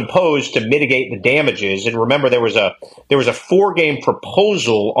self-imposed to mitigate the damages. And remember, there was a 4-game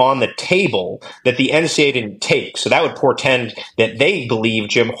proposal on the table that the NCAA didn't take. So that would portend that they believe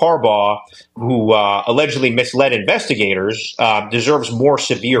Jim Harbaugh, who allegedly misled investigators, deserves more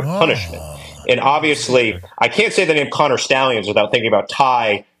severe punishment. And obviously, I can't say the name Connor Stallions without thinking about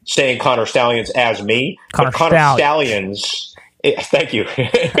Ty saying Connor Stallions as me. Connor Stallions. Thank you.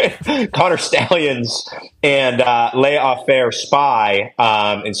 Connor Stallions and laissez-faire spy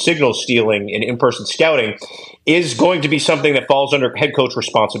and signal stealing and in-person scouting. is going to be something that falls under head coach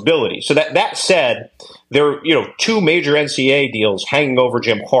responsibility. So that said, there are, 2 major NCAA deals hanging over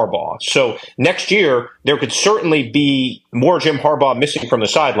Jim Harbaugh. So next year, there could certainly be more Jim Harbaugh missing from the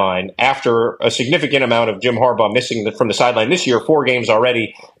sideline after a significant amount of Jim Harbaugh missing from the sideline this year. 4 games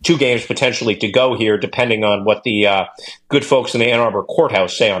already, 2 games potentially to go here, depending on what the good folks in the Ann Arbor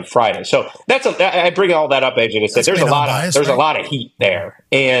courthouse say on Friday. So I bring all that up, AJ, to say there's a lot of heat there,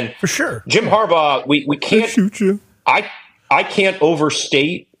 and for sure, Jim Harbaugh, we can't shoot you. I can't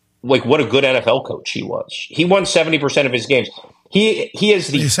overstate what a good NFL coach he was. He won 70% of his games. He is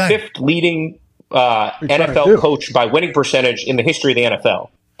the 5th leading NFL coach by winning percentage in the history of the NFL.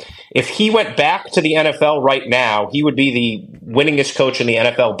 If he went back to the NFL right now, he would be the winningest coach in the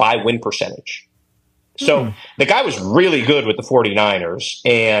NFL by win percentage. So the guy was really good with the 49ers,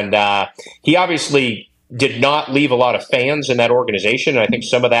 and he obviously did not leave a lot of fans in that organization. And I think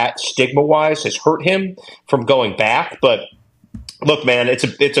some of that stigma-wise has hurt him from going back. But look, man,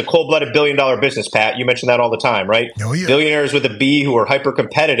 it's a cold-blooded billion-dollar business, Pat. You mention that all the time, right? Oh, yeah. Billionaires with a B who are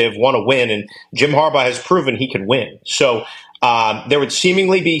hyper-competitive want to win, and Jim Harbaugh has proven he can win. So there would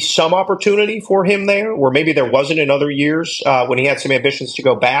seemingly be some opportunity for him there, where maybe there wasn't in other years when he had some ambitions to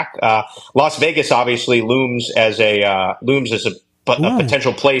go back. Las Vegas obviously looms as a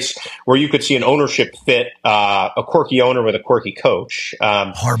potential place where you could see an ownership fit, a quirky owner with a quirky coach.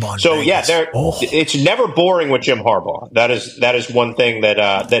 Harbaugh. So it's never boring with Jim Harbaugh. That is one thing that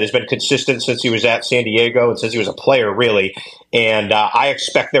has been consistent since he was at San Diego and since he was a player, really. And I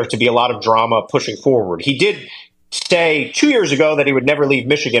expect there to be a lot of drama pushing forward. He did say 2 years ago that he would never leave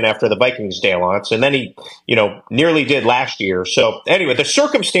Michigan after the Vikings dalliance, and then he, nearly did last year. So anyway, the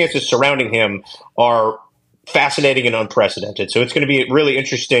circumstances surrounding him are fascinating and unprecedented. So it's going to be a really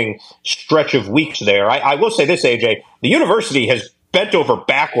interesting stretch of weeks there. I will say this, AJ, the university has bent over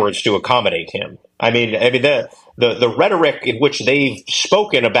backwards to accommodate him. I mean, the rhetoric in which they've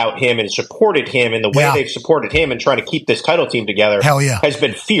spoken about him and supported him and the way they've supported him and trying to keep this title team together has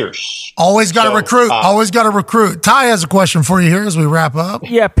been fierce. Always got to recruit. Always got to recruit. Ty has a question for you here as we wrap up.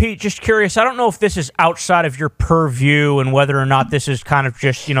 Yeah, Pete, just curious. I don't know if this is outside of your purview and whether or not this is kind of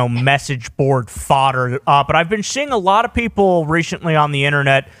just, message board fodder. But I've been seeing a lot of people recently on the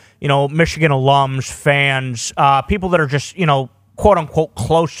internet, Michigan alums, fans, people that are just, quote unquote,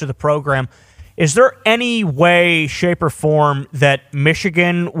 close to the program. Is there any way, shape, or form that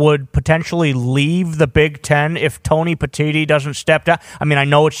Michigan would potentially leave the Big Ten if Tony Petitti doesn't step down? I mean, I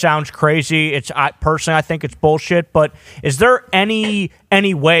know it sounds crazy. Personally, I think it's bullshit. But is there any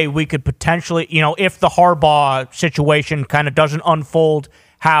way we could potentially, if the Harbaugh situation kind of doesn't unfold,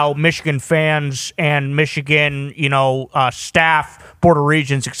 how Michigan fans and Michigan, staff, Board of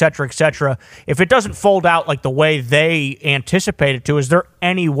Regents, et cetera, if it doesn't fold out like the way they anticipate it to, is there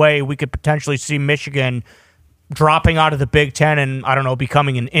any way we could potentially see Michigan dropping out of the Big Ten and, I don't know,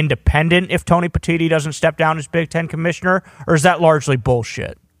 becoming an independent if Tony Petitti doesn't step down as Big Ten commissioner? Or is that largely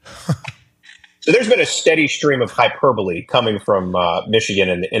bullshit? So there's been a steady stream of hyperbole coming from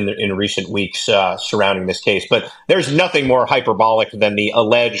Michigan in recent weeks surrounding this case, but there's nothing more hyperbolic than the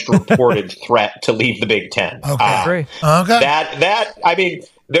alleged reported threat to leave the Big Ten. Okay, I mean,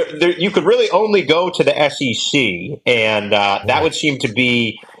 you could really only go to the SEC, and that would seem to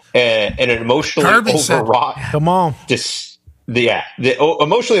be an emotionally overwrought. Come on. The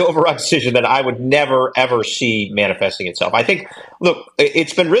emotionally overwrought decision that I would never, ever see manifesting itself. I think, look,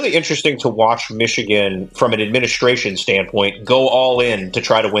 it's been really interesting to watch Michigan from an administration standpoint go all in to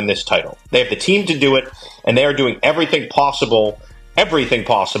try to win this title. They have the team to do it, and they are doing everything possible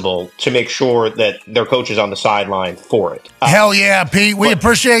to make sure that their coach is on the sideline for it. Hell yeah, Pete. We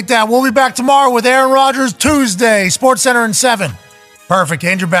appreciate that. We'll be back tomorrow with Aaron Rodgers Tuesday, Sports Center in 7. Perfect.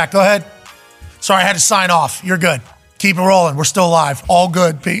 Andrew, back. Go ahead. Sorry, I had to sign off. You're good. Keep it rolling. We're still live. All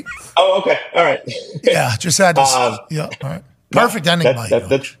good, Pete. Oh, okay. All right. Yeah, just had to. All right. Perfect ending.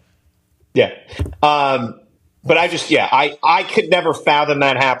 But I could never fathom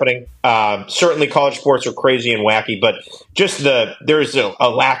that happening. Certainly college sports are crazy and wacky, but just there's a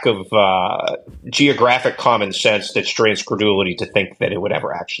lack of geographic common sense that strains credulity to think that it would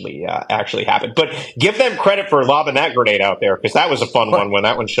ever actually happen. But give them credit for lobbing that grenade out there, because that was a fun one when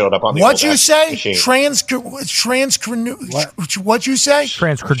that one showed up on the What'd you say? What'd you say?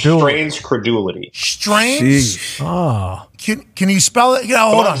 Transcredulity. Can you spell it?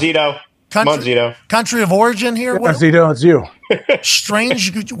 Hold on. Zito. Country of origin here? Yeah, Zito, it's you.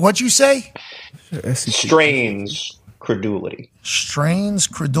 Strange. What'd you say? Strains credulity. Strains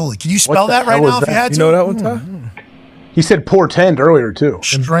credulity. Can you spell that right now if you had to? You know that one, Ty? He said portend earlier, too.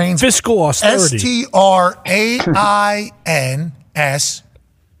 Strains. Fiscal austerity.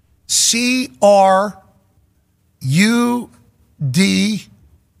 STRAINSCRDULITY. U-D-U-L-Y?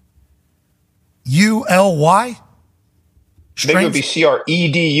 Maybe it would be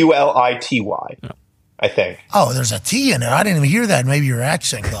CREDULITY, I think. Oh, there's a T in it. I didn't even hear that. Maybe your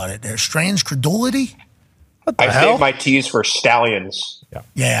accent got it. There's strange credulity? I saved my T's for stallions.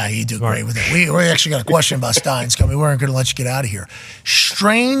 Yeah, you do great with it. We actually got a question about stallions coming. We weren't going to let you get out of here.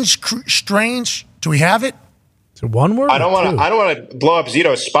 Strange. Do we have it? Is it one word? I don't want to blow up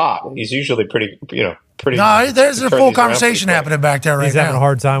Zito's spot. He's usually pretty. No, there's a full conversation happening back there right now. He's having a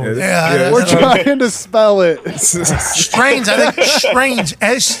hard time with it. Yeah, We're trying to spell it. Strange. I think strange.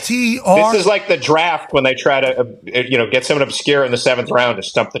 S-T-R. This is like the draft when they try to, get someone obscure in the 7th round to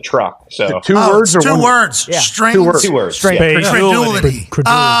stump the truck. So Two words or two one words. Yeah. Strange. 2 words. 2 words. Credulity. Oh,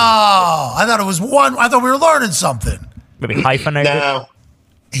 I thought it was one. I thought we were learning something. Maybe hyphenated. No.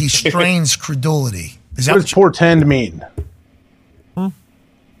 He strains credulity. Is that What does portend mean?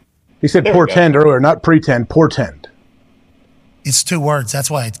 He said portend earlier, not pretend. Portend. It's 2 words.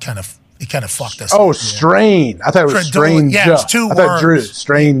 That's why it kind of fucked us. Oh, up. strain. I thought it was strange. Yeah, it's 2 I thought Drew, words.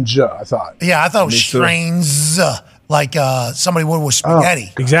 strange. I thought. Yeah, I thought it was strains, like somebody would with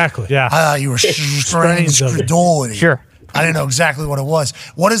spaghetti. Exactly. Yeah. I thought you were strains of it. credulity. Sure. I didn't know exactly what it was.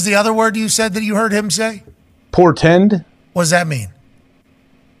 What is the other word you said that you heard him say? Portend. What does that mean?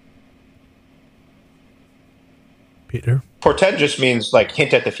 Peter. Portend just means like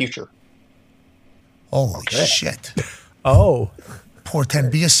hint at the future. Holy shit. Oh.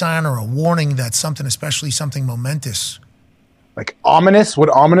 Portend, be a sign or a warning that something, especially something momentous. Like ominous. Would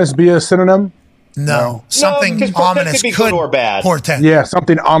ominous be a synonym? No. Something because portend ominous could be good or bad. portend. Yeah,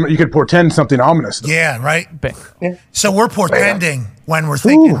 something ominous. You could portend something ominous. Though. Yeah, right? Yeah. So we're portending when we're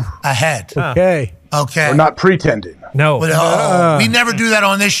thinking ahead. Okay. Okay. We're not pretending. No. But, we never do that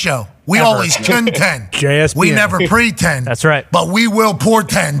on this show. We always contend. JSPN. We never pretend. That's right. But we will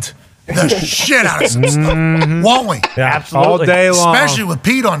portend the shit out of some stuff, won't we? Absolutely. All day long. Especially with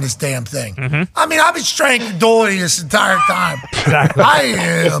Pete on this damn thing. I mean, I've been straining credulity this entire time. I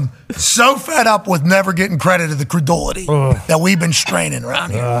am so fed up with never getting credit of the credulity that we've been straining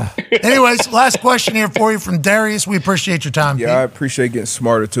around here. Anyways, last question here for you from Darius. We appreciate your time, Pete. Yeah, I appreciate getting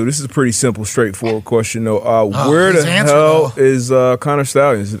smarter too. This is a pretty simple, straightforward question though. Where his the answer, hell though. is Connor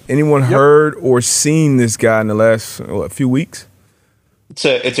Stallions? Has anyone heard or seen this guy in the last few weeks?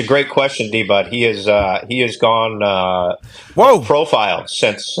 It's a great question, D-Bud. He has gone profile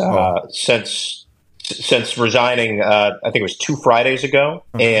since resigning. I think it was 2 Fridays ago.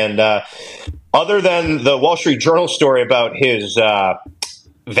 And other than the Wall Street Journal story about his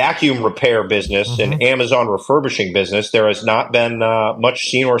vacuum repair business and Amazon refurbishing business, there has not been much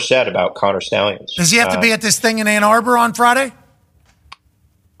seen or said about Connor Stallions. Does he have to be at this thing in Ann Arbor on Friday?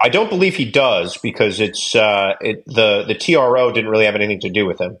 I don't believe he does because it's the TRO didn't really have anything to do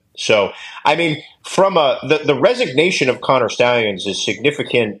with him. So, I mean, from the resignation of Connor Stallions is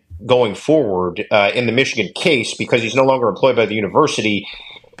significant going forward in the Michigan case because he's no longer employed by the university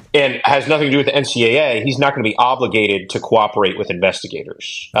and has nothing to do with the NCAA. He's not going to be obligated to cooperate with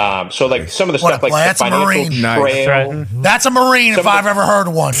investigators. So, like some of the stuff like that's the financial trail. That's a Marine if I've ever heard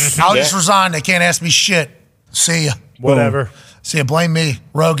of one. I'll just resign. They can't ask me shit. See ya. Whatever. See ya. Blame me.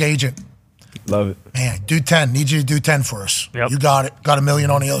 Rogue agent. Love it. Man, do 10. Need you to do 10 for us. Yep. You got it. Got $1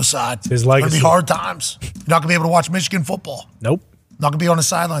 million on the other side. His It's going to legacy. be hard times. You're not going to be able to watch Michigan football. Nope. Not going to be on the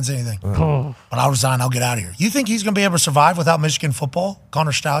sidelines or anything. But I'll resign. I'll get out of here. You think he's going to be able to survive without Michigan football?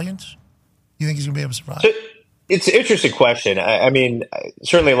 Connor Stallions? You think he's going to be able to survive? It's an interesting question. I mean,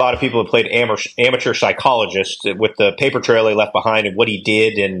 certainly a lot of people have played amateur psychologist with the paper trail he left behind and what he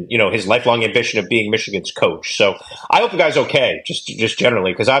did and, his lifelong ambition of being Michigan's coach. So I hope the guy's okay, just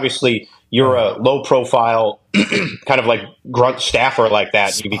generally, because obviously you're a low-profile kind of like grunt staffer like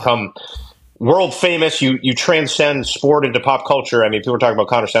that. You become world famous. You transcend sport into pop culture. I mean, people are talking about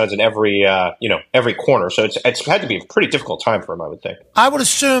Connor Stallions in every corner. So it's had to be a pretty difficult time for him, I would think. I would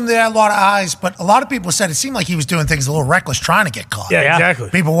assume they had a lot of eyes, but a lot of people said it seemed like he was doing things a little reckless trying to get caught. Yeah, exactly.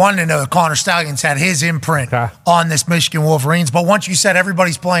 People wanted to know if Connor Stallions had his imprint on this Michigan Wolverines. But once you said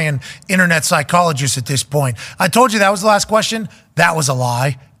everybody's playing internet psychologist at this point, I told you that was the last question. That was a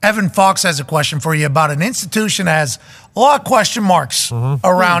lie. Evan Fox has a question for you about an institution that has a lot of question marks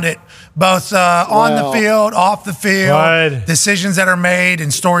around it, both on the field, off the field, decisions that are made,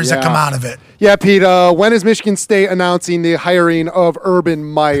 and stories that come out of it. Yeah, Pete, when is Michigan State announcing the hiring of Urban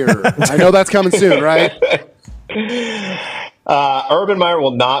Meyer? I know that's coming soon, right? Urban Meyer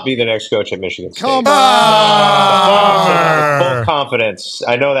will not be the next coach at Michigan State. Come on. Full confidence.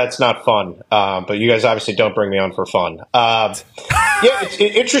 I know that's not fun, but you guys obviously don't bring me on for fun. It's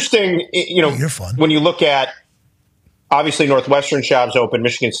interesting. You're fun. When you look at obviously Northwestern's job's open.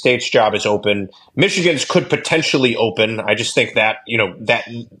 Michigan State's job is open. Michigan's could potentially open. I just think that, that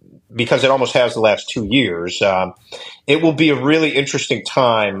because it almost has the last 2 years, it will be a really interesting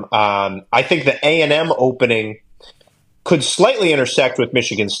time. I think the A&M opening could slightly intersect with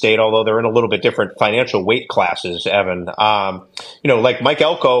Michigan State, although they're in a little bit different financial weight classes, Evan. Like Mike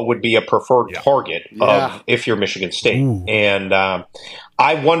Elko would be a preferred target of if you're Michigan State. Ooh. And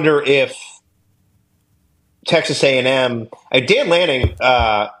I wonder if Texas A&M, Dan Lanning,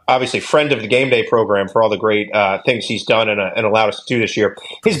 obviously friend of the Game Day program for all the great things he's done and allowed us to do this year.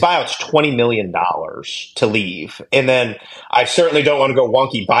 His buyout's $20 million to leave. And then I certainly don't want to go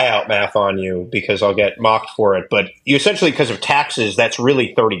wonky buyout math on you because I'll get mocked for it. But you essentially, because of taxes, that's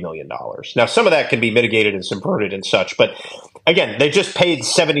really $30 million. Now, some of that can be mitigated and subverted and such. But again, they just paid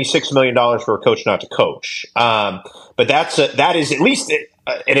 $76 million for a coach not to coach. But that is at least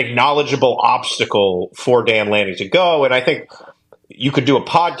an acknowledgeable obstacle for Dan Lanning to go. And I think you could do a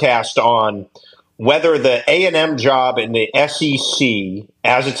podcast on whether the A&M job in the SEC,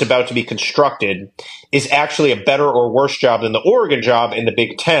 as it's about to be constructed, is actually a better or worse job than the Oregon job in the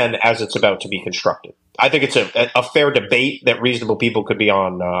Big Ten as it's about to be constructed. I think it's a fair debate that reasonable people could be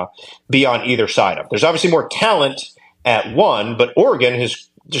on either side of. There's obviously more talent at one, but Oregon has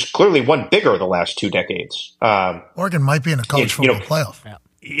just clearly won bigger the last 2 decades. Oregon might be in a college football playoff.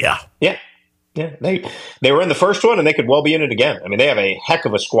 Yeah. They were in the first one, and they could well be in it again. I mean, they have a heck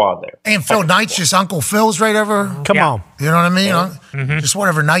of a squad there. And Phil Knight's just Uncle Phil's right over. Come on. You know what I mean? Just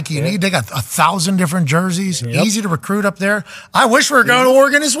whatever Nike you need. They got 1,000 different jerseys. Easy to recruit up there. I wish we were going to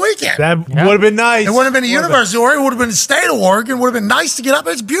Oregon this weekend. That would have been nice. It wouldn't have been the University of Oregon. It would have been the state of Oregon. It would have been nice to get up.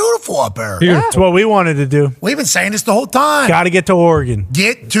 It's beautiful up there. It's what we wanted to do. We've been saying this the whole time. Got to get to Oregon.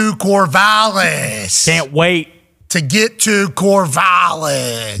 Get to Corvallis. Can't wait to get to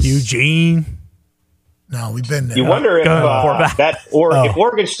Corvallis. Eugene. No, we've been there. You wonder if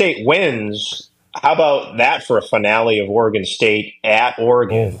Oregon State wins, how about that for a finale of Oregon State at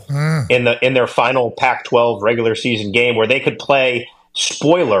Oregon in their final Pac-12 regular season game where they could play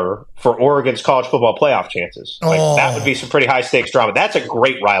spoiler for Oregon's college football playoff chances. That would be some pretty high stakes drama. That's a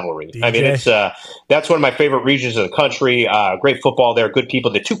great rivalry. DJ. I mean, it's that's one of my favorite regions of the country. Great football there, good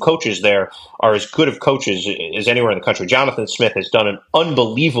people. The 2 coaches there are as good of coaches as anywhere in the country. Jonathan Smith has done an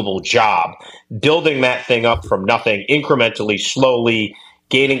unbelievable job building that thing up from nothing, incrementally, slowly,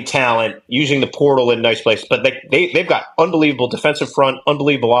 gaining talent, using the portal in nice places. But they've got unbelievable defensive front,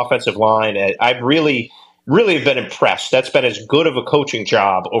 unbelievable offensive line. I've really have been impressed. That's been as good of a coaching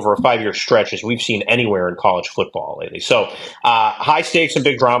job over a 5-year stretch as we've seen anywhere in college football lately. So high stakes and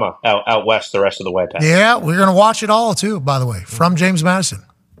big drama out west the rest of the way, Pat. Yeah, we're going to watch it all, too, by the way, from James Madison.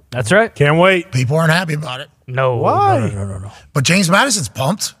 That's right. Can't wait. People aren't happy about it. No. Why? No. But James Madison's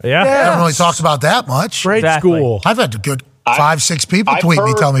pumped. Yeah. I haven't really talked about that much. Great school. I've had a good 5-6 people tweet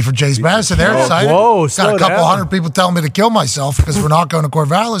me telling me for James Madison. They're excited. Whoa, got a couple hundred people telling me to kill myself because we're not going to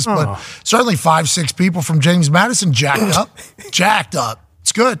Corvallis. But certainly 5-6 people from James Madison jacked up.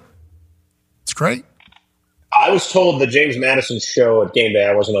 It's good. It's great. I was told the James Madison show at Game Day,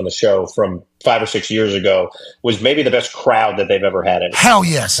 I wasn't on the show, from 5 or 6 years ago, was maybe the best crowd that they've ever had. Hell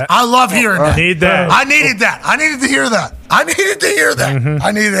yes. I love hearing that. I needed that. I needed to hear that.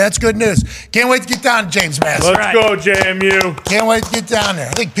 I needed That's good news. Can't wait to get down to James Madison. Let's go, JMU. Can't wait to get down there.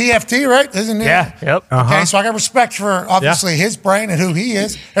 I think PFT, right? Isn't it? Yeah. Yep. Okay, so I got respect for obviously his brain and who he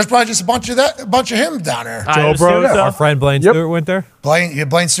is. There's probably just a bunch of him down there. Joe Bros. Our friend Blaine Stewart went there.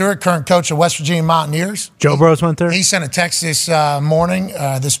 Blaine Stewart, current coach of West Virginia Mountaineers. Joe Bros went there. He sent a text this morning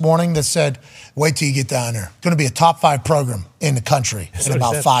that said, "Wait till you get down there. Going to be a top 5 program in the country in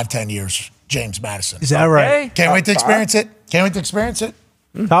about 5-10 years." James Madison. Is that right? Can't wait to experience it.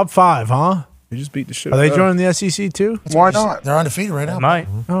 Top 5, huh? They just beat the shit. Are they joining the SEC too? Why not? They're undefeated right now. Might.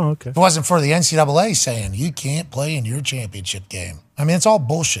 Oh, okay. If it wasn't for the NCAA saying you can't play in your championship game. I mean, it's all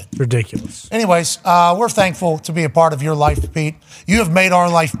bullshit. Ridiculous. Anyways, we're thankful to be a part of your life, Pete. You have made our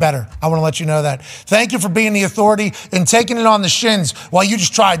life better. I want to let you know that. Thank you for being the authority and taking it on the shins while you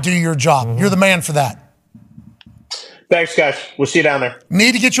just try to do your job. You're the man for that. Thanks, guys. We'll see you down there.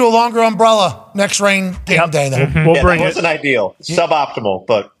 Need to get you a longer umbrella next rain game day, though. We'll bring that it. wasn't ideal. Suboptimal,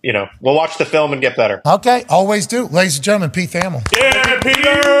 but, we'll watch the film and get better. Okay, always do. Ladies and gentlemen, Pete Thamel. Yeah,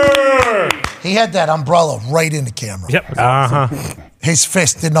 Peter! He had that umbrella right in the camera. Yep. His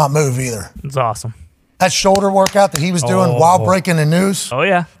fist did not move either. It's awesome. That shoulder workout that he was doing while breaking the news. Oh,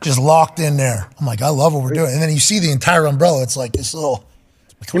 yeah. Just locked in there. I'm like, I love what we're doing. And then you see the entire umbrella. It's like this little.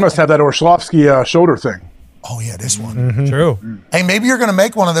 You must have that Orshlovsky shoulder thing. Oh, yeah, this one. True. Hey, maybe you're going to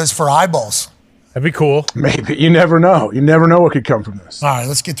make one of those for eyeballs. That'd be cool. Maybe. You never know. You never know what could come from this. All right,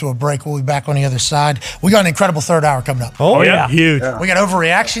 let's get to a break. We'll be back on the other side. We got an incredible third hour coming up. Oh, yeah. Huge. We got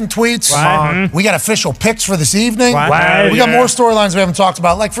overreaction tweets. Right. We got official picks for this evening. Right. We got more storylines we haven't talked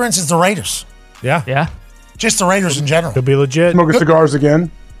about, like, for instance, the Raiders. Yeah. Just the Raiders in general. Could be legit. Smoking cigars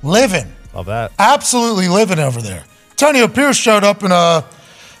again. Living. Love that. Absolutely living over there. Antonio Pierce showed up in a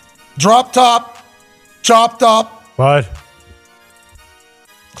drop top, chopped up, What?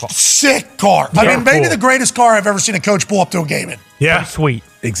 sick car. I mean, maybe the greatest car I've ever seen a coach pull up to a game in. Yeah. Sweet.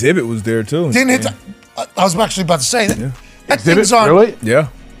 Exhibit was there too. Didn't it? I was actually about to say that. That Exhibit? thing's on Really? Yeah.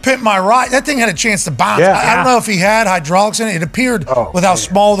 Pimp My Ride. That thing had a chance to bounce. Yeah. I don't know if he had hydraulics in it. It appeared with how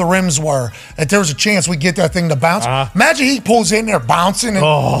small the rims were that there was a chance we'd get that thing to bounce. Imagine he pulls in there bouncing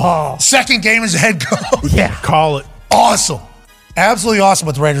and second game is head coach. Yeah. Call it. Awesome. Absolutely awesome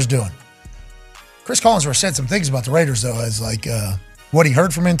what the Raiders doing. Chris Collinsworth said some things about the Raiders, though, as like what he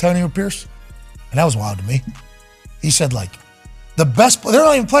heard from Antonio Pierce. And that was wild to me. He said, like, they're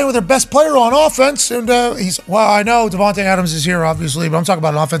not even playing with their best player on offense. And I know Devontae Adams is here, obviously, but I'm talking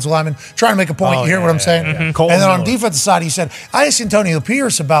about an offensive lineman trying to make a point. You hear what I'm saying? And then on the defensive side, he said, I asked Antonio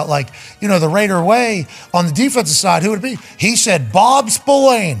Pierce about, like, the Raider way on the defensive side, who would it be? He said Bob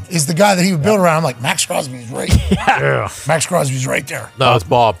Spillane is the guy that he would build around. I'm like, Max Crosby's right. Max Crosby's right there. No, it's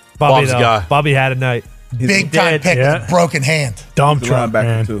Bob. Bobby, Bob's the guy. Bobby had a night. Big time pick with a broken hand. Dump The truck, linebacker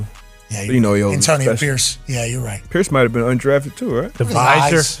man. too. Yeah, But he was Antonio special. Pierce. Yeah, you're right. Pierce might have been undrafted too, right? The Look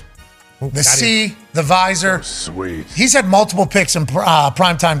at visor. eyes. The C, the visor. Sweet. He's had multiple picks in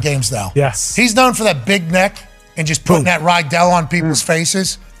primetime games, though. Yes. He's known for that big neck and just putting that Rydell on people's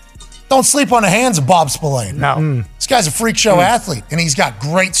faces. Don't sleep on the hands of Bob Spillane. No. This guy's a freak show athlete, and he's got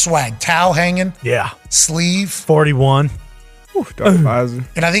great swag. Towel hanging, Yeah. sleeve, 41. Dark visor.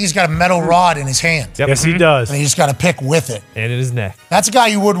 and I think he's got a metal rod in his hand. Yep. Yes, he does. And he just got to pick with it. And in his neck. That's a guy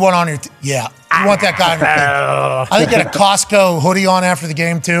you would want on your yeah. You want that guy on your team. I think he had a Costco hoodie on after the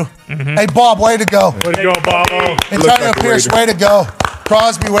game, too. Hey, Bob, way to go. Way to go, Bobo. Antonio like a Pierce, Raider. way to go.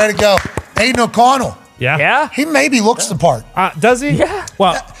 Crosby, way to go. Aiden O'Connell, Yeah. Yeah. he maybe looks the part. Does he? Yeah.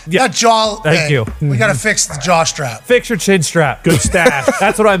 Well, yeah. That jaw. Thank you. We got to fix the jaw strap. Fix your chin strap. Good stash.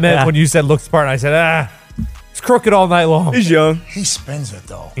 That's what I meant Yeah. when you said looks the part. I said, it's crooked all night long. He's young. He spins it,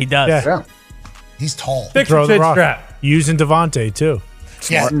 though. He does. Yeah. He's tall. Fix Throw your the chin rock. strap. Using Devontae, too.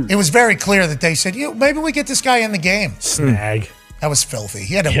 Yeah, it was very clear that they said, maybe we get this guy in the game. Snag. That was filthy.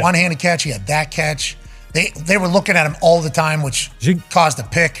 He had a one-handed catch. He had that catch. They were looking at him all the time, which caused a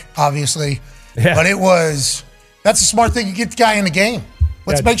pick, obviously. Yeah. But that's a smart thing. You get the guy in the game.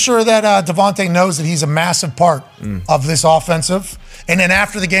 Let's make sure that Devontae knows that he's a massive part of this offensive. And then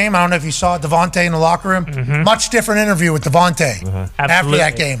after the game, I don't know if you saw Devontae in the locker room. Much different interview with Devontae after Absolutely.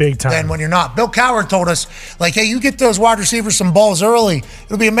 that game Big time. than when you're not. Bill Cowher told us, like, hey, you get those wide receivers some balls early.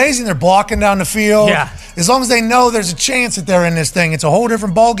 It'll be amazing. They're blocking down the field. Yeah. As long as they know there's a chance that they're in this thing, it's a whole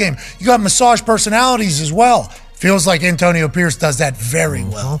different ball game. You got massage personalities as well. Feels like Antonio Pierce does that very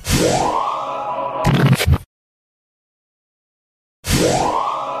well.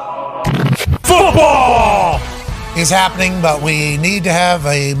 Football! Is happening, but we need to have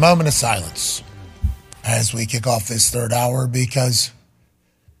a moment of silence as we kick off this third hour because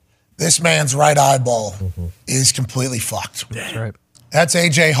this man's right eyeball is completely fucked. That's right. That's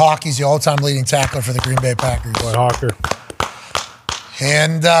A.J. Hawk. He's the all-time leading tackler for the Green Bay Packers. Hawker.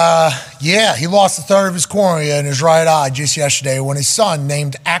 And, he lost a third of his cornea in his right eye just yesterday when his son,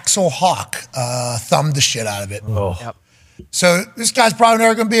 named Axel Hawk, thumbed the shit out of it. Oh. Yep. So this guy's probably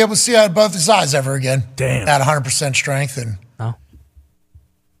never going to be able to see out of both his eyes ever again. Damn. At 100% strength. And Oh.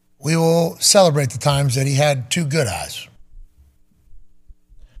 we will celebrate the times that he had two good eyes.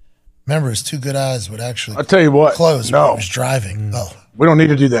 Remember, his two good eyes would actually I'll tell you what. close when he No, was driving. Oh. we don't need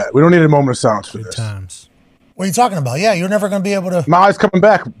to do that. We don't need a moment of silence for this. Times. What are you talking about? Yeah, you're never going to be able to. My eye's coming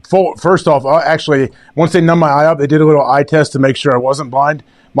back. First off, actually, once they numbed my eye up, they did a little eye test to make sure I wasn't blind.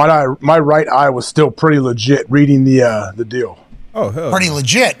 My right eye was still pretty legit reading the deal. Oh, hell. Pretty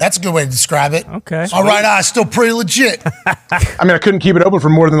legit. That's a good way to describe it. Okay. My right eye's still pretty legit. I mean, I couldn't keep it open for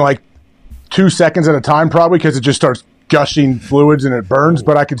more than like 2 seconds at a time, probably, because it just starts gushing fluids and it burns.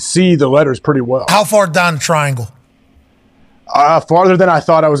 But I could see the letters pretty well. How far down the triangle? Farther than I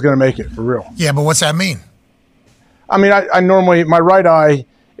thought I was going to make it, for real. Yeah, but what's that mean? I mean, I normally, my right eye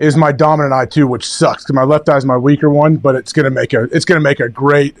is my dominant eye too, which sucks because my left eye is my weaker one. But it's gonna make a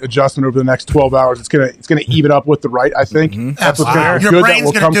great adjustment over the next 12 hours. It's gonna even up with the right. I think that's what's gonna be Your good. That brain's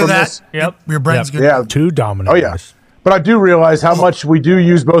will going come to do from that. this. Yep. Your brain's going Yeah. Two dominant. Oh yeah. But I do realize how much we do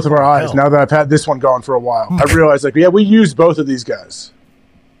use both of our eyes now that I've had this one gone for a while. I realize we use both of these guys.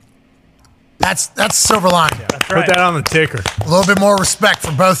 That's silver lining. Yeah, that's right. Put that on the ticker. A little bit more respect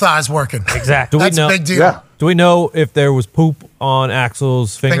for both eyes working. Exactly. That's a big deal. Yeah. Do we know if there was poop on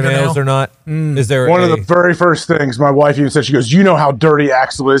Axel's fingernails or not? Is there one of the very first things my wife even said? She goes, "You know how dirty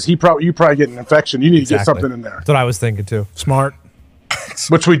Axel is. You probably get an infection. You need to get something in there." That's what I was thinking too. Smart.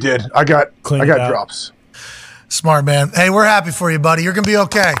 Which we did. I got drops. Smart, man. Hey, we're happy for you, buddy. You're going to be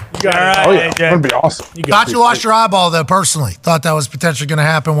okay. You got it. Oh, yeah. It's going to be awesome. Thought you lost your eyeball, though, personally. Thought that was potentially going to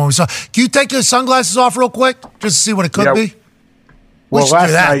happen when we saw. Can you take your sunglasses off real quick just to see what it could be? We should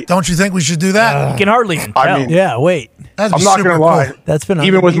do that. Night, don't you think we should do that? You can hardly even tell. I mean, Yeah, wait. That'd I'm be not super going to lie. cool. That's been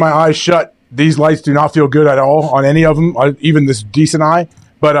even with my eyes shut, these lights do not feel good at all on any of them, even this decent eye.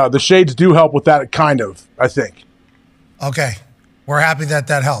 But the shades do help with that, kind of, I think. Okay. We're happy that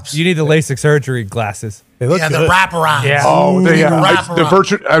helps. You need the LASIK surgery glasses. They look good. The wraparound. Yeah. Oh,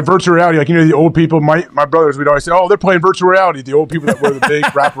 the virtual reality. Like, the old people, my brothers would always say, "Oh, they're playing virtual reality." The old people that wear the big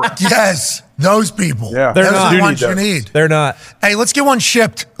wraparound. Yes, those people. Yeah, they're not the ones you need. They're not. Hey, let's get one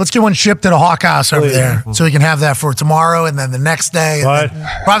shipped. Let's get one shipped at a Hawk House over there, so we can have that for tomorrow and then the next day, and then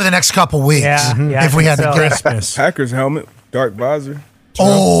probably the next couple weeks. Yeah, if we had to guess. Packers helmet, dark visor.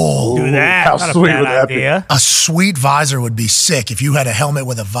 Oh, do that. How Not sweet a would bad that be? idea. a sweet visor would be sick if you had a helmet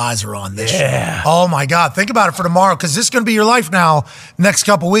with a visor on this year. Oh, my God. Think about it for tomorrow, because this is going to be your life now next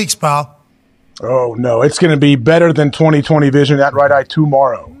couple weeks, pal. Oh, no. It's going to be better than 20/20 vision, that right eye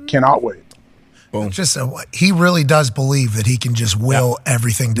tomorrow. Cannot wait. Just he really does believe that he can just will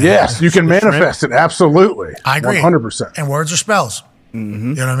everything down. Yes, you can manifest it. Absolutely. I agree. 100%. And words are spells. Mm-hmm.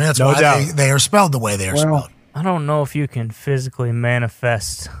 You know what I mean? That's No why doubt. they are spelled the way they are spelled. I don't know if you can physically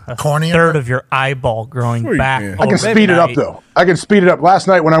manifest a Cornea? third of your eyeball growing Sure you back. can. I can speed it up, though. I can speed it up. Last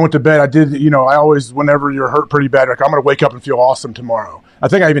night when I went to bed, I did, I always, whenever you're hurt pretty bad, like, I'm going to wake up and feel awesome tomorrow. I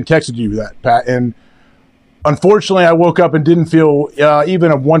think I even texted you that, Pat. And unfortunately, I woke up and didn't feel even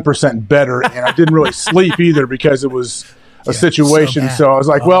a 1% better. And I didn't really sleep either because it was a situation. So I was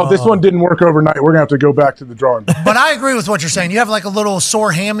like, well, this one didn't work overnight. We're going to have to go back to the drawing board. But I agree with what you're saying. You have like a little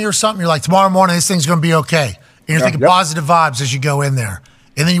sore hammy or something. You're like, tomorrow morning, this thing's going to be okay. And you're thinking positive vibes as you go in there.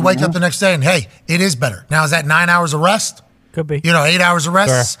 And then you wake up the next day and, hey, it is better. Now, is that 9 hours of rest? Could be. 8 hours of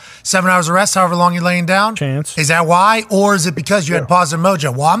rest, 7 hours of rest, however long you're laying down. Chance. Is that why? Or is it because you had positive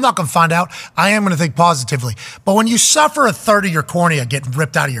mojo? Well, I'm not going to find out. I am going to think positively. But when you suffer a third of your cornea getting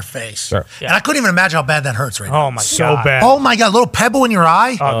ripped out of your face, and I couldn't even imagine how bad that hurts right now. Oh, my God. So bad. Oh, my God. A little pebble in your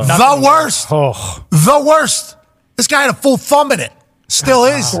eye? The worst. Oh, The worst. This guy had a full thumb in it. Still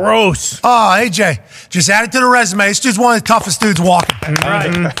is. gross. Oh, AJ, just add it to the resume. This dude's one of the toughest dudes walking.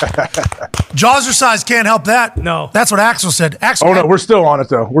 Jazzercise can't help that. No. That's what Axel said. Axel. Oh, no, we're still on it,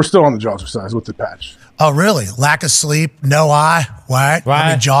 though. We're still on the jazzercise with the patch. Oh, really? Lack of sleep, no eye, right?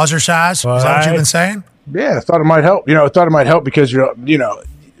 I mean, jazzercise. Is that what you've been saying? Yeah, I thought it might help. I thought it might help because yeah,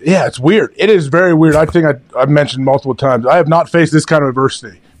 it's weird. It is very weird. I think I've mentioned multiple times. I have not faced this kind of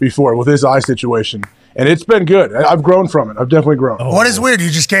adversity before with this eye situation. And it's been good. I've grown from it. I've definitely grown. What is weird? You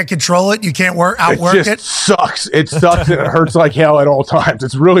just can't control it? You can't outwork it? It just sucks. It sucks and it hurts like hell at all times.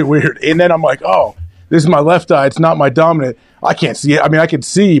 It's really weird. And then I'm like, oh, this is my left eye. It's not my dominant. I can't see it. I mean, I can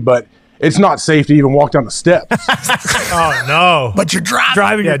see, but it's not safe to even walk down the steps. Oh, no. But you're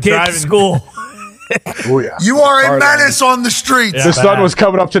Driving your kid to school. Oh, yeah. You are a menace on the streets. The sun was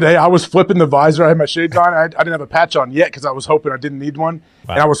coming up today. I was flipping the visor. I had my shades on. I didn't have a patch on yet because I was hoping I didn't need one.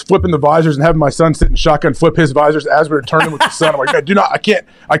 Wow. And I was flipping the visors and having my son sit in shotgun flip his visors as we were turning with the sun. I'm like,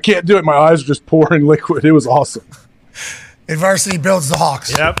 I can't do it. My eyes are just pouring liquid. It was awesome. Adversity builds the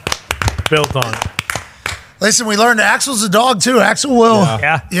Hawks. Yep. Built on it. Listen, we learned Axel's a dog too. Axel will,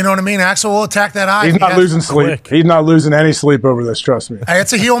 you know what I mean? Axel will attack that eye. He's not losing sleep. He's not losing any sleep over this. Trust me. Hey,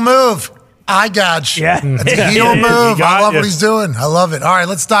 it's a heel move. I got you. Yeah. It's a heel move. I love what he's doing. I love it. All right,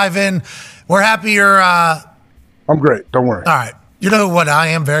 let's dive in. We're happy you're I'm great. Don't worry. all right. You know what I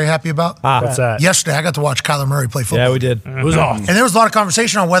am very happy about? What's that? Yesterday, I got to watch Kyler Murray play football. Yeah, we did. It was awesome. And there was a lot of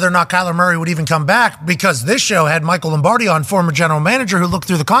conversation on whether or not Kyler Murray would even come back because this show had Michael Lombardi on, former general manager, who looked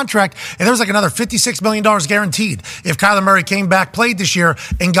through the contract, and there was like another $56 million guaranteed if Kyler Murray came back, played this year,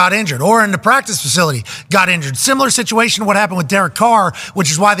 and got injured, or in the practice facility got injured. Similar situation to what happened with Derek Carr,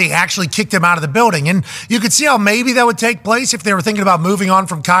 which is why they actually kicked him out of the building. And you could see how maybe that would take place if they were thinking about moving on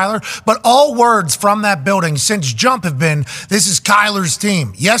from Kyler. But all words from that building since jump have been, this is Kyler's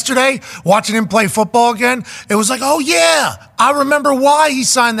team. Yesterday, watching him play football again, it was like, oh yeah, I remember why he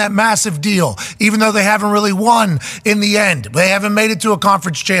signed that massive deal, even though they haven't really won in the end. They haven't made it to a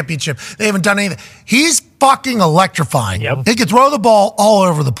conference championship. They haven't done anything. He's fucking electrifying. Yep. He could throw the ball all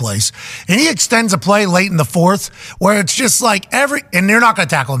over the place. And he extends a play late in the fourth where it's just like and they're not going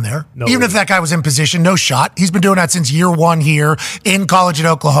to tackle him there. No. Even if that guy was in position, no shot. He's been doing that since year one here, in college at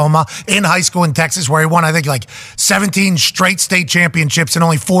Oklahoma, in high school in Texas, where he won, I think, like 17 straight state championships in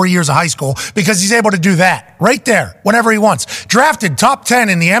only 4 years of high school, because he's able to do that right there whenever he wants. Drafted top 10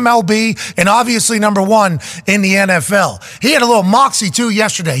 in the MLB and obviously number 1 in the NFL. He had a little moxie too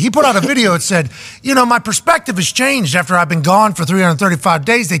yesterday. He put out a video that said, my perspective has changed after I've been gone for 335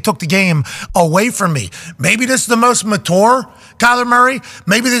 days. They took the game away from me. Maybe this is the most mature Kyler Murray.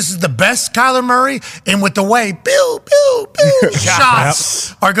 Maybe this is the best Kyler Murray. And with the way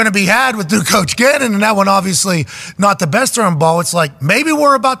shots are going to be had with new Coach Gannon, and that one obviously not the best throwing ball, it's like maybe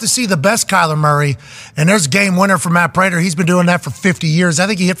we're about to see the best Kyler Murray. And there's a game winner for Matt Prater. He's been doing that for 50 years. I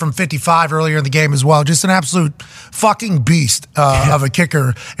think he hit from 55 earlier in the game as well. Just an absolute fucking beast of a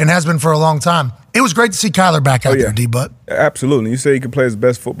kicker, and has been for a long time. It was great to see Kyler back out there, D-Butt. Absolutely. You say he can play his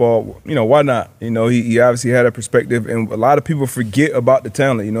best football. Why not? He obviously had a perspective, and a lot of people forget about the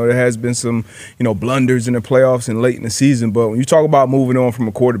talent. There has been some, blunders in the playoffs and late in the season. But when you talk about moving on from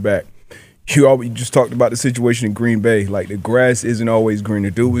a quarterback, you just talked about the situation in Green Bay. Like, the grass isn't always green.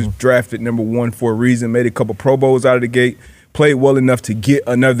 The dude was drafted number 1 for a reason, made a couple Pro Bowls out of the gate, played well enough to get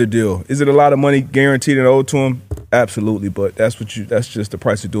another deal. Is it a lot of money guaranteed and owed to him? Absolutely, but that's just the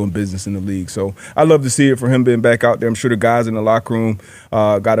price of doing business in the league. So I love to see it for him being back out there. I'm sure the guys in the locker room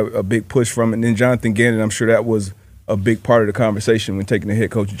got a big push from it. And then Jonathan Gannon, I'm sure that was a big part of the conversation when taking the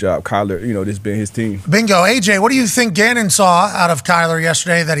head coaching job. Kyler, this being his team. Bingo. AJ, what do you think Gannon saw out of Kyler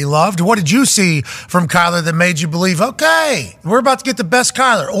yesterday that he loved? What did you see from Kyler that made you believe, okay, we're about to get the best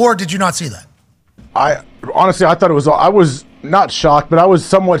Kyler? Or did you not see that? Honestly, I thought I was not shocked, but I was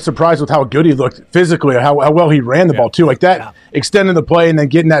somewhat surprised with how good he looked physically, how well he ran the ball too. Like that, extending the play and then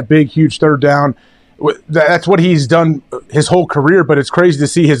getting that big, huge third down. That's what he's done his whole career, but it's crazy to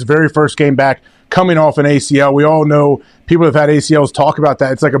see his very first game back coming off an ACL. We all know people who have had ACLs talk about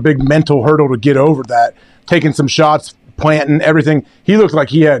that. It's like a big mental hurdle to get over that, taking some shots, planting, everything. He looked like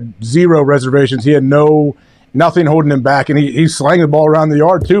he had zero reservations. He had nothing holding him back, and he's slanging the ball around the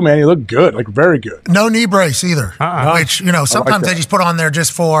yard too, man. He looked good, like very good. No knee brace either, which, sometimes they just put on there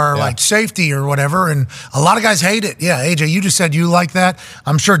just for like safety or whatever, and a lot of guys hate it. Yeah, AJ, you just said you like that.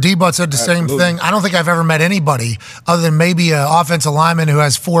 I'm sure D-Butt said the same thing. I don't think I've ever met anybody other than maybe an offensive lineman who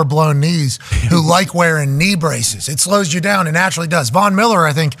has 4 blown knees who like wearing knee braces. It slows you down. It naturally does. Von Miller,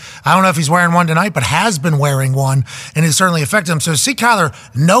 I don't know if he's wearing one tonight, but has been wearing one, and it certainly affected him. So to see Kyler,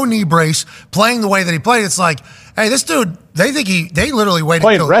 no knee brace, playing the way that he played, it's like, hey, this dude, they literally waited.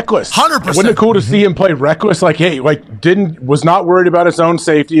 Playing reckless. 100%. Wasn't it cool to see him play reckless? Like, hey, was not worried about his own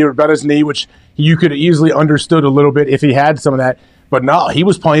safety or about his knee, which you could have easily understood a little bit if he had some of that. But no, he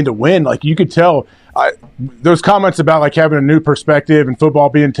was playing to win. Like, you could tell those comments about like having a new perspective and football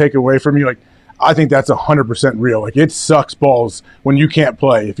being taken away from you. Like, I think that's 100% real. Like, it sucks balls when you can't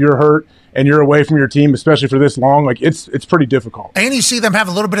play. If you're hurt and you're away from your team, especially for this long, like it's pretty difficult. And you see them have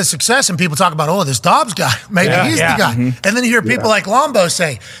a little bit of success, and people talk about, this Dobbs guy, maybe he's the guy. Mm-hmm. And then you hear people like Lombo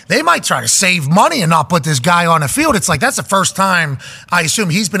say, they might try to save money and not put this guy on the field. It's like, that's the first time I assume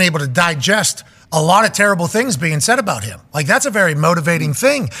he's been able to digest a lot of terrible things being said about him. Like, that's a very motivating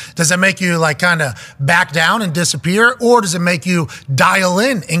thing. Does it make you like kind of back down and disappear, or does it make you dial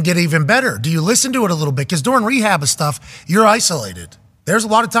in and get even better? Do you listen to it a little bit? Because during rehab and stuff, you're isolated. There's a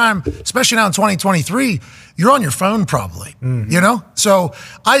lot of time, especially now in 2023, you're on your phone probably, So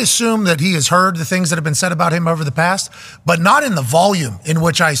I assume that he has heard the things that have been said about him over the past, but not in the volume in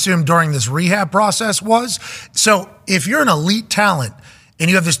which I assume during this rehab process was. So if you're an elite talent and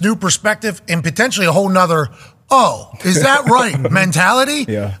you have this new perspective and potentially a whole nother, is that right, mentality?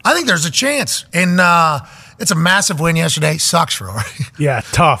 Yeah. I think there's a chance. And it's a massive win yesterday. Sucks for Ari. Yeah,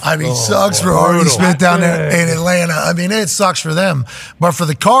 tough. Sucks for Ari Smith down there in Atlanta. It sucks for them. But for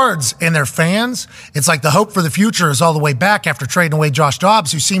the Cards and their fans, it's like the hope for the future is all the way back after trading away Josh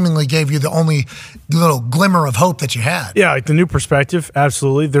Dobbs, who seemingly gave you the only little glimmer of hope that you had. Yeah, like the new perspective,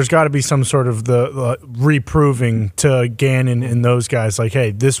 absolutely. There's got to be some sort of the reproving to Gannon and those guys. Like,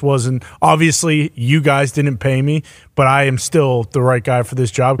 hey, this wasn't – obviously you guys didn't pay me, but I am still the right guy for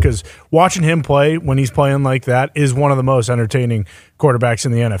this job, because watching him play when he's playing like that is one of the most entertaining quarterbacks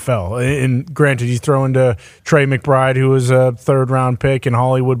in the NFL. And granted, he's throwing to Trey McBride, who was a 3rd-round pick, and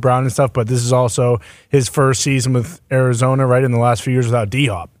Hollywood Brown and stuff, but this is also his first season with Arizona, right, in the last few years without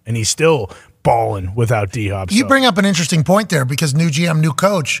D-Hop, and he's still balling without D-Hop. You bring up an interesting point there, because new GM, new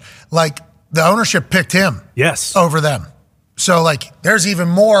coach, like the ownership picked him over them. So, like, there's even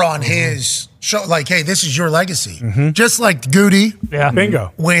more on his show. Like, hey, this is your legacy. Just like Goody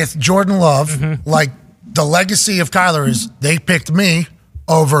bingo, with Jordan Love, like the legacy of Kyler is they picked me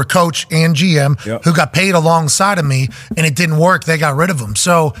over coach and GM who got paid alongside of me, and it didn't work. They got rid of him.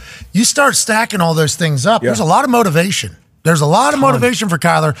 So you start stacking all those things up. There's a lot of motivation. There's a lot of motivation for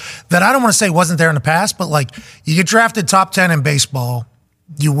Kyler that I don't want to say wasn't there in the past, but like you get drafted top 10 in baseball,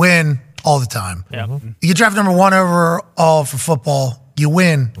 you win all the time. You get drafted number 1 overall for football, you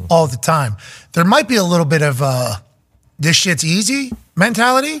win all the time. There might be a little bit of this shit's easy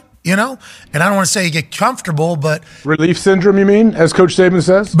mentality. You know? And I don't want to say you get comfortable, but... Relief syndrome, you mean, as Coach Saban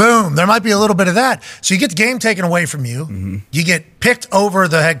says? Boom. There might be a little bit of that. So you get the game taken away from you. You get picked over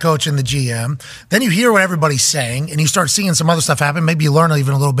the head coach and the GM. Then you hear what everybody's saying, and you start seeing some other stuff happen. Maybe you learn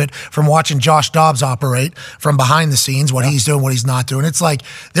even a little bit from watching Josh Dobbs operate from behind the scenes, what he's doing, what he's not doing. It's like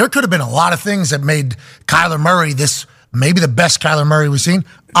there could have been a lot of things that made Kyler Murray this... maybe the best Kyler Murray we've seen.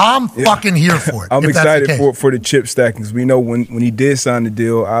 I'm fucking here for it. I'm excited for the chip stacking because we know when he did sign the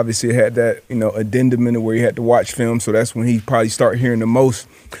deal, obviously it had that addendum in it where he had to watch film, so that's when he probably start hearing the most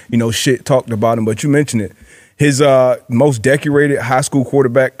shit talked about him. But you mentioned it, his most decorated high school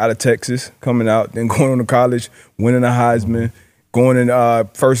quarterback out of Texas coming out, then going on to college, winning a Heisman, going in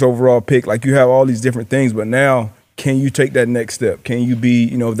first overall pick. Like you have all these different things, but now. Can you take that next step? Can you be,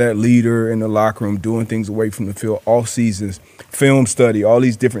 that leader in the locker room, doing things away from the field, all seasons, film study, all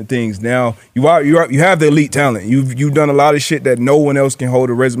these different things? Now you have the elite talent. You've done a lot of shit that no one else can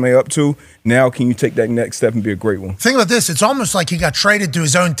hold a resume up to. Now can you take that next step and be a great one? Think about this. It's almost like he got traded to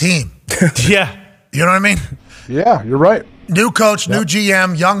his own team. Yeah. You know what I mean? Yeah, you're right. New coach, new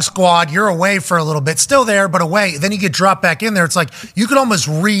GM, young squad. You're away for a little bit. Still there, but away. Then you get dropped back in there. It's like you could almost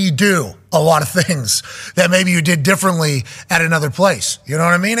redo a lot of things that maybe you did differently at another place. You know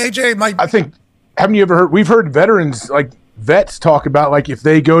what I mean, AJ? I think, haven't you ever heard, we've heard veterans, like vets talk about, like if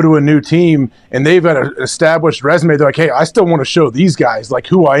they go to a new team and they've got an established resume, they're like, hey, I still want to show these guys like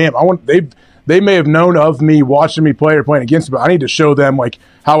who I am. They may have known of me, watching me play or playing against me, but I need to show them like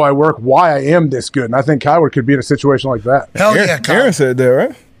how I work, why I am this good. And I think Kyler could be in a situation like that. Hell yeah, Kyler. Aaron said that,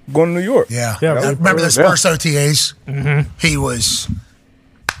 right? Going to New York. Yeah. Remember the Spurs OTAs? He was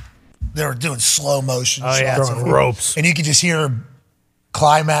 – they were doing slow motion shots. Throwing ropes. And you could just hear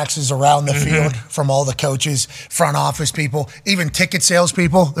climaxes around the field from all the coaches, front office people, even ticket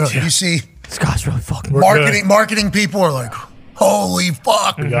salespeople. They're like, you see – this guy's really fucking marketing people are like – holy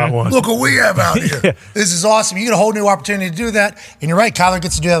fuck. Look what we have out here. This is awesome. You get a whole new opportunity to do that. And you're right, Kyler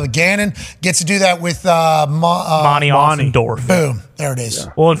gets to do that with Gannon, gets to do that with Monty Offendorf. Boom. There it is.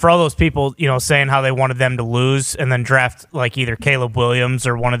 Yeah. Well, and for all those people, saying how they wanted them to lose and then draft like either Caleb Williams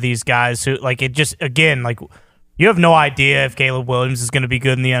or one of these guys who like it just again, like you have no idea if Caleb Williams is going to be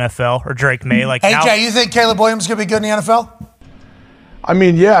good in the NFL or Drake May. Like AJ, you think Caleb Williams is going to be good in the NFL? I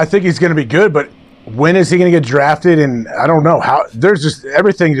mean, yeah, I think he's going to be good, but when is he going to get drafted? And I don't know how. There's just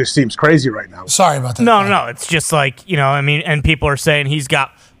everything just seems crazy right now. Sorry about that. No. It's just like and people are saying he's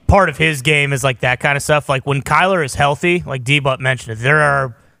got part of his game is like that kind of stuff. Like when Kyler is healthy, like D-Butt mentioned it, there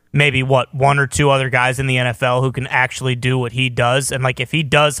are maybe one or two other guys in the NFL who can actually do what he does. And like if he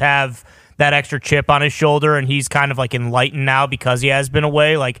does have that extra chip on his shoulder and he's kind of like enlightened now because he has been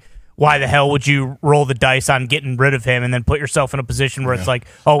away, like. Why the hell would you roll the dice on getting rid of him and then put yourself in a position where it's like,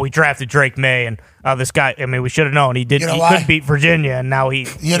 oh, we drafted Drake May and this guy, I mean, we should have known he did. He could beat Virginia and now he.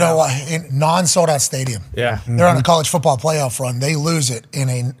 You know why? In non-sold out stadium. Yeah. They're on a college football playoff run. They lose it in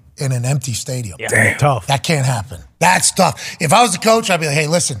an empty stadium. Yeah. Damn. Tough. That can't happen. That's tough. If I was the coach, I'd be like, hey,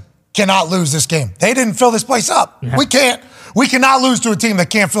 listen, cannot lose this game. They didn't fill this place up. Yeah. We cannot lose to a team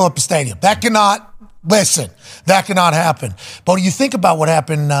that can't fill up a stadium. That cannot happen. But when you think about what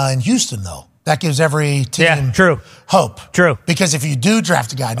happened in Houston, though, that gives every team hope. True. Because if you do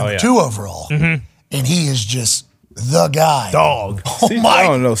draft a guy number 2 overall, and he is just the guy. Dog. I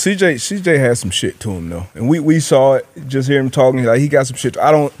don't know. CJ has some shit to him, though. And we saw it, just hear him talking. Like, he got some shit.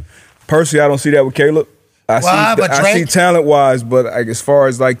 I don't see that with Caleb. I see talent-wise, but like, as far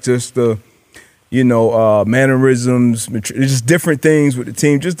as like just the mannerisms, just different things with the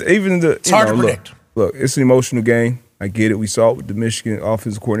team. Just even it's hard to predict. Look, it's an emotional game. I get it. We saw it with the Michigan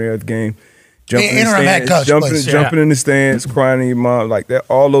offensive coordinator at the game. Jumping in the stands, crying to your mom, like that.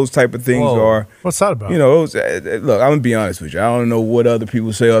 All those type of things are. What's that about? Look, I'm gonna be honest with you. I don't know what other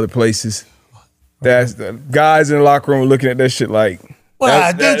people say other places. That's the guys in the locker room looking at that shit like.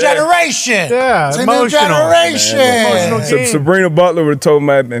 Well, new generation. Yeah, it's a emotional. New generation. Sabrina Butler would have told me,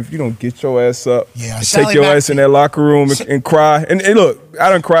 man, if you don't get your ass up, Sally take your ass in that locker room and cry. And look,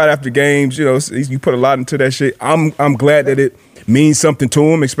 I done cried after games. You put a lot into that shit. I'm glad that it means something to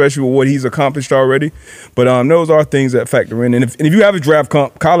him, especially with what he's accomplished already. But those are things that factor in. And if you have a draft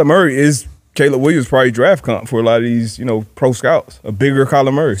comp, Kyler Murray is Caleb Williams probably draft comp for a lot of these, pro scouts. A bigger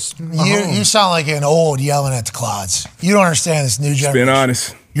Kyler Murray. You sound like an old yelling at the clods. You don't understand this new generation. Being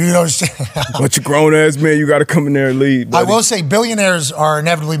honest. You don't understand. Bunch of grown-ass men, you got to come in there and lead, buddy. I will say billionaires are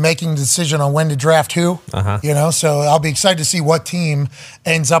inevitably making the decision on when to draft who. So I'll be excited to see what team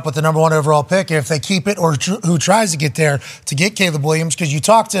ends up with the number 1 overall pick, if they keep it or who tries to get there to get Caleb Williams. Because you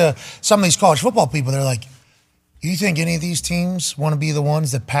talk to some of these college football people, they're like, you think any of these teams want to be the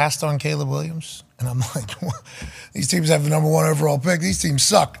ones that passed on Caleb Williams? And I'm like, well, these teams have the number 1 overall pick. These teams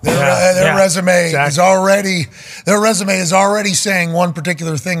suck. Their resume is already saying one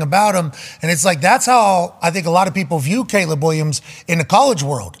particular thing about him. And it's like, that's how I think a lot of people view Caleb Williams in the college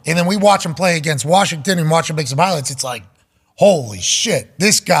world. And then we watch him play against Washington and watch him make some highlights. It's like, holy shit,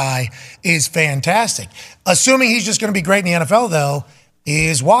 this guy is fantastic. Assuming he's just going to be great in the NFL, though,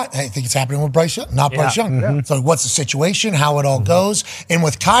 is what? I think it's happening with Bryce Young, not Bryce Young. So what's the situation, how it all goes? And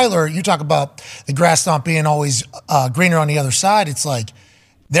with Kyler, you talk about the grass not being always greener on the other side. It's like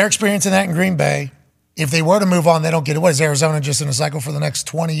they're experiencing that in Green Bay. If they were to move on, they don't get it. What is Arizona just in a cycle for the next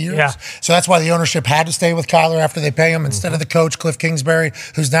 20 years? Yeah. So that's why the ownership had to stay with Kyler after they pay him instead of the coach, Cliff Kingsbury,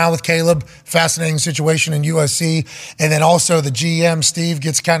 who's now with Caleb. Fascinating situation in USC. And then also the GM, Steve,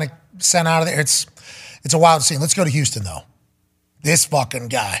 gets kind of sent out of there. It's a wild scene. Let's go to Houston, though. This fucking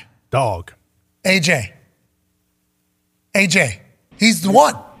guy. Dog. AJ. He's the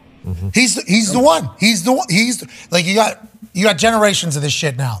one. He's the one. He's like you got generations of this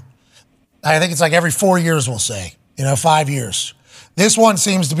shit now. I think it's like every 4 years we'll say, 5 years. This one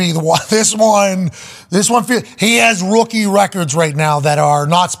seems to be the one. This one, he has rookie records right now that are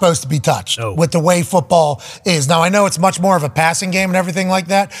not supposed to be touched with the way football is. Now, I know it's much more of a passing game and everything like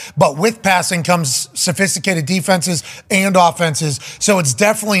that, but with passing comes sophisticated defenses and offenses. So it's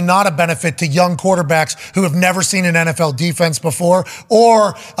definitely not a benefit to young quarterbacks who have never seen an NFL defense before,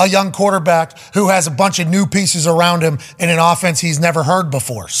 or a young quarterback who has a bunch of new pieces around him in an offense he's never heard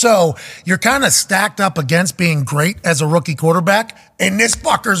before. So you're kind of stacked up against being great as a rookie quarterback. And this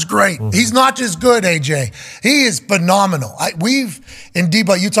fucker's great. He's not just good, AJ. He is phenomenal. In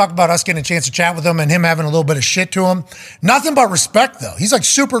Debo, you talk about us getting a chance to chat with him and him having a little bit of shit to him. Nothing but respect, though. He's like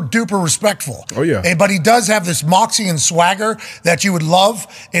super duper respectful. Oh, yeah. But he does have this moxie and swagger that you would love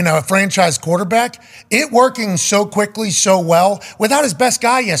in a franchise quarterback. It working so quickly, so well. Without his best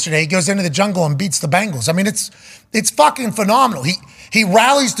guy yesterday, he goes into the jungle and beats the Bengals. I mean, it's fucking phenomenal. He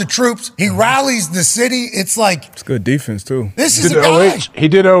rallies the troops. He rallies the city. It's like... It's good defense, too. This is a guy. He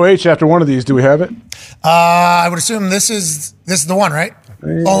did OH after one of these. Do we have it? I would assume this is the one, right?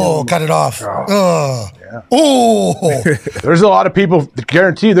 Oh, cut it off. Yeah. Oh. There's a lot of people,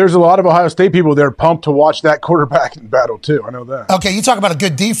 guarantee there's a lot of Ohio State people that are pumped to watch that quarterback in battle, too. I know that. Okay, you talk about a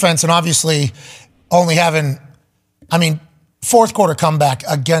good defense and obviously only having, fourth quarter comeback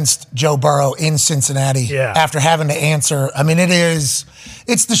against Joe Burrow in Cincinnati after having to answer.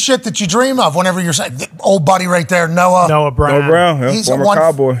 It's the shit that you dream of whenever you're saying, old buddy right there, Noah Brown. He's former a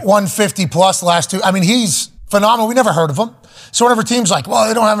Cowboy. 150 plus last two. He's phenomenal. We never heard of him. So whenever teams like, well,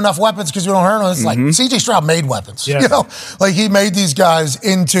 they don't have enough weapons because we don't hurt them, it's like C.J. Stroud made weapons. Yeah. He made these guys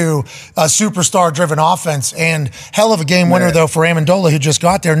into a superstar-driven offense. And hell of a game winner, though, for Amendola, who just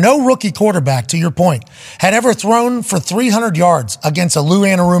got there. No rookie quarterback, to your point, had ever thrown for 300 yards against a Lou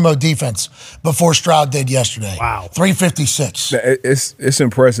Anarumo defense before Stroud did yesterday. Wow. 356. It's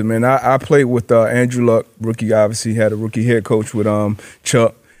impressive, man. I played with Andrew Luck, rookie, obviously, had a rookie head coach with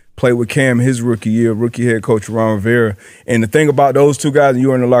Chuck. Played with Cam his rookie year, rookie head coach Ron Rivera. And the thing about those two guys, and you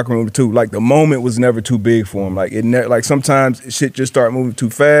were in the locker room too, like the moment was never too big for them. Like sometimes shit just start moving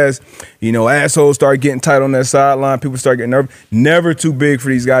too fast. Assholes start getting tight on that sideline. People start getting nervous. Never too big for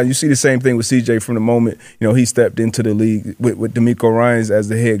these guys. You see the same thing with CJ from the moment he stepped into the league with DeMeco Ryans as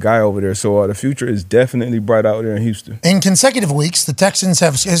the head guy over there. So the future is definitely bright out there in Houston. In consecutive weeks, the Texans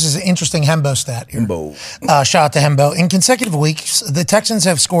have. This is an interesting Hembo stat here. Shout out to Hembo. In consecutive weeks, the Texans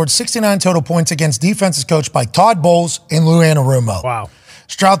have scored 69 total points against defenses coached by Todd Bowles and Lou Anarumo. Wow.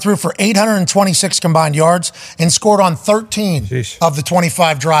 Stroud threw for 826 combined yards and scored on 13 of the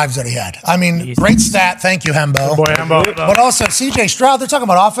 25 drives that he had. Great stat. Thank you, Hembo. Good boy, Hembo. But also, C.J. Stroud, they're talking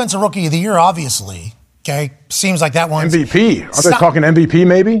about Offensive Rookie of the Year, obviously. Okay, seems like that one's... MVP. Are they talking MVP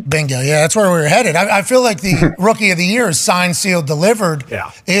maybe? Bingo, yeah, that's where we were headed. I feel like the Rookie of the Year is signed, sealed, delivered.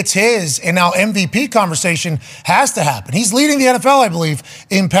 Yeah. It's his, and now MVP conversation has to happen. He's leading the NFL, I believe,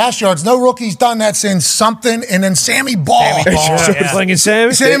 in pass yards. No rookie's done that since something, and then Sammy Ball.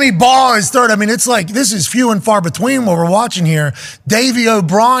 Sammy Ball is third. It's like, this is few and far between what we're watching here. Davey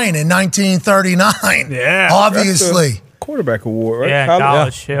O'Brien in 1939. Yeah. Obviously. Quarterback award, right? Yeah,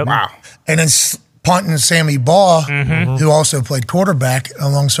 college. Yep. Wow. And then punting Sammy Baugh, who also played quarterback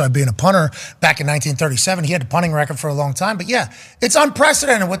alongside being a punter back in 1937. He had a punting record for a long time. But yeah, it's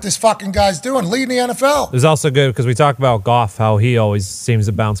unprecedented what this fucking guy's doing, leading the NFL. It was also good because we talked about Goff, how he always seems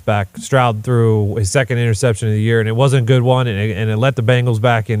to bounce back. Stroud threw his second interception of the year, and it wasn't a good one, and it let the Bengals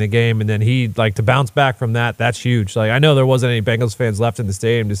back in the game. And then he, like, to bounce back from that, that's huge. Like, I know there wasn't any Bengals fans left in the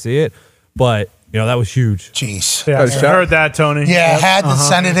stadium to see it, but that was huge. Jeez. Yeah, I heard that, Tony. Yeah, had to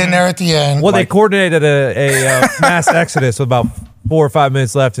send it in there at the end. Well, they coordinated a mass exodus with about 4 or 5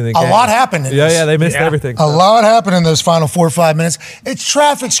 minutes left in the game. A lot happened in this. Yeah, they missed everything. A lot happened in those final 4 or 5 minutes.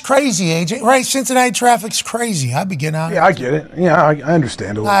 Traffic's crazy, AJ. Right? Cincinnati traffic's crazy. I'd be getting out. Yeah, I get it. Yeah, I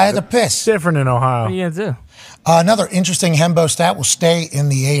understand a little I had bit. to piss. Different in Ohio. What are you going to do? Another interesting Hembo stat will stay in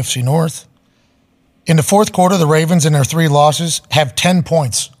the AFC North. In the fourth quarter, the Ravens in their 3 losses have 10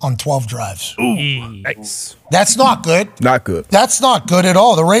 points on 12 drives. Ooh, nice. That's not good. Not good. That's not good at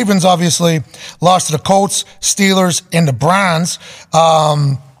all. The Ravens obviously lost to the Colts, Steelers, and the Browns.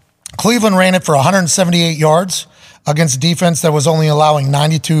 Cleveland ran it for 178 yards against a defense that was only allowing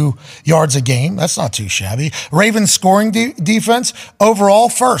 92 yards a game. That's not too shabby. Ravens scoring defense, overall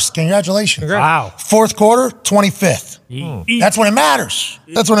first. Congratulations. Wow. Fourth quarter, 25th. That's when it matters.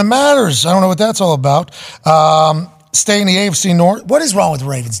 That's when it matters. I don't know what that's all about. Stay in the AFC North. What is wrong with the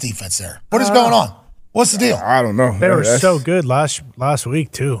Ravens defense there? What is going on? What's the deal? I don't know. They were so good last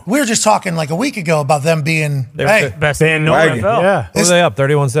week, too. We were just talking like a week ago about them being Best in Wagon. NFL. Yeah. What were they up,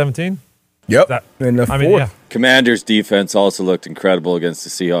 31-17? Yep. In the fourth. Yeah. Commanders' defense also looked incredible against the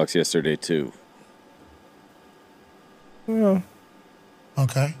Seahawks yesterday, too.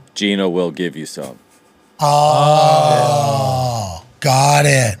 Okay. Geno will give you some. Oh, got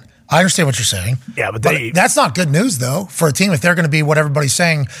it. I understand what you're saying. Yeah, but that's not good news, though, for a team if they're going to be what everybody's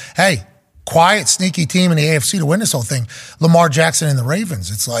saying, hey, quiet, sneaky team in the AFC to win this whole thing. Lamar Jackson and the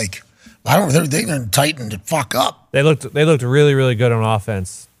Ravens. It's like, they're going to tighten the fuck up. They looked really, really good on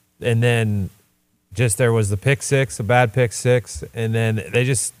offense. And then there was the pick six, a bad pick six, and then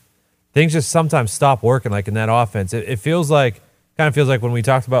things just sometimes stop working like in that offense. It kind of feels like when we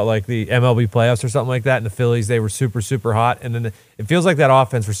talked about like the MLB playoffs or something like that, and the Phillies, they were super, super hot, and then it feels like that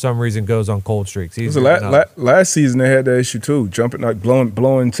offense for some reason goes on cold streaks. Last season they had that issue too, jumping like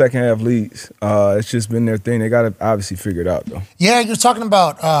blowing second half leads. It's just been their thing. They got to obviously figure it out though. Yeah, you're talking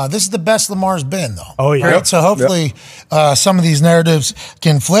about this is the best Lamar's been though. Oh yeah. Right? Yep. So hopefully some of these narratives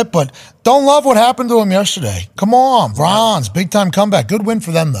can flip, but don't love what happened to him yesterday. Come on, Browns, big time comeback. Good win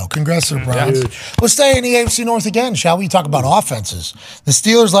for them though. Congrats to the Browns. Let's stay in the AFC North again, shall we? Talk about offenses. The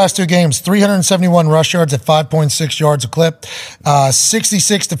Steelers' last 2 games, 371 rush yards at 5.6 yards a clip,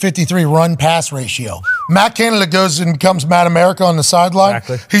 66 to 53 run pass ratio. Matt Canada goes and becomes Matt America on the sideline.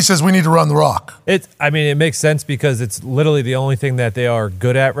 Exactly. He says we need to run the rock. It makes sense because it's literally the only thing that they are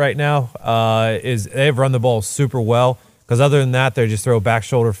good at right now is they've run the ball super well. Because other than that, they just throw back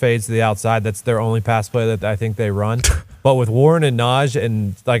shoulder fades to the outside. That's their only pass play that I think they run. But with Warren and Najee,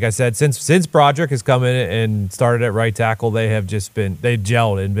 and like I said, since Broderick has come in and started at right tackle, they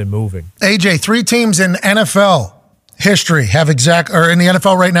gelled and been moving. AJ, 3 teams in NFL history in the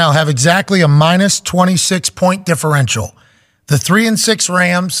NFL right now have exactly a minus 26 point differential. The 3-6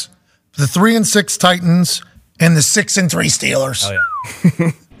 Rams, the 3-6 Titans, and the 6-3 Steelers. Oh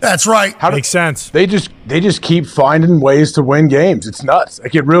yeah. That's right. Makes sense. They just keep finding ways to win games. It's nuts.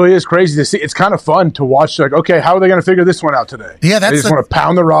 Like, it really is crazy to see. It's kind of fun to watch. Like, okay, how are they going to figure this one out today? Yeah, they just want to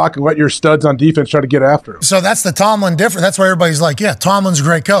pound the rock and let your studs on defense try to get after them. So that's the Tomlin difference. That's why everybody's like, yeah, Tomlin's a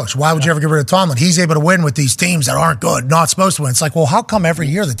great coach. Why would you ever get rid of Tomlin? He's able to win with these teams that aren't good, not supposed to win. It's like, well, how come every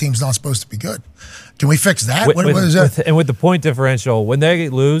year the team's not supposed to be good? Can we fix that? What is that? And with the point differential, when they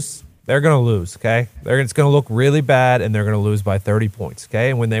lose, they're going to lose, okay? It's going to look really bad, and they're going to lose by 30 points,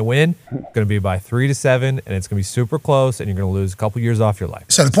 okay? And when they win, it's going to be by 3-7, and it's going to be super close, and you're going to lose a couple years off your life.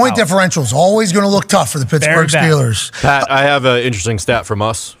 So the point differential is always going to look tough for the Pittsburgh Steelers. Pat, I have an interesting stat from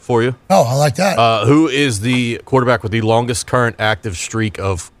us for you. Oh, I like that. Who is the quarterback with the longest current active streak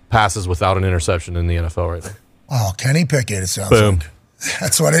of passes without an interception in the NFL right now? Oh, Kenny Pickett, it sounds Boom. like.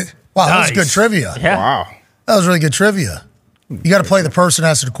 That's what it... Wow, that was good trivia. Yeah. Wow. That was really good trivia. You got to play the person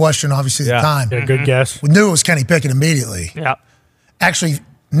asking the question, obviously, at the time. Yeah, good guess. We knew it was Kenny Pickett immediately. Yeah. Actually,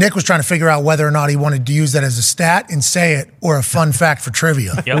 Nick was trying to figure out whether or not he wanted to use that as a stat and say it or a fun fact for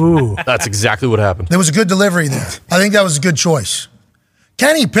trivia. Yep. Ooh. That's exactly what happened. There was a good delivery there. I think that was a good choice.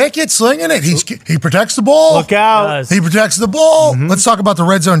 Kenny Pickett slinging it. He protects the ball. Look out. He protects the ball. Let's talk about the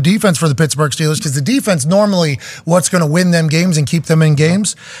red zone defense for the Pittsburgh Steelers because the defense normally what's going to win them games and keep them in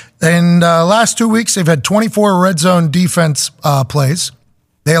games. And last 2 weeks, they've had 24 red zone defense plays.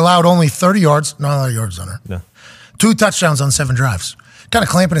 They allowed only 30 yards, not a lot of yards on her. No. 2 touchdowns on 7 drives. kind of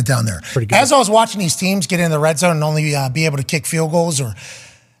clamping it down there. As I was watching these teams get in the red zone and only be able to kick field goals, or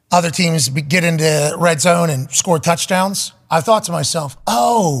other teams get into red zone and score touchdowns, I thought to myself,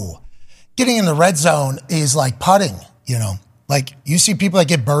 getting in the red zone is like putting, Like, you see people that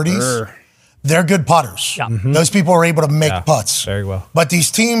get birdies, they're good putters. Yeah. Those people are able to make putts. Very well. But these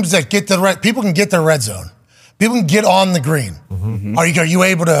teams that get people can get their red zone. People can get on the green. Are you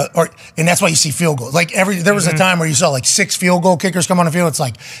able to? And that's why you see field goals. Like there was a time where you saw like 6 field goal kickers come on the field. It's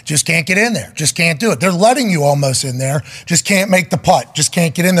like, just can't get in there. Just can't do it. They're letting you almost in there. Just can't make the putt. Just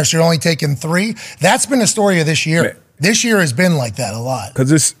can't get in there. So you're only taking 3. That's been the story of this year. This year has been like that a lot.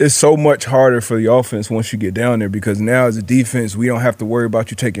 Because it's so much harder for the offense once you get down there, because now as a defense, we don't have to worry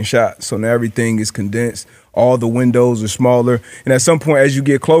about you taking shots. So now everything is condensed. All the windows are smaller. And at some point, as you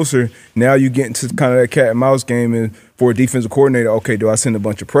get closer, now you get into kind of that cat and mouse game. And for a defensive coordinator, okay, do I send a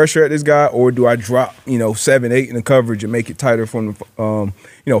bunch of pressure at this guy, or do I drop, 7, 8 in the coverage and make it tighter for them,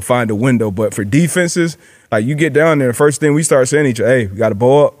 find a window? But for defenses, like, you get down there, the first thing we start saying to each other, hey, we got to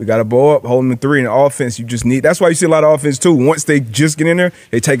bow up, hold them to 3. In the offense, you just need – that's why you see a lot of offense, too. Once they just get in there,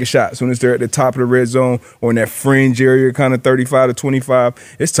 they take a shot. As soon as they're at the top of the red zone or in that fringe area, kind of 35 to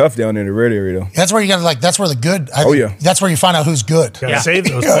 25, it's tough down there in the red area, though. That's where you got to, that's where the good – that's where you find out who's good. Got to save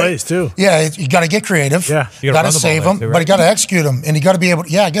those plays, too. Yeah, you got to get creative. Yeah. You got to save them, but you got to execute them. And you got to be able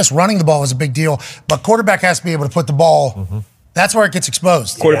 – I guess running the ball is a big deal, but quarterback has to be able to put the ball that's where it gets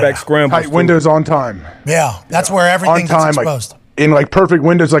exposed. Quarterback scrambles. Tight windows on time. Yeah, that's where everything gets exposed. In perfect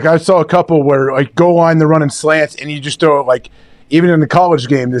windows. Like, I saw a couple where goal line, they're running slants, and you just throw it even in the college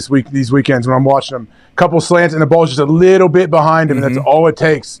game these weekends when I'm watching them, a couple slants and the ball's just a little bit behind him, and that's all it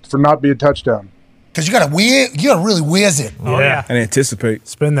takes for not to be a touchdown. Because you got to really whiz it. Oh, yeah. And anticipate.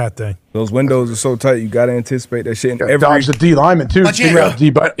 Spin that thing. Those windows are so tight, you got to anticipate that shit. And dodge the D lineman, too. You got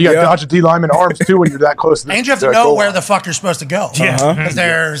to dodge the D lineman arms, too, when you're that close to the And you have to know where the fuck you're supposed to go. Yeah. Because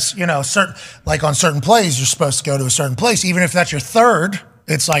there's, certain, on certain plays, you're supposed to go to a certain place. Even if that's your third,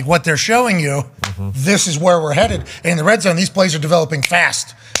 it's like what they're showing you, this is where we're headed. And in the red zone, these plays are developing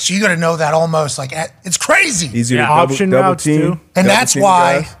fast. So you got to know that almost it's crazy. Easier to option double routes, team. too. And that's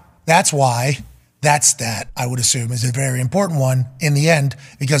why that stat, I would assume, is a very important one in the end,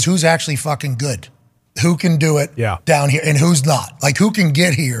 because who's actually fucking good? Who can do it down here and who's not? Who can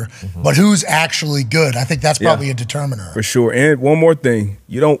get here, but who's actually good? I think that's probably a determiner. For sure. And one more thing,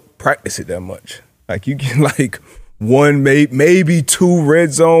 you don't practice it that much. You get one, maybe 2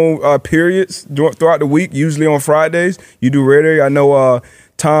 red zone periods throughout the week, usually on Fridays. You do red area. I know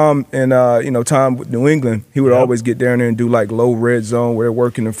Tom and Tom with New England, he would always get down there and do low red zone where they're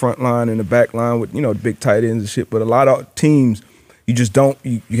working the front line and the back line with the big tight ends and shit. But a lot of teams, you just don't.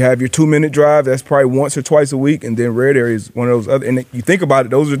 You have your 2-minute drive. That's probably once or twice a week, and then red area is one of those other. And you think about it,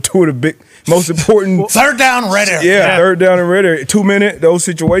 those are 2 of the big, most important. Third down, red area. Yeah, third down and red area. 2-minute, those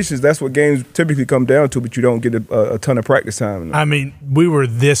situations. That's what games typically come down to. But you don't get a ton of practice time. I mean, we were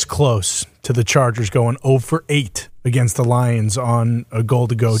this close to the Chargers going 0 for 8 against the Lions on a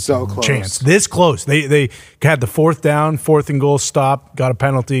goal-to-go chance. This close. They had the 4th down, 4th and goal stop, got a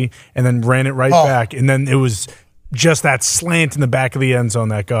penalty, and then ran it right back. And then it was just that slant in the back of the end zone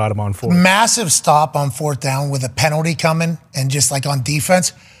that got him on 4th. Massive stop on 4th down with a penalty coming, and just on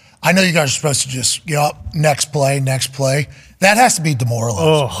defense. I know you guys are supposed to just, next play. That has to be demoralizing.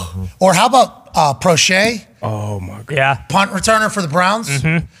 Oh. Or how about Prochet? Oh, my God. Yeah. Punt returner for the Browns?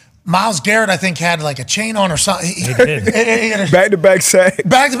 Myles Garrett, I think, had a chain on or something. He did. Back-to-back sack.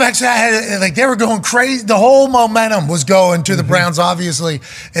 Back-to-back sack. They were going crazy. The whole momentum was going to the Browns, obviously.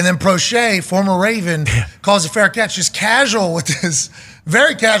 And then Prochet, former Raven, calls a fair catch. Just casual with this.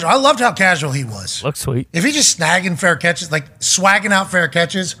 Very casual. I loved how casual he was. Looks sweet. If he just snagging fair catches, swagging out fair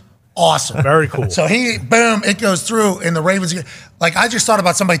catches, awesome. Very cool. So boom, it goes through, and the Ravens, I just thought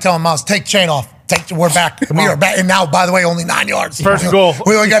about somebody telling Myles, take chain off. We're back. We are back. And now, by the way, only 9 yards. First goal.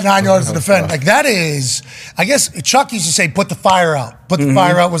 We only got 9 yards to defend. That is, I guess Chuck used to say, put the fire out. Put the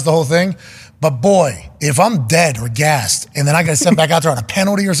fire out was the whole thing. But boy, if I'm dead or gassed, and then I got to step back out there on a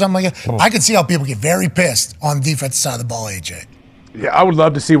penalty or something like that, I could see how people get very pissed on the defensive side of the ball, AJ. Yeah, I would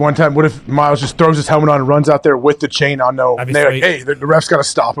love to see one time. What if Myles just throws his helmet on and runs out there with the chain on? No, and they're like, hey, the ref's got to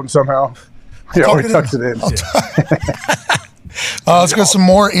stop him somehow. He already tucks it in. Let's go some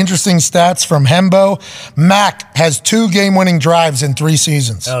more interesting stats from Hembo. Mac has 2 game-winning drives in 3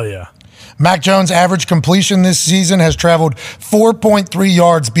 seasons. Hell yeah. Mac Jones' average completion this season has traveled 4.3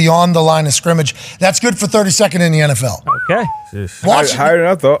 yards beyond the line of scrimmage. That's good for 32nd in the NFL. Okay. Higher than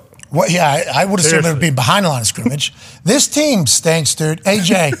I thought. Well, yeah, I would assume it would be behind the line of scrimmage. This team stinks, dude.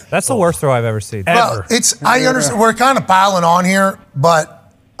 AJ. That's the worst throw I've ever seen. Well, I understand. We're kind of piling on here,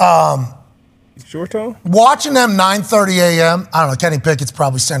 but Short tone? Watching them 9:30 a.m. I don't know. Kenny Pickett's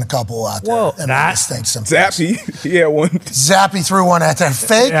probably sent a couple out there. Whoa, Zappy, he had one. Zappy threw one at that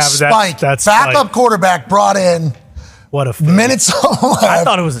fake spike. that's Backup quarterback brought in. What a minutes left. I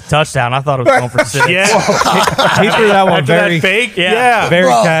thought it was a touchdown. I thought it was going for 6. Yeah. He threw that one After very that fake? very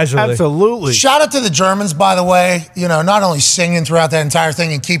Bro, casually. Absolutely. Shout out to the Germans, by the way. You know, not only singing throughout that entire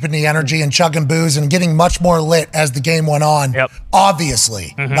thing and keeping the energy and chugging booze and getting much more lit as the game went on. Yep.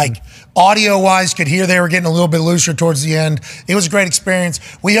 Obviously. Like, audio-wise, could hear they were getting a little bit looser towards the end. It was a great experience.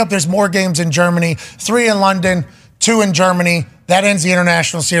 We hope there's more games in Germany. 3 in London, 2 in Germany. That ends the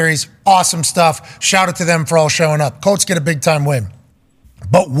international series. Awesome stuff. Shout out to them for all showing up. Colts get a big-time win.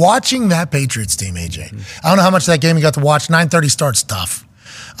 But watching that Patriots team, AJ, I don't know how much of that game you got to watch. 9:30 starts tough.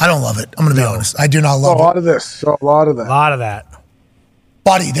 I don't love it. I'm going to be honest. I do not love it. A lot of this. A lot of that. A lot of that.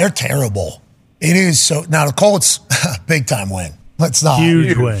 Buddy, they're terrible. It is so. Now, the Colts, big-time win. Let's not.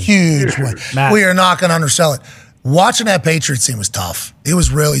 Huge win. Huge win. Matt. We are not going to undersell it. Watching that Patriots team was tough. It was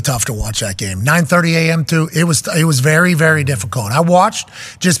really tough to watch that game. 9:30 a.m. too. It was very, very difficult. I watched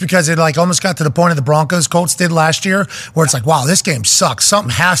just because it like almost got to the point of the Broncos Colts did last year, where it's like, wow, this game sucks. Something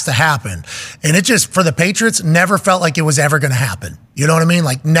has to happen, and it just for the Patriots never felt like it was ever going to happen. You know what I mean?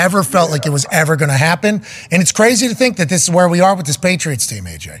 Like never felt like it was ever going to happen. And it's crazy to think that this is where we are with this Patriots team,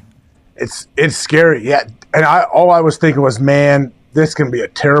 AJ. It's scary, yeah. And all I was thinking was, man, this can be a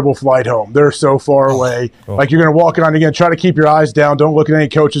terrible flight home. They're so far away. Like you're going to walk in on again, try to keep your eyes down. Don't look at any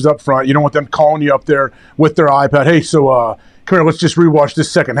coaches up front. You don't want them calling you up there with their iPad. Hey, so come here, let's just rewatch this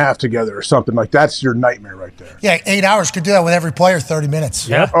second half together or something. Like that's your nightmare right there. Yeah, 8 hours could do that with every player, 30 minutes.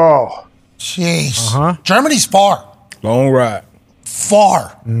 Yeah. Oh. Jeez. Germany's far. Long ride.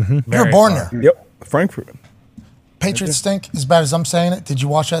 Far. You were born there. Yep. Frankfurt. Patriots stink as bad as I'm saying it. Did you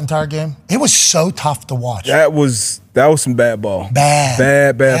watch that entire game? It was so tough to watch. That was some bad ball.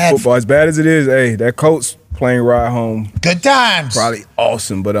 Bad football. As bad as it is, hey, that Colts playing ride home. Good times. Probably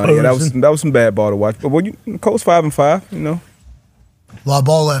awesome, but yeah, that was some bad ball to watch. But Colts 5-5, you know. A lot of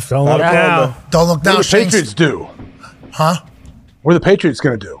ball left. Don't look down. Don't look down. What do the Patriots do? Huh? What are the Patriots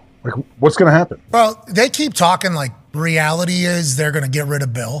going to do? Like, what's going to happen? Well, they keep talking like reality is they're going to get rid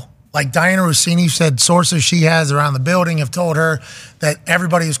of Bill. Like Diana Rossini said, sources she has around the building have told her that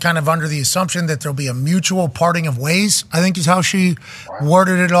everybody is kind of under the assumption that there'll be a mutual parting of ways, I think is how she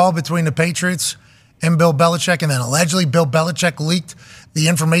worded it all between the Patriots and Bill Belichick. And then allegedly Bill Belichick leaked the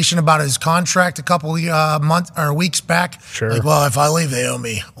information about his contract a couple months or weeks back. Sure. Like, well, if I leave, they owe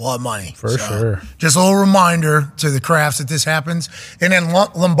me a lot of money. For sure. Just a little reminder to the crafts that this happens. And then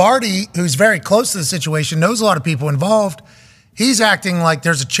Lombardi, who's very close to the situation, knows a lot of people involved. He's acting like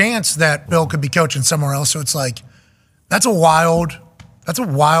there's a chance that Bill could be coaching somewhere else. So it's like, that's a wild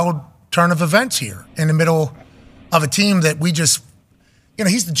turn of events here in the middle of a team that we just,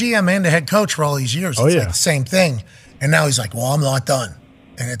 he's the GM and the head coach for all these years. It's like the same thing. And now he's like, well, I'm not done.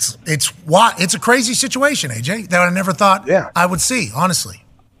 And it's a crazy situation, AJ, that I never thought I would see, honestly.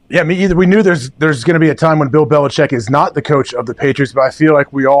 Yeah, me either. We knew there's going to be a time when Bill Belichick is not the coach of the Patriots, but I feel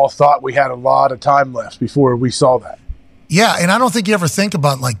like we all thought we had a lot of time left before we saw that. Yeah, and I don't think you ever think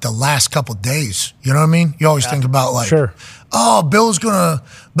about like the last couple of days. You know what I mean? You always think about like, oh, Bill's gonna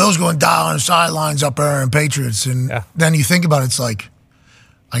die on the sidelines up there in Patriots, and then you think about it, it's like,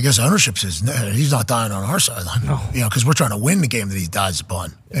 I guess ownership says he's not dying on our sideline, because we're trying to win the game that he dies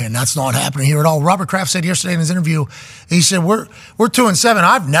upon, and that's not happening here at all. Robert Kraft said yesterday in his interview, he said we're 2-7.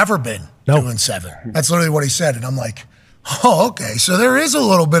 I've never been 2-7. That's literally what he said, and I'm like, oh, okay. So there is a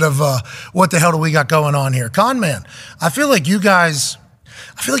little bit of what the hell do we got going on here? Con man, I feel like you guys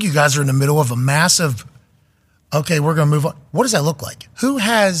are in the middle of a massive, okay, we're going to move on. What does that look like? Who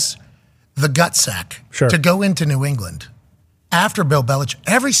has the gut sack to go into New England after Bill Belichick?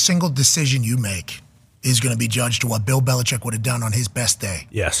 Every single decision you make is going to be judged to what Bill Belichick would have done on his best day.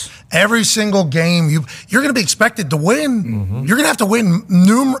 Yes. Every single game, you're going to be expected to win. Mm-hmm. You're going to have to win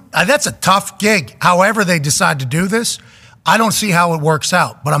that's a tough gig. However they decide to do this, I don't see how it works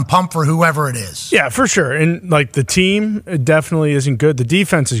out, but I'm pumped for whoever it is. Yeah, for sure. And like the team definitely isn't good. The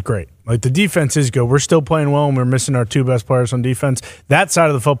defense is great. Like the defense is good. We're still playing well and we're missing our 2 best players on defense. That side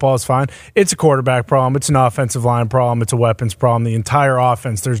of the football is fine. It's a quarterback problem. It's an offensive line problem. It's a weapons problem. The entire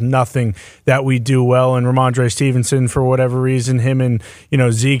offense, there's nothing that we do well. And Ramondre Stevenson, for whatever reason, him and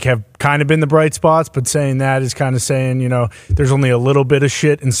Zeke have kind of been the bright spots, but saying that is kind of saying, there's only a little bit of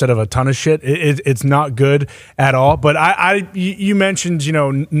shit instead of a ton of shit. It's not good at all. But you mentioned,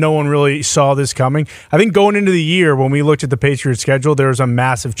 no one really saw this coming. I think going into the year, when we looked at the Patriots schedule, there was a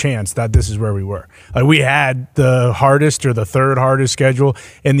massive chance that this is where we were. Like, we had the hardest or the third hardest schedule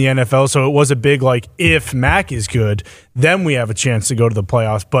in the NFL. So it was a big, if Mac is good, then we have a chance to go to the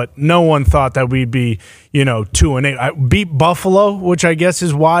playoffs. But no one thought that we'd be, 2-8. I beat Buffalo, which I guess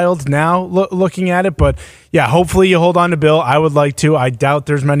is wild now looking at it. But yeah, hopefully you hold on to Bill. I would like to. I doubt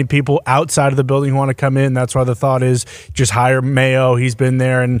there's many people outside of the building who want to come in. That's why the thought is just hire Mayo. He's been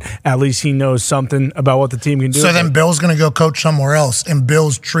there, and at least he knows something about what the team can do. So then Bill's going to go coach somewhere else, and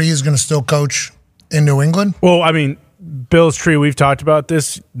Bill's tree is going to still coach in New England? Well, I mean, Bill's tree, we've talked about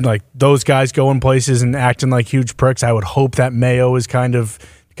this. Like, those guys going places and acting like huge pricks. I would hope that Mayo is kind of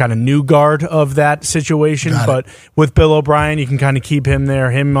new guard of that situation. But with Bill O'Brien, you can kind of keep him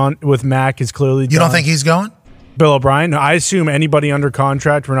there. Him on with Mac is clearly done. You don't think he's going? Bill O'Brien? No, I assume anybody under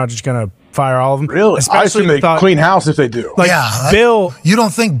contract, we're not just going to fire all of them. Really? Especially I assume they clean house if they do. Bill. You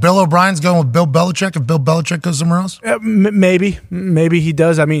don't think Bill O'Brien's going with Bill Belichick if Bill Belichick goes somewhere else? Maybe he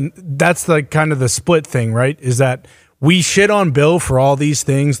does. I mean, that's kind of the split thing, right? Is that we shit on Bill for all these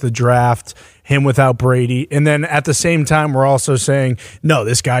things, the draft, him without Brady, and then at the same time, we're also saying, no,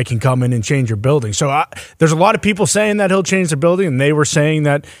 this guy can come in and change your building. So there's a lot of people saying that he'll change the building, and they were saying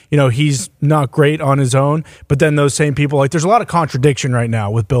that, he's not great on his own. But then those same people, there's a lot of contradiction right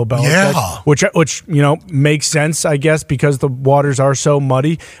now with Bill Belichick, which makes sense, I guess, because the waters are so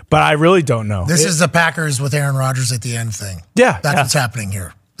muddy. But I really don't know. This is the Packers with Aaron Rodgers at the end thing. Yeah, that's what's happening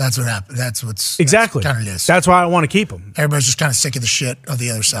here. That's what happened. That's what's exactly kind of is. That's why I want to keep him. Everybody's just kind of sick of the shit of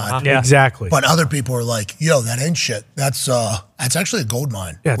the other side. Yeah, exactly. But other people are like, "Yo, that ain't shit. That's actually a gold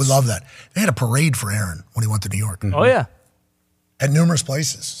mine. Yeah, we love that." They had a parade for Aaron when he went to New York. Oh yeah, at numerous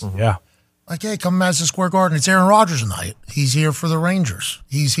places. Yeah. Like, hey, come to Madison Square Garden. It's Aaron Rodgers tonight. He's here for the Rangers.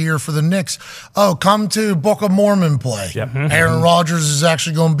 He's here for the Knicks. Oh, come to Book of Mormon play. Yep. Aaron Rodgers is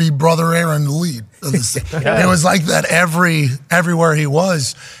actually going to be Brother Aaron, the lead of this thing. It was like that everywhere he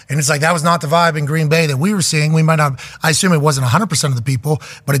was. And it's like, that was not the vibe in Green Bay that we were seeing. We might not, I assume it wasn't 100% of the people,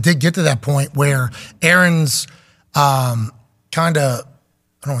 but it did get to that point where Aaron's kind of,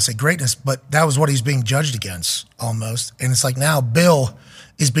 I don't want to say greatness, but that was what he's being judged against almost. And it's like now Bill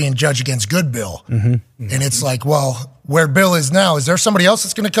is being judged against good Bill. Mm-hmm. And it's like, well, where Bill is now, is there somebody else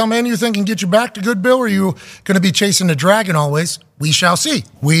that's going to come in, you think, and get you back to good Bill? Or are you going to be chasing the dragon always? We shall see.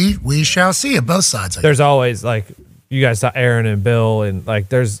 We shall see at both sides. There's always, you guys saw Aaron and Bill, and,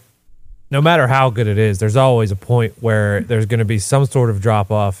 there's, no matter how good it is, there's always a point where there's going to be some sort of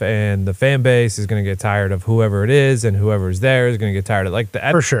drop-off, and the fan base is going to get tired of whoever it is, and whoever's there is going to get tired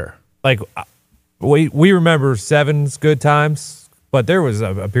of for sure. We remember Seven's good times, but there was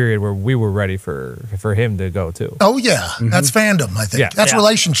a period where we were ready for him to go too. Oh yeah, that's fandom. I think that's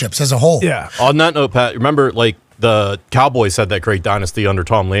relationships as a whole. Yeah. On that note, Pat, remember the Cowboys had that great dynasty under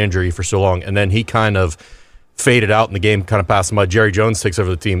Tom Landry for so long, and then he kind of faded out, and the game kind of passed him by. Jerry Jones takes over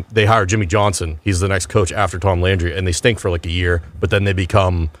the team. They hire Jimmy Johnson. He's the next coach after Tom Landry, and they stink for a year, but then they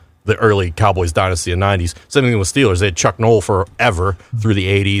become the early Cowboys dynasty in the 90s. Same thing with Steelers. They had Chuck Noll forever through the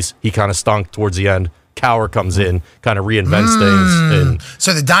 80s. He kind of stunk towards the end. Cowher comes in, kind of reinvents things. And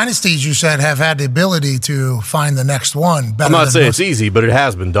so the dynasties, you said, have had the ability to find the next one. I'm not saying it's easy, but it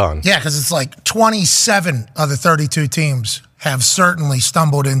has been done. Yeah, because it's 27 of the 32 teams have certainly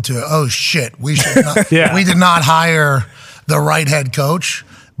stumbled into, oh shit, we should not, we did not hire the right head coach.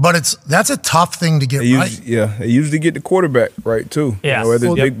 But that's a tough thing to get right. They usually get the quarterback right too. Yeah, whether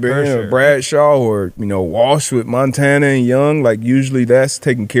it's Big Ben or Bradshaw or Walsh with Montana and Young, usually that's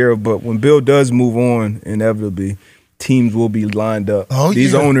taken care of. But when Bill does move on, inevitably teams will be lined up.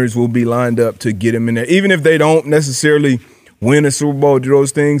 These owners will be lined up to get him in there, even if they don't necessarily win a Super Bowl. Do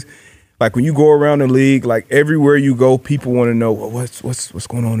those things? When you go around the league, everywhere you go, people want to know what's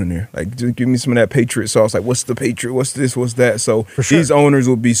going on in there. Just give me some of that Patriot sauce. What's the Patriot? What's this? What's that? So these owners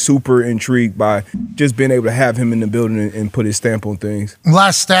will be super intrigued by just being able to have him in the building and put his stamp on things.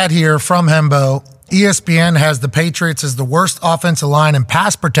 Last stat here from Hembo. ESPN has the Patriots as the worst offensive line and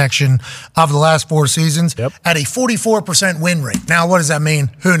pass protection of the last 4 seasons at a 44% win rate. Now, what does that mean?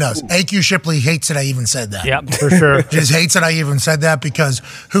 Who knows? AQ Shipley hates that I even said that. Yep, for sure. Just hates that I even said that because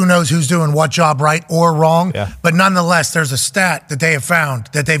who knows who's doing what job right or wrong. Yeah. But nonetheless, there's a stat that they have found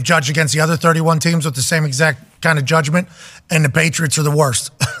that they've judged against the other 31 teams with the same exact kind of judgment, and the Patriots are the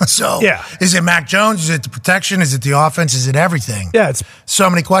worst. So is it Mac Jones? Is it the protection? Is it the offense? Is it everything? Yeah, it's so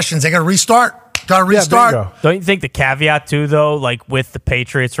many questions. They got to restart. Got to restart. Yeah, don't you think the caveat too, though, with the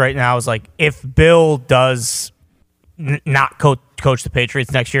Patriots right now is if Bill does not coach the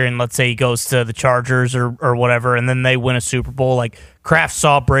Patriots next year, and let's say he goes to the Chargers or whatever, and then they win a Super Bowl. Like Kraft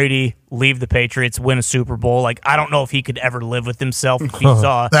saw Brady leave the Patriots, win a Super Bowl. Like I don't know if he could ever live with himself if he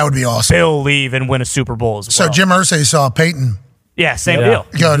saw that would be awesome. Bill leave and win a Super Bowl as well. So Jim Irsay saw Peyton. Yeah, same deal.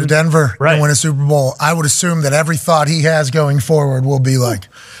 Go to Denver and win a Super Bowl. I would assume that every thought he has going forward will be like,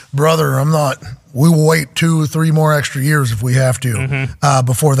 brother, we will wait 2 or 3 more extra years if we have to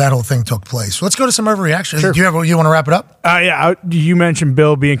before that whole thing took place. So let's go to some overreaction. Sure. Do you want to wrap it up? You mentioned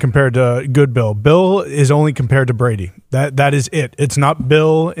Bill being compared to good Bill. Bill is only compared to Brady. That is it. It's not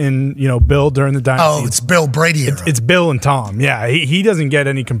Bill in Bill during the dynasty. Oh, it's Bill Brady era. It's Bill and Tom. Yeah, he doesn't get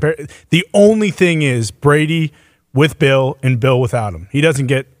any compare. The only thing is Brady with Bill and Bill without him. He doesn't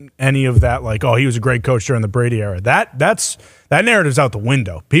get any of that. Like, oh, he was a great coach during the Brady era. That narrative's out the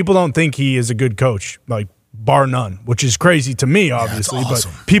window. People don't think he is a good coach, like bar none, which is crazy to me, obviously.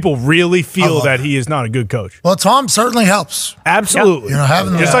 Awesome. But people really feel that he is not a good coach. Well, Tom certainly helps. Absolutely.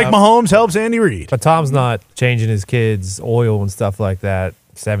 Just like Mahomes helps Andy Reid. But Tom's not changing his kids' oil and stuff like that.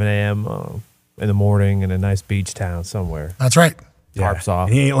 7 a.m. In the morning in a nice beach town somewhere. That's right. Tarps off.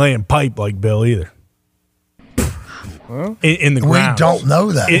 He ain't laying pipe like Bill either. In the ground. We don't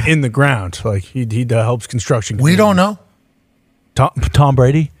know that. In the ground. Like he helps construction. We don't know. Tom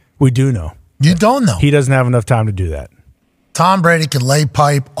Brady? We do know. You don't know. He doesn't have enough time to do that. Tom Brady could lay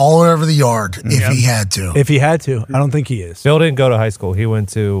pipe all over the yard if he had to. If he had to. I don't think he is. Bill didn't go to high school. He went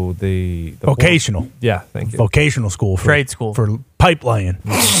to the vocational. Yeah, thank you. Vocational school. Trade school. For pipe laying.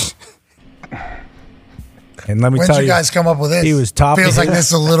 And let me When tell did you guys come up with this? He was top. Feels like this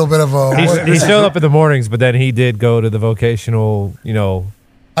is a little bit of a... He showed up in the mornings, but then he did go to the vocational,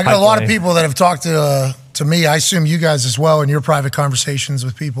 I got a lot of people that have talked to me, I assume you guys as well, in your private conversations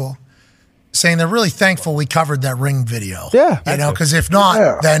with people, saying they're really thankful we covered that ring video. Yeah. Because if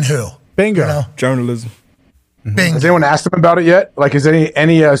not, then who? Bingo. Journalism. Bingo. Has anyone asked him about it yet? Like, is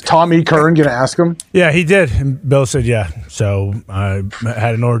is Tom E. Kern going to ask him? Yeah, he did. And Bill said, yeah. So I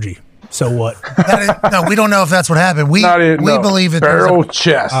had an orgy. So what? No, we don't know if that's what happened. We believe it. Barrel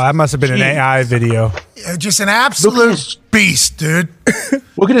chest. That must have been an AI video. Just an absolute beast, dude.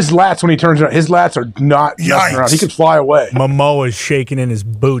 Look at his lats when he turns around. His lats are not messing around. He could fly away. Momoa is shaking in his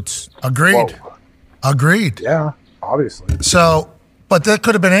boots. Agreed. Agreed. Yeah, obviously. So, but that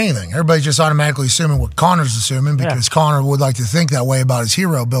could have been anything. Everybody's just automatically assuming what Connor's assuming because Connor would like to think that way about his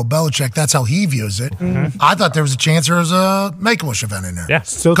hero, Bill Belichick. That's how he views it. I thought there was a chance there was a Make-A-Wish event in there. Yeah.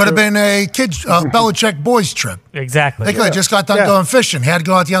 Could have been a kids Belichick boys trip. Exactly. They could have just got done going fishing. He had to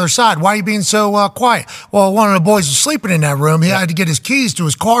go out the other side. Why are you being so quiet? Well, one of the boys was sleeping in that room. He had to get his keys to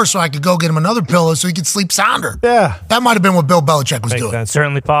his car so I could go get him another pillow so he could sleep sounder. Yeah. That might have been what Bill Belichick was Makes doing. sense.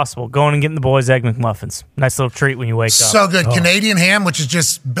 Certainly possible. Going and getting the boys Egg McMuffins. Nice little treat when you wake up. So good. Canadian ham, which is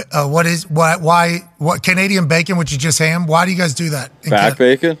just what Canadian bacon, which is just ham. Why do you guys do that? Back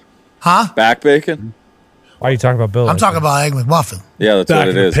bacon? Huh? Back bacon? Why are you talking about Bill? I'm talking about Egg McMuffin. Yeah, that's Back what it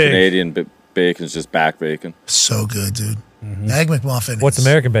of the is. pig. Canadian bacon is just back bacon. So good, dude. Egg McMuffin. What's is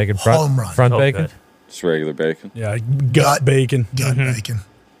American bacon? home run. Front So bacon? good. Just regular bacon. Yeah, gut bacon. Gut bacon.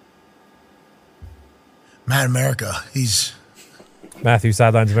 Matt America. He's Matthew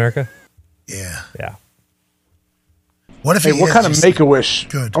Sidelines America? yeah. Yeah. What if Hey, he what is kind of just- Make-A-Wish?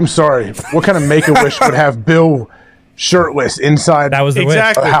 Good. I'm sorry. What kind of Make-A-Wish would have Bill shirtless inside That was the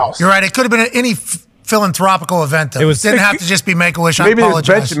Exactly. a house? You're right. It could have been any philanthropical event, though. It didn't have to just be Make-A-Wish. I Maybe they was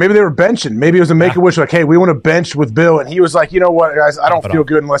apologize. benching. Maybe they were benching. Maybe it was a Make-A-Wish like, hey, we want to bench with Bill. And he was like, you know what, guys, I don't feel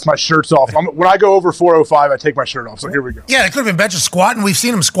good unless my shirt's off. When I go over 405, I take my shirt off. So here we go. Yeah, it could have been bench and squatting. We've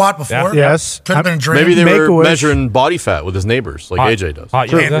seen him squat before. Yeah. Yes. Could have been a dream. Maybe they were Make-A-Wish. measuring body fat with his neighbors, like AJ does. Hot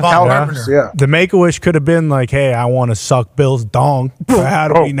And yoga? Bob Yeah. Carpenter. Yeah. The Make-A-Wish could have been like, hey, I want to suck Bill's dong. But how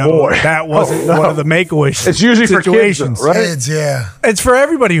do we know boy. that wasn't one of the Make-A-Wish It's usually situations? for kids, though, right? Kids, yeah. It's for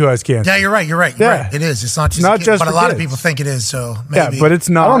everybody who has cancer. Yeah, you're right. You're right. Yeah. It is. It's not just, Not a kid, just but a for lot of kids. people think it is. So Yeah, maybe. but it's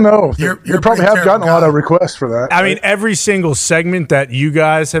not. I don't know. You're You a probably pretty have gotten a lot careful of requests for that. I mean, every single segment that you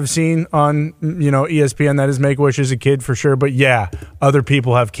guys have seen on, ESPN that is Make-A-Wish as a kid for sure. But yeah, other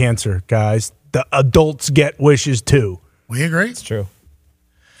people have cancer, guys. The adults get wishes too. We agree. It's true.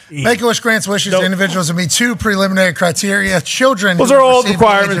 Make-A-Wish grants wishes to individuals who meet 2 preliminary criteria. Children Those who are old receive the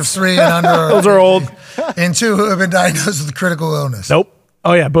age of requirements. 3 and under. Those are old. And 2 who have been diagnosed with a critical illness. Nope.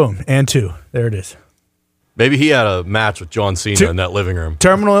 Oh yeah, boom, and 2. There it is. Maybe he had a match with John Cena in that living room.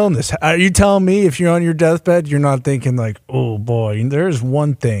 Terminal illness. Are you telling me if you're on your deathbed, you're not thinking like, oh boy, there's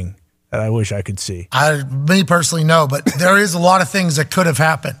one thing that I wish I could see? Me personally, no, but there is a lot of things that could have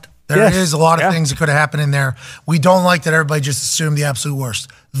happened. There is a lot of things that could have happened in there. We don't like that everybody just assumed the absolute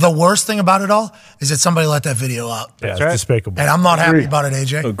worst. The worst thing about it all is that somebody let that video out. Yeah, it's despicable. And I'm not happy about it,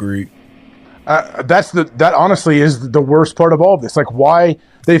 AJ. Agreed. That honestly is the worst part of all of this. Like, why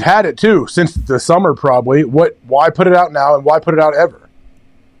they've had it too since the summer, probably. Why put it out now, and why put it out ever?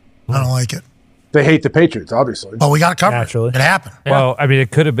 I don't like it. They hate the Patriots, obviously. But we got to cover Naturally. it. It happened. Well, I mean, it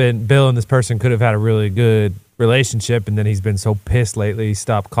could have been Bill and this person could have had a really good relationship, and then he's been so pissed lately, he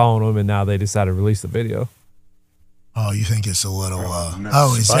stopped calling him, and now they decided to release the video. Oh, you think it's a little?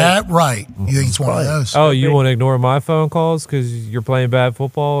 Is that right? You think it's one of those? Oh, you want to ignore my phone calls because you're playing bad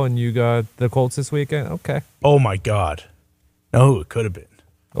football and you got the Colts this weekend? Okay. Oh my God. No, it could have been.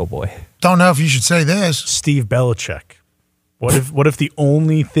 Oh boy. Don't know if you should say this. Steve Belichick. What if the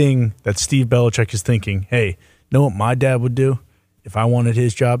only thing that Steve Belichick is thinking, hey, know what my dad would do? If I wanted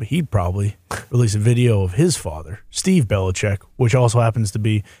his job, he'd probably release a video of his father, Steve Belichick, which also happens to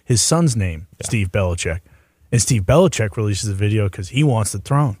be his son's name, Steve Belichick. And Steve Belichick releases a video because he wants the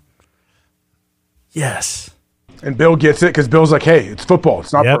throne. Yes. And Bill gets it because Bill's like, hey, it's football.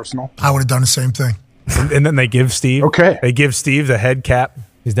 It's not personal. I would have done the same thing. And then they give Steve. Okay. They give Steve the head cap.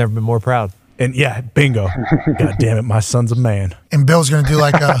 He's never been more proud. And yeah, bingo. God damn it, my son's a man. And Bill's going to do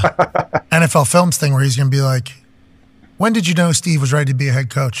like a NFL Films thing where he's going to be like, when did you know Steve was ready to be a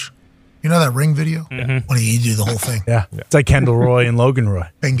head coach? You know that Ring video? Mm-hmm. When he do the whole thing? Yeah. It's like Kendall Roy and Logan Roy.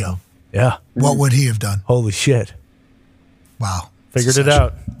 Bingo. Yeah. What would he have done? Holy shit. Wow. Figured it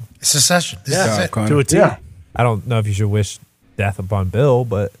out. Secession. This is it. To a T. Yeah. I don't know if you should wish death upon Bill,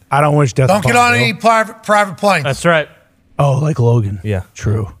 but I don't wish death Don't upon get on Bill. any private planes. That's right. Oh, like Logan. yeah.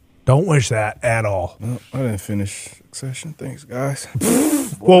 True. Don't wish that at all. Well, I didn't finish Succession. Thanks, guys.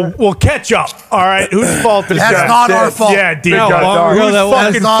 We'll catch up. All right. Whose fault is That's that? not our fault. Yeah, D. No, long ago Whose that was.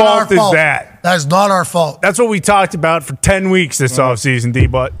 fucking That's not our fault is fault. that? That is not our fault. That's what we talked about for 10 weeks this offseason,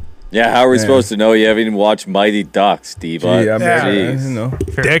 D-Butt. Yeah, how are we supposed to know you haven't even watched Mighty Ducks, D-Bud? Yeah, I mean, Jeez. you know.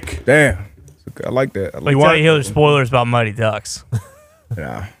 Dick. Damn. I like that. I like Tell you hear spoilers about Mighty Ducks.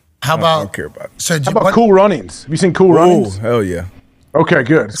 Nah. How I about don't care about it. So How about Cool Runnings? Have you seen Cool Oh, Runnings? hell yeah. Okay,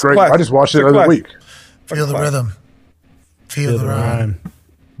 good. It's great. classic. I just watched it It's a the other classic. week. Feel the rhythm. Feel the rhyme.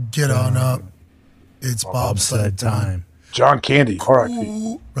 Get on up. It's bobsled time. John Candy.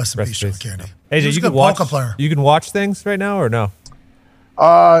 R.I.P. Rest in peace, John Candy. AJ, He was you a can good watch. polka player. You can watch things right now or no?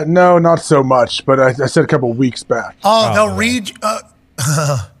 No, not so much. But I said a couple weeks back. Oh, they'll read.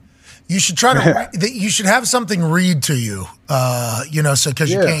 You should try to. You should have something read to you. So because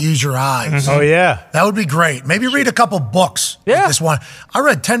you can't use your eyes. Oh, yeah. That would be great. Maybe read a couple books. Yeah. Like this one. I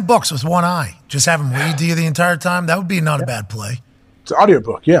read 10 books with one eye. Just have them read to you the entire time. That would be not a bad play. It's an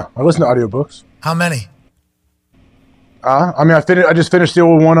audiobook. Yeah, I listen to audiobooks. How many? I just finished the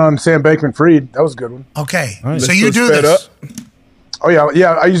old one on Sam Bankman-Fried. That was a good one. Okay. Right. So Let's you go do sped this. up. Oh,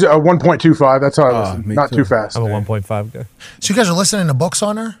 yeah. I use a 1.25. That's how I listen. me Not too. too fast. I'm a 1.5 guy. So you guys are listening to books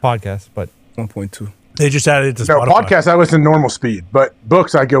on there? Podcast, but 1.2. They just added it to No, Spotify. podcast, I listen normal speed. But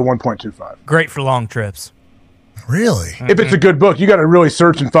books, I go 1.25. Great for long trips. Really? If it's a good book, you got to really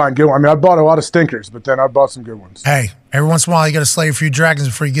search and find good ones. I mean, I bought a lot of stinkers, but then I bought some good ones. Hey, every once in a while you got to slay a few dragons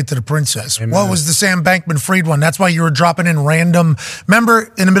before you get to the princess. What was the Sam Bankman-Fried one? That's why you were dropping in random.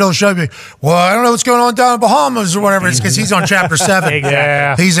 Remember in the middle of the show, you'd be, well, I don't know what's going on down in Bahamas or whatever. It's because he's on chapter 7.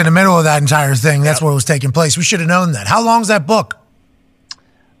 Yeah. He's in the middle of that entire thing. That's what was taking place. We should have known that. How long's that book?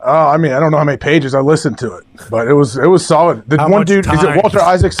 I mean, I don't know how many pages I listened to it, but it was solid. The How one much dude, is it time? Walter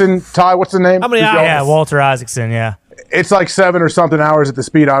Isaacson? Ty, what's the name? How many Who's hours? the- Yeah, Walter Isaacson, yeah. It's like 7 or something hours at the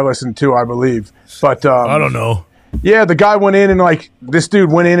speed I listened to, I believe. But I don't know. yeah, the guy went in and this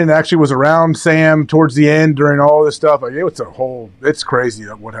dude went in and actually was around Sam towards the end during all this stuff. Like, it's crazy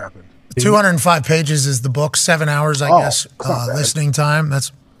what happened. 205 pages is the book, 7 hours, I guess, it's not bad. listening time.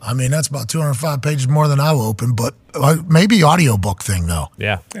 That's about 205 pages more than I will open, but maybe audiobook thing, though.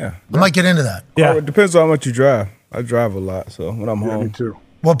 yeah. Yeah. I might get into that. Yeah. It depends on how much you drive. I drive a lot, so when I'm Yeah, me home. too.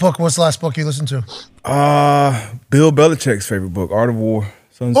 What's the last book you listened to? Bill Belichick's favorite book, Art of War.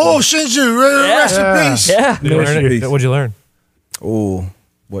 Sun Tzu. Oh, Shinju, rest in peace. Yeah. Did you learn it? What'd you learn? Oh,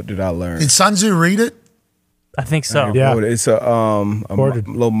 what did I learn? Did Sun Tzu read it? I think so. Yeah. It's a Recorded.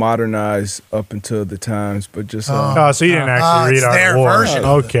 little modernized up until the times, but just Oh, so you didn't actually it's read Art their of War. version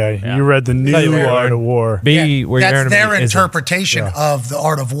of Okay. Yeah. You read the new Tell you what, Art of War. B, where That's your their enemy isn't. interpretation of the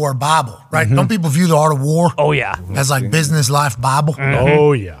Art of War Bible, right? Mm-hmm. Don't people view the Art of War Oh, yeah. as like business life Bible?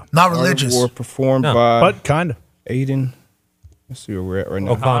 Oh, yeah. Not Art of religious. War performed No. by But kind of. Aiden. Let's see where we're at right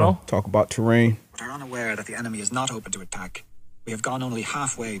now. O'Connell. Talk about terrain. But are unaware that the enemy is not open to attack. We have gone only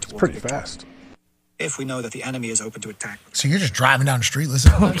halfway towards Pretty victory. fast. If we know that the enemy is open to attack, So you're just driving down the street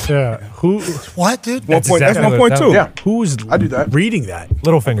listening to that? Yeah. What, dude? That's That's exactly what 1.2. Yeah. Who's I do that. reading that?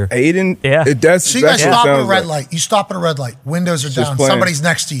 Littlefinger. Aiden. Yeah. That's So you guys exactly what it stop at a sounds red like. light. You stop at a red light. Windows are Just down. playing. Somebody's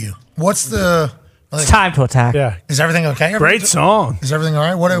next to you. What's the It's time to attack. Yeah. Is everything okay? Great song. Is everything all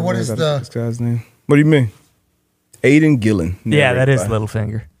right? What is this guy's name? What do you mean? Aiden Gillen. Yeah, that is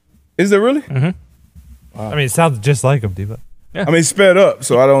Littlefinger. Is there really? Mm-hmm. I mean, it sounds just like him, Diva. Yeah. I mean, sped up,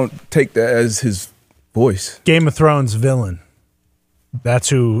 so I don't take that as his voice. Game of Thrones villain. That's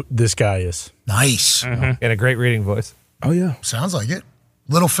who this guy is. Nice. And a great reading voice. Oh, yeah. Sounds like it.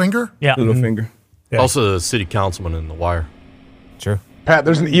 Littlefinger? Yeah. Littlefinger. Yeah. Also, the city councilman in The Wire. True. Pat,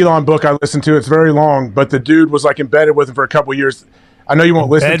 there's an Elon book I listened to. It's very long, but the dude was like embedded with him for a couple of years. I know you won't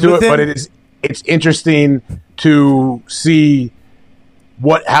listen to it, but it's interesting to see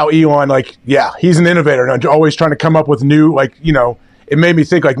how Elon, like, yeah, he's an innovator and always trying to come up with new, like, you know, it made me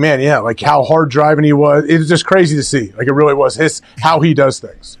think like, man, yeah, like how hard driving he was. It was just crazy to see. Like it really was how he does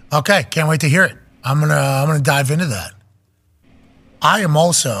things. Okay, can't wait to hear it. I'm gonna dive into that. I am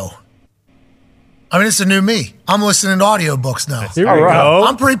also. I mean, it's a new me. I'm listening to audiobooks now. All right.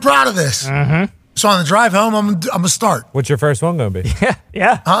 I'm pretty proud of this. Mm-hmm. So on the drive home, I'm gonna start. What's your first one going to be?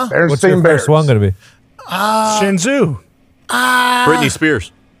 Yeah. Huh? What's your first one going to be? Shinzu. Britney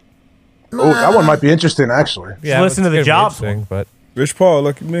Spears. Oh, that one might be interesting, actually. Yeah, listen to the job thing, but Rich Paul,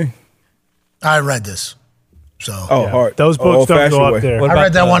 look at me. I read this. So hard. Those books don't go up way. there. What I about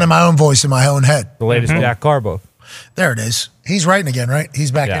read that one in my own voice in my own head. the latest Jack Carr book? There it is. He's writing again, right?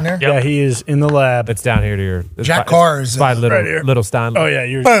 He's back in there. Yeah, he is in the lab. It's down here to your. Jack Carr is by right here. Little Stein. Oh, yeah.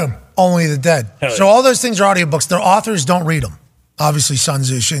 You're Boom. Only the Dead. Hell So yeah. all those things are audiobooks. Their authors don't read them. Obviously, Sun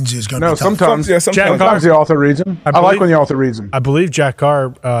Tzu, Shinzu is going to No, be tough. sometimes Jack the author reads them. I like believe- when the author reads them. I believe Jack Carr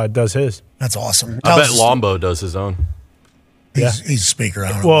does his. That's awesome. I bet Tells- Lombo does his own. He's a speaker. I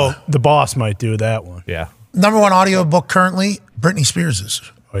don't know. Well, the boss might do that one. Yeah. Number one audiobook currently, Britney Spears's.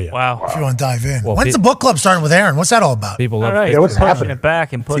 Oh, yeah. Wow. If you want to dive in. Well, When's the book club starting with Aaron? What's that all about? People All love right. Yeah, what's pushing happening? it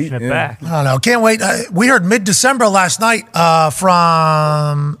back and pushing it back. I don't know. Can't wait. We heard mid-December last night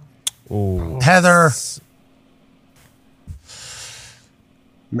from Heather.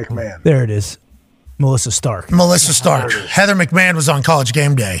 McMahon. There it is. Melissa Stark. Heather McMahon was on College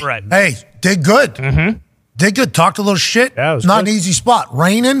Game Day. Right. Hey, did good. Mm-hmm. Did good. Talked a little shit. Yeah, it was Not good. an easy spot.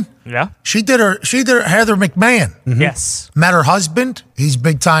 Raining. Yeah. She did her Heather McMahon. Yes. Met her husband. He's a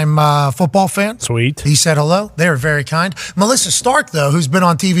big-time football fan. Sweet. He said hello. They were very kind. Melissa Stark, though, who's been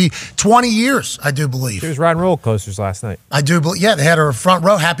on TV 20 years, I do believe. She was riding roller coasters last night. I do believe. Yeah, they had her front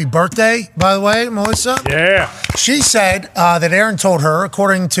row. Happy birthday, by the way, Melissa. Yeah. She said that Aaron told her,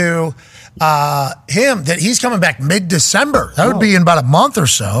 according to him, that he's coming back mid-December. That would be in about a month or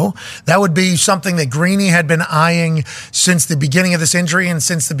so. That would be something that Greeny had been eyeing since the beginning of this injury and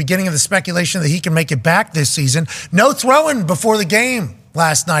since the beginning of the speculation that he can make it back this season. No throwing before the game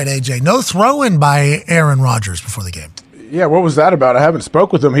last night, AJ. No throwing by Aaron Rodgers before the game. Yeah, what was that about? I haven't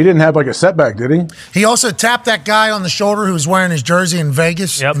spoke with him. He didn't have like a setback, did he? He also tapped that guy on the shoulder who was wearing his jersey in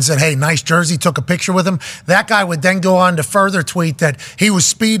Vegas and said, hey, nice jersey, took a picture with him. That guy would then go on to further tweet that he was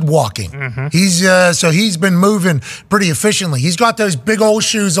speed walking. So he's been moving pretty efficiently. He's got those big old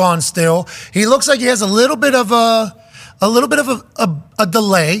shoes on still. He looks like he has a little bit of a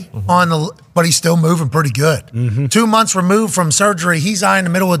delay on the, but he's still moving pretty good. 2 months removed from surgery. He's eyeing the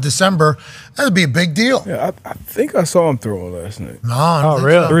middle of December. That would be a big deal. Yeah, I think I saw him throwing last night. No, I don't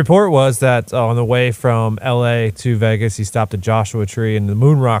think so. The report was that on the way from L.A. to Vegas, he stopped at Joshua Tree, and the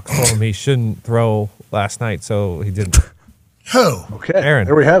Moon Rocks told him he shouldn't throw last night, so he didn't. Who? Okay, Aaron.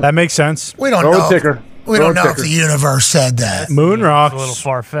 there we have it. That makes sense. We don't Throw know. a ticker. We Throw don't a know if ticker. the universe said that. Moon rocks. A little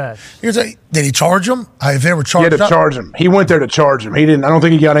far-fetched. Did he charge him? If they were He charged had to up? charge him. He went there to charge him. He didn't. I don't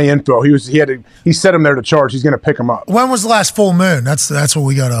think he got any info. He set him there to charge. He's going to pick him up. When was the last full moon? That's what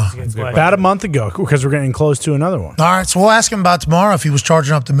we got to. About a month ago, because we're getting close to another one. All right, so we'll ask him about tomorrow if he was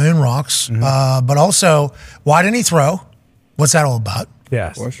charging up the moon rocks. But also, why didn't he throw? What's that all about?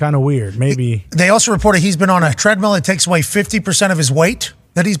 Yeah, it's kind of weird. Maybe. They also reported he's been on a treadmill that takes away 50% of his weight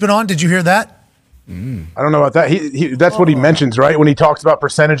that he's been on. Did you hear that? I don't know about that. That's what he mentions, right? When he talks about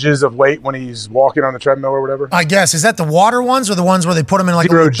percentages of weight when he's walking on the treadmill or whatever. I guess. Is that the water ones or the ones where they put him in like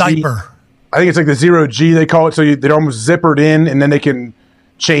a little diaper? I think it's like the 0G they call it. So they're almost zippered in, and then they can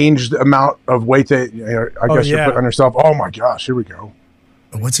change the amount of weight that I guess you're putting on yourself. Oh my gosh, here we go.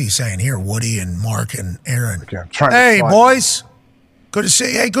 What's he saying here? Woody and Mark and Aaron. Okay, I'm trying Hey, to boys. Good to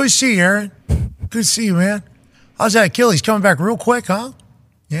see you. Hey, good to see you, Aaron. Good to see you, man. How's that Achilles? Coming back real quick, huh?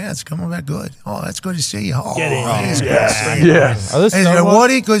 Yeah, it's coming back good. Oh, that's good to see you. Oh, Get in. Yes. Are those Hey, stonewashed?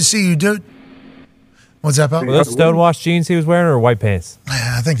 Woody, good to see you, dude. What's that about? Were those stonewashed jeans he was wearing or white pants?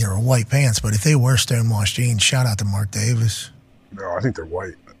 I think they were white pants, but if they were stonewashed jeans, shout out to Mark Davis. No, I think they're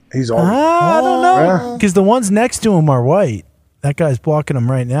white. He's all. I don't know. Yeah. Because the ones next to him are white. That guy's blocking him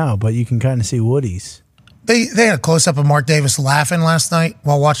right now, but you can kind of see Woody's. They had a close-up of Mark Davis laughing last night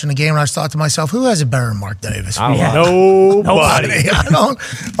while watching the game, and I just thought to myself, who has it better than Mark Davis? Nobody.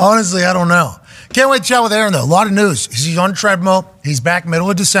 Honestly, I don't know. Can't wait to chat with Aaron, though. A lot of news. He's on treadmill. He's back middle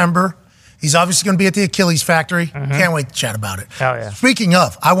of December. He's obviously going to be at the Achilles factory. Can't wait to chat about it. Hell yeah. Speaking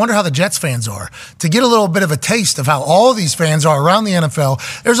of, I wonder how the Jets fans are. To get a little bit of a taste of how all these fans are around the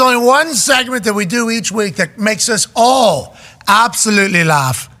NFL, there's only one segment that we do each week that makes us all absolutely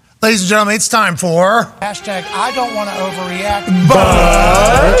laugh. Ladies and gentlemen, it's time for hashtag I don't want to overreact,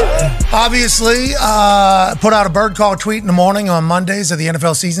 but obviously put out a bird call tweet in the morning on Mondays of the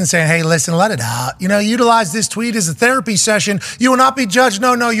NFL season saying, hey, listen, let it out. Utilize this tweet as a therapy session. You will not be judged.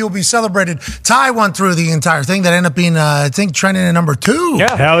 No, you will be celebrated. Ty went through the entire thing. That ended up being, I think, trending at number 2.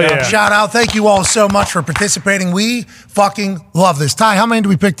 Yeah, hell yeah. Shout out. Thank you all so much for participating. We fucking love this. Ty, how many do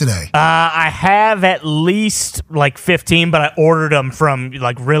we pick today? I have at least like 15, but I ordered them from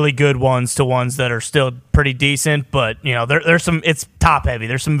like really good ones to ones that are still pretty decent, but there's some, it's top heavy.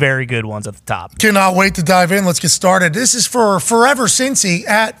 There's some very good ones at the top. Cannot wait to dive in. Let's get started. This is for Forever Cincy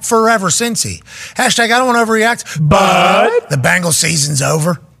at Forever Cincy. Hashtag I don't want to overreact, but the Bengals season's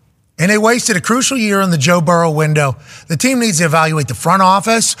over. And they wasted a crucial year in the Joe Burrow window. The team needs to evaluate the front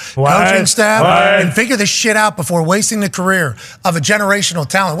office, coaching staff, and figure this shit out before wasting the career of a generational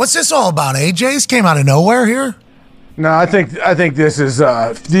talent. What's this all about, AJ? This came out of nowhere here. No, I think this is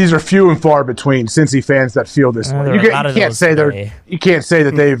these are few and far between Cincy fans that feel this way. You can't say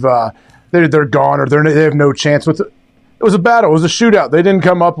that they're gone or they have no chance with it. It was a battle. It was a shootout. They didn't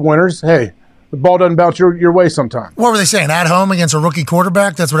come up winners. Hey, the ball doesn't bounce your way sometimes. What were they saying? At home against a rookie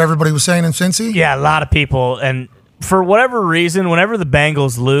quarterback? That's what everybody was saying in Cincy? Yeah, a lot of people. And for whatever reason, whenever the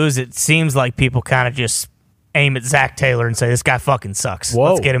Bengals lose, it seems like people kind of just aim at Zach Taylor and say, this guy fucking sucks. Whoa.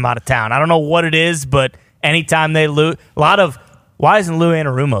 Let's get him out of town. I don't know what it is, but anytime they lose, why isn't Lou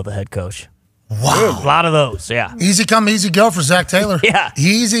Anarumo the head coach? Wow. A lot of those, yeah. Easy come, easy go for Zach Taylor. Yeah.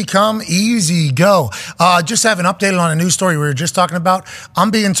 Easy come, easy go. Just having updated on a news story we were just talking about.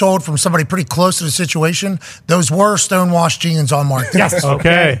 I'm being told from somebody pretty close to the situation, those were stonewashed jeans on Mark Davis. Yes.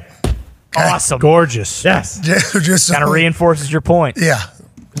 Okay. Awesome. Gorgeous. Yes. Just kind of reinforces your point. Yeah.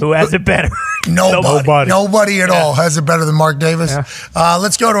 Who has it better? Nobody at all has it better than Mark Davis. Yeah.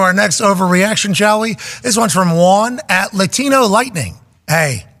 Let's go to our next overreaction, shall we? This one's from Juan at Latino Lightning.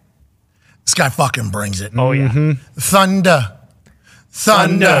 Hey, this guy fucking brings it. Oh, yeah. Thunder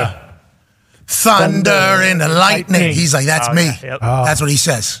in the lightning. He's like, that's me. Yeah. Yep. That's what he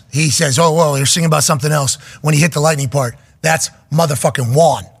says. He says, oh, well, you're singing about something else when he hit the lightning part. That's motherfucking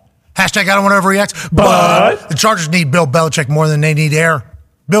Juan. Hashtag I don't want to overreact, but the Chargers need Bill Belichick more than they need air.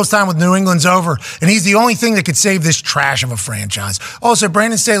 Bill's time with New England's over, and he's the only thing that could save this trash of a franchise. Also,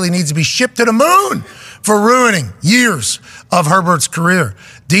 Brandon Staley needs to be shipped to the moon for ruining years of Herbert's career.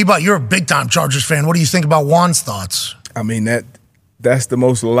 D-Bot, you're a big-time Chargers fan. What do you think about Juan's thoughts? I mean, that's the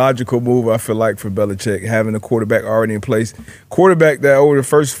most logical move, I feel like, for Belichick, having a quarterback already in place. Quarterback that over the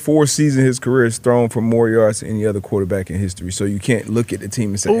first 4 seasons of his career has thrown for more yards than any other quarterback in history. So you can't look at the team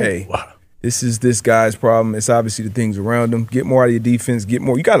and say, hey, this is this guy's problem. It's obviously the things around him. Get more out of your defense. Get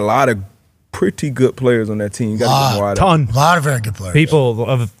more. You got a lot of pretty good players on that team. You got to get more out of them. A lot of very good players. People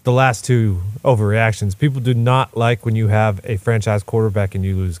of the last 2 overreactions, people do not like when you have a franchise quarterback and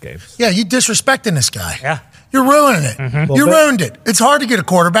you lose games. Yeah, you disrespecting this guy. Yeah. You're ruining it. You ruined it. It's hard to get a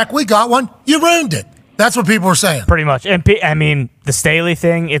quarterback. We got one. You ruined it. That's what people are saying. Pretty much. And I mean, the Staley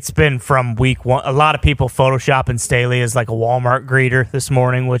thing, it's been from week 1. A lot of people photoshopping Staley as like a Walmart greeter this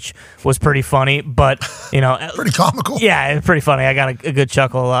morning, which was pretty funny. But, pretty comical. Yeah, it's pretty funny. I got a good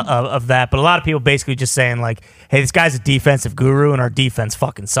chuckle of that. But a lot of people basically just saying like, hey, this guy's a defensive guru and our defense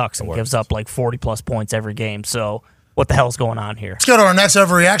fucking sucks and gives up like 40-plus points every game. So what the hell's going on here? Let's go to our next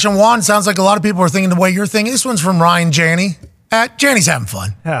overreaction. Juan, sounds like a lot of people are thinking the way you're thinking. This one's from Ryan Janney. Janney's having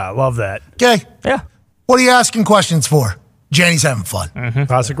fun. Yeah, I love that. Okay. Yeah. What are you asking questions for? Janney's having fun.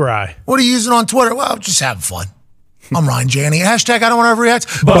 Classic Rye. What are you using on Twitter? Well, just having fun. I'm Ryan Janney. Hashtag I don't want to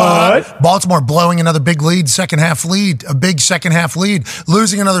overreact. But Baltimore blowing another big lead, a big second half lead,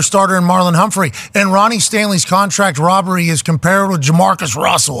 losing another starter in Marlon Humphrey. And Ronnie Stanley's contract robbery is compared with Jamarcus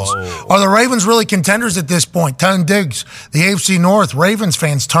Russell's. Whoa. Are the Ravens really contenders at this point? 10 digs. The AFC North, Ravens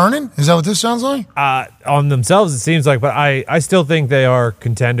fans turning? Is that what this sounds like? On themselves, it seems like, but I still think they are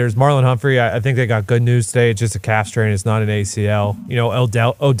contenders. Marlon Humphrey, I think they got good news today. It's just a calf strain. It's not an ACL.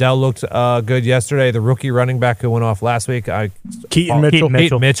 Odell looked good yesterday. The rookie running back who went off last week. Keaton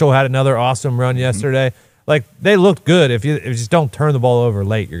Mitchell had another awesome run yesterday. Like, they looked good. If you just don't turn the ball over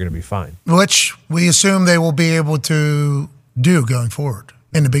late, you're going to be fine. Which we assume they will be able to do going forward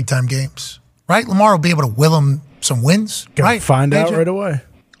in the big-time games. Right? Lamar will be able to will them some wins, right? Find out AJ? right away.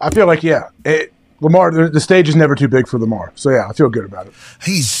 I feel like, Lamar, the stage is never too big for Lamar. So, yeah, I feel good about it.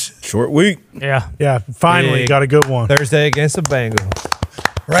 He's short week. Yeah. Finally got a good one. Thursday against the Bengals.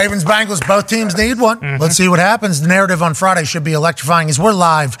 Ravens, Bengals, both teams need one. Let's see what happens. The narrative on Friday should be electrifying as we're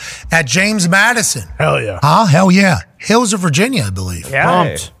live at James Madison. Hell yeah. Hell yeah. Hills of Virginia, I believe. Yeah.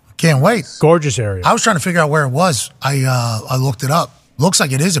 Pumped. Can't wait. Gorgeous area. I was trying to figure out where it was. I looked it up. Looks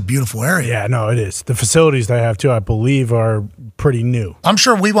like it is a beautiful area. Yeah, no, it is. The facilities they have, too, I believe, are pretty new. I'm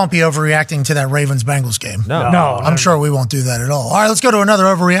sure we won't be overreacting to that Ravens-Bengals game. No. I'm sure we won't do that at all. All right, let's go to another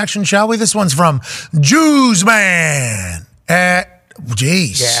overreaction, shall we? This one's from Jews Man.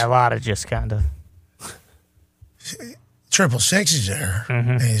 Jeez. Yeah, a lot of just kind of. 666 is there.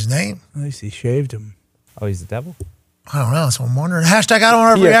 And his name? At least he shaved him. Oh, he's the devil? I don't know. So I'm wondering. Hashtag I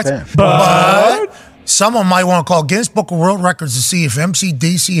don't overreact. PSN. But someone might want to call Guinness Book of World Records to see if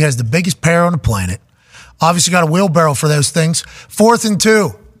MCDC has the biggest pair on the planet. Obviously got a wheelbarrow for those things. 4th and 2.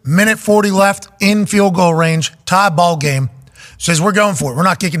 Minute 40 left in field goal range. Tie ball game. Says we're going for it. We're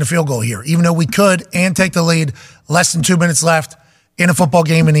not kicking the field goal here. Even though we could and take the lead. Less than 2 minutes left in a football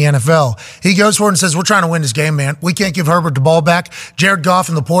game in the NFL. He goes for it and says, we're trying to win this game, man. We can't give Herbert the ball back. Jared Goff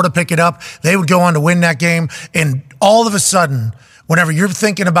and Laporta pick it up. They would go on to win that game. And all of a sudden, whenever you're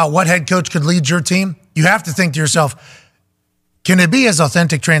thinking about what head coach could lead your team, you have to think to yourself, can it be as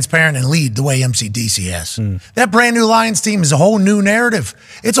authentic, transparent, and lead the way MCDC has? That brand new Lions team is a whole new narrative.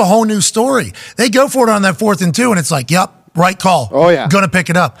 It's a whole new story. They go for it on that 4th and 2, and it's like, yep, right call. Oh, yeah. Going to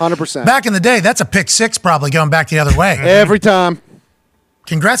pick it up. 100%. Back in the day, that's a pick 6 probably going back the other way. Every time.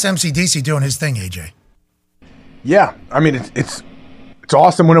 Congrats MCDC doing his thing, AJ. Yeah, I mean, it's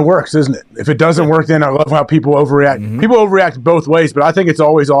awesome when it works, isn't it? If it doesn't work, then I love how people overreact. People overreact both ways, but I think it's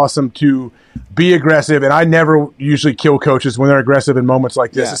always awesome to be aggressive, and I never usually kill coaches when they're aggressive in moments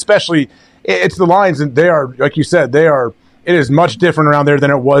like this, especially it's the Lions, and they are, like you said, it is much different around there than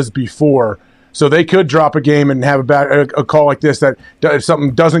it was before. So they could drop a game and have a call like this that if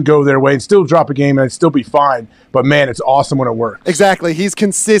something doesn't go their way and still drop a game and it'd still be fine. But, man, it's awesome when it works. Exactly. He's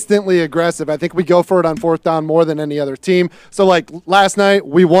consistently aggressive. I think we go for it on 4th down more than any other team. So, like, last night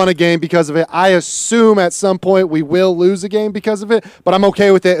we won a game because of it. I assume at some point we will lose a game because of it, but I'm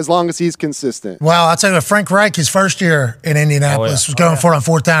okay with it as long as he's consistent. Well, I'll tell you what, Frank Reich, his first year in Indianapolis, was going for it on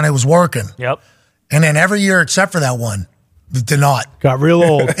 4th down. It was working. Yep. And then every year except for that one, it did not. Got real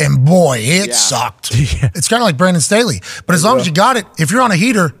old. And boy, it sucked. It's kind of like Brandon Staley. But as long as you got it, if you're on a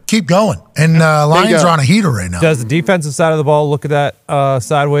heater, keep going. And Lions are on a heater right now. Does the defensive side of the ball look at that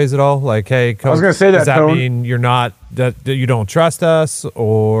sideways at all? Like, hey, coach, I was going to say that, does that Tone. mean you're not that you don't trust us?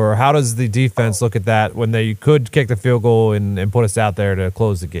 Or how does the defense look at that when they could kick the field goal and put us out there to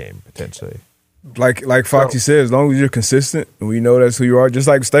close the game, potentially? Like Foxy said, as long as you're consistent, and we know that's who you are, just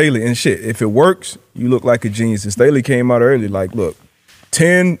like Staley. And shit, if it works, you look like a genius. And Staley came out early, like, look,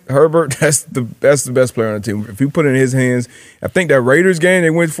 10, Herbert, that's the best player on the team. If you put it in his hands, I think that Raiders game,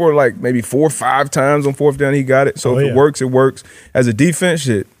 they went for like maybe 4 or 5 times on 4th down, he got it. So if it works, it works. As a defense,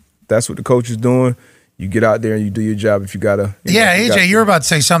 shit, that's what the coach is doing. You get out there and you do your job if you got to. AJ, you were about to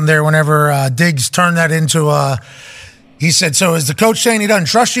say something there whenever Diggs turned that into he said, so is the coach saying he doesn't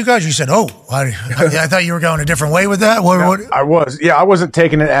trust you guys? You said, I thought you were going a different way with that. What? I was. Yeah, I wasn't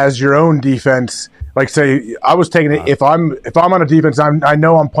taking it as your own defense. Like, say, I was taking it if I'm on a defense, I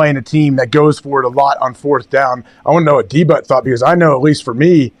know I'm playing a team that goes for it a lot on 4th down. I want to know what D-Butt thought, because I know, at least for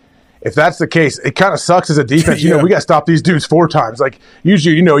me, if that's the case, it kind of sucks as a defense. You know, we got to stop these dudes 4 times. Like,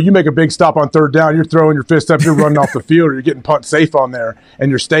 usually, you make a big stop on 3rd down, you're throwing your fist up, you're running off the field, or you're getting punt safe on there, and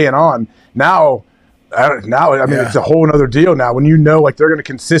you're staying on. Now, it's a whole other deal now. When you know, like, they're going to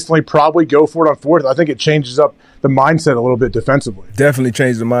consistently probably go for it on 4th, I think it changes up the mindset a little bit defensively. Definitely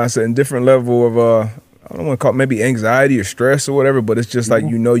changed the mindset and different level of, I don't want to call it maybe anxiety or stress or whatever, but it's just like,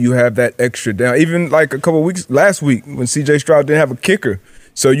 you have that extra down. Even like a couple of weeks, last week when C.J. Stroud didn't have a kicker.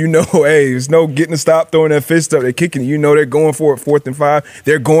 So hey, there's no getting to stop throwing that fist up. They're kicking. They're going for it 4th and 5.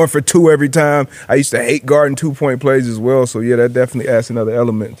 They're going for 2 every time. I used to hate guarding 2-point plays as well. So, yeah, that definitely adds another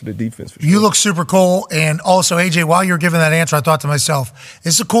element to the defense. For sure. You look super cool. And also, AJ, while you were giving that answer, I thought to myself,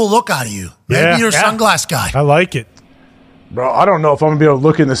 it's a cool look out of you. Maybe you're a sunglass guy. I like it. Bro, I don't know if I'm going to be able to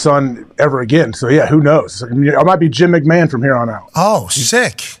look in the sun ever again. So, yeah, who knows? I might be Jim McMahon from here on out. Oh,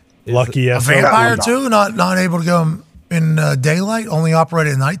 sick. Lucky a vampire, too? Not able to go in daylight, only operate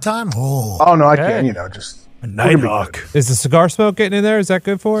at nighttime? Oh, no, I can't, just a night hawk. Is the cigar smoke getting in there? Is that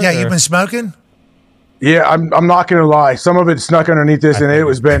good for it? Yeah, you've been smoking? Yeah, I'm not going to lie. Some of it snuck underneath this, and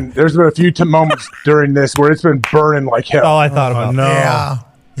there's been a few moments during this where it's been burning like hell. Oh, I thought about that.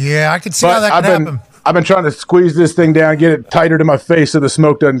 Yeah, I can see how that can happen. I've been trying to squeeze this thing down, get it tighter to my face so the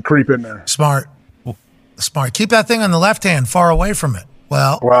smoke doesn't creep in there. Smart. Keep that thing on the left hand far away from it.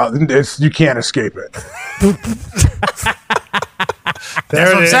 Well, you can't escape it.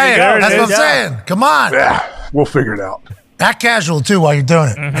 That's what I'm saying. That's what I'm saying. Come on. Yeah, we'll figure it out. Act casual, too, while you're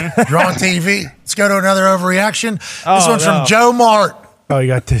doing it. You're on TV. Let's go to another overreaction. This one's from Joe Mart. Oh, you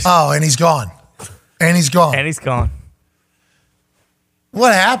got this. Oh, and he's gone. And he's gone.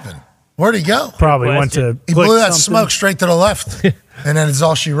 What happened? Where'd he go? Probably went to. He blew that smoke straight to the left. And then it's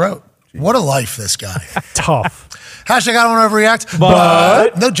all she wrote. What a life, this guy. Tough. Hashtag I don't overreact.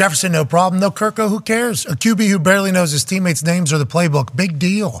 But no Jefferson, no problem. No Kirko, who cares? A QB who barely knows his teammates' names or the playbook. Big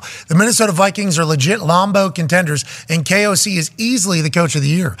deal. The Minnesota Vikings are legit Lambeau contenders, and KOC is easily the coach of the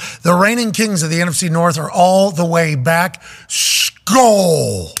year. The reigning kings of the NFC North are all the way back.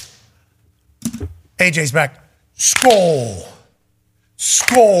 Skull. AJ's back. Skull.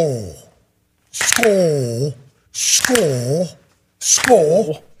 Skull. Skull. Skull.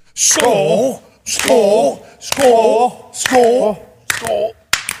 Skull. Skull. Skull. Skull. Skull. Skull.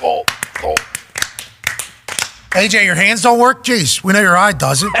 Skull. Skull. AJ, your hands don't work? Jeez, we know your eye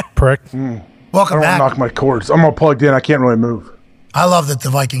does it. Prick. Welcome I back. don't knock my cords. I'm all plugged in. I can't really move. I love that the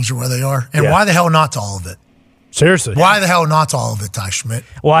Vikings are where they are. And why the hell not to all of it? Seriously. Why the hell not to all of it, Ty Schmidt?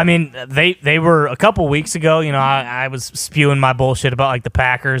 Well, I mean, they were a couple weeks ago, I was spewing my bullshit about like the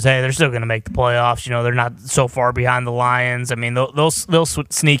Packers. Hey, they're still going to make the playoffs. They're not so far behind the Lions. I mean, they'll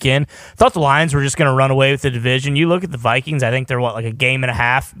sneak in. Thought the Lions were just going to run away with the division. You look at the Vikings, I think they're like a game and a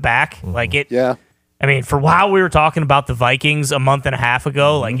half back. Like it. Yeah. I mean, for how we were talking about the Vikings a month and a half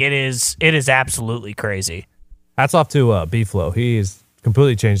ago, like it is absolutely crazy. Hats off to B-Flow. He's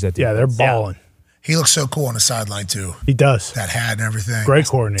completely changed that team. Yeah, they're balling. He looks so cool on the sideline, too. He does. That hat and everything. Great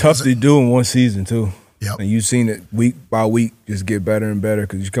coordinator. Tough to do in one season, too. Yep. And you've seen it week by week just get better and better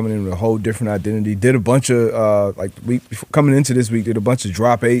because you're coming in with a whole different identity. Did a bunch of, coming into this week, did a bunch of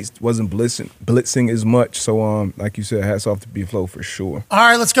drop eights, wasn't blitzing as much. So, like you said, hats off to B-Flow for sure. All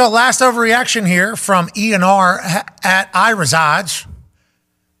right, let's go. Last overreaction here from ENR at I Resides.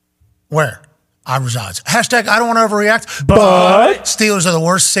 Where? I Resides. Hashtag I don't want to overreact, but Steelers are the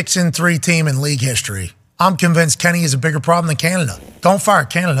worst 6-3 team in league history. I'm convinced Kenny is a bigger problem than Canada. Don't fire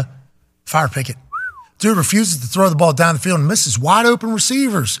Canada. Fire Pickett. Dude refuses to throw the ball down the field and misses wide open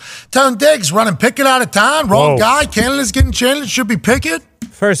receivers. Tone Diggs running Pickett out of time. Wrong guy. Canada's getting challenged. Should be Pickett.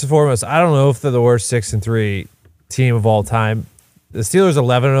 First and foremost, I don't know if they're the worst 6-3 team of all time. The Steelers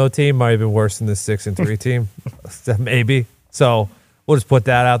 11-0 team might have been worse than this 6-3 team. Maybe. So we'll just put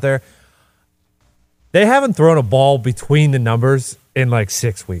that out there. They haven't thrown a ball between the numbers in like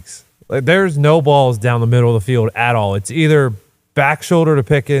 6 weeks. Like there's no balls down the middle of the field at all. It's either back shoulder to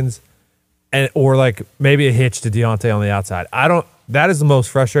Pickens or like maybe a hitch to Deontay on the outside. That is the most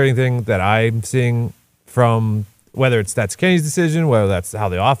frustrating thing that I'm seeing from whether that's Kenny's decision, whether that's how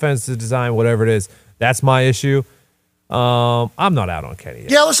the offense is designed, whatever it is. That's my issue. I'm not out on Kenny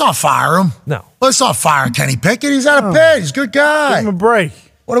yet. Yeah, let's not fire him. No. Let's not fire Kenny Pickett. He's out of pay. He's a good guy. Give him a break.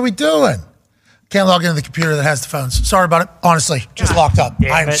 What are we doing? Can't log into the computer that has the phones. Sorry about it. Honestly, just locked up.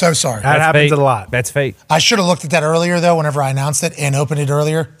 I am so sorry. That happens a lot. That's fate. I should have looked at that earlier, though, whenever I announced it and opened it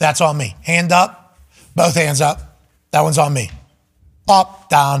earlier. That's on me. Hand up. Both hands up. That one's on me. Up,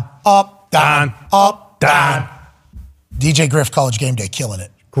 down, up, down, up, down. DJ Griff, College Game Day, killing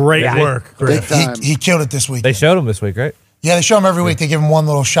it. Great work, Griff. He killed it this week. They showed him this week, right? Yeah, they show him every week. They give him one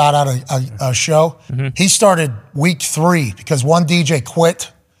little shot out of a show. He started week 3 because one DJ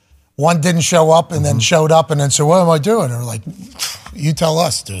quit. One didn't show up and then showed up and then said, what am I doing? And we're like, you tell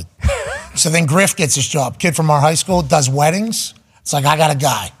us, dude. So then Griff gets his job. Kid from our high school, does weddings. It's like, I got a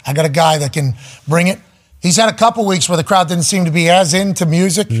guy. that can bring it. He's had a couple weeks where the crowd didn't seem to be as into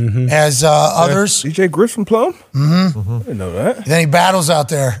music as others. DJ Griff from Plum? I didn't know that. Then he battles out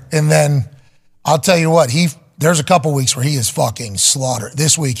there. And then I'll tell you what, there's a couple weeks where he is fucking slaughtered.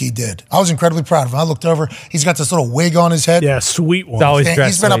 This week he did. I was incredibly proud of him. I looked over. He's got this little wig on his head. Yeah, sweet one.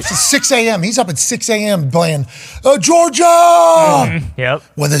 He's been up since 6 a.m. He's up at 6 a.m. playing Georgia. Yep.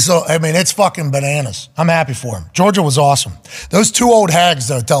 With his little, it's fucking bananas. I'm happy for him. Georgia was awesome. Those 2 old hags,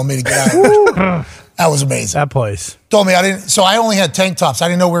 though, telling me to get out of here. That was amazing. That place. Told me I only had tank tops. I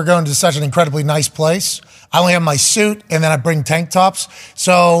didn't know we were going to such an incredibly nice place. I only have my suit, and then I bring tank tops.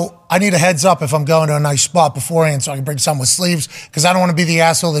 So I need a heads up if I'm going to a nice spot beforehand so I can bring some with sleeves because I don't want to be the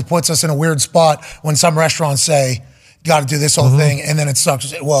asshole that puts us in a weird spot when some restaurants say, got to do this whole thing, and then it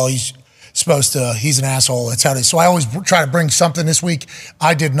sucks. Well, he's supposed to, he's an asshole. That's how it is. So I always try to bring something. This week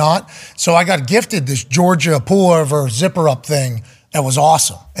I did not. So I got gifted this Georgia pullover zipper up thing That was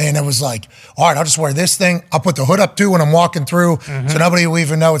awesome. And it was like, all right, I'll just wear this thing. I'll put the hood up too when I'm walking through so nobody will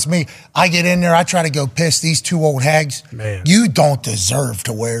even know it's me. I get in there. I try to go piss these two old hags. Man. You don't deserve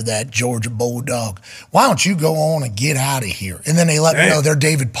to wear that Georgia Bulldog. Why don't you go on and get out of here? And then they let me know they're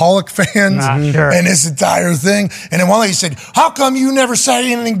David Pollock fans and this entire thing. And then one lady said, how come you never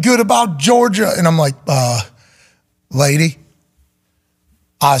say anything good about Georgia? And I'm like, lady,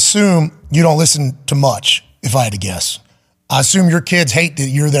 I assume you don't listen to much, if I had to guess. I assume your kids hate that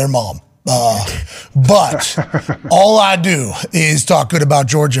you're their mom. But all I do is talk good about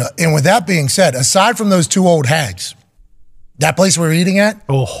Georgia. And with that being said, aside from those two old hags, that place we were eating at,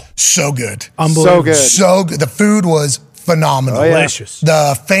 so good. Unbelievable. So good. The food was phenomenal. Delicious.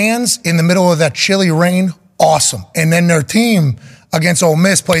 The fans in the middle of that chilly rain, awesome. And then their team against Ole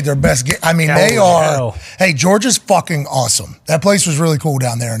Miss played their best game. I mean, they are. Hey, Georgia's fucking awesome. That place was really cool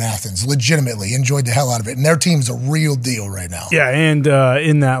down there in Athens. Legitimately enjoyed the hell out of it. And their team's a real deal right now. Yeah, and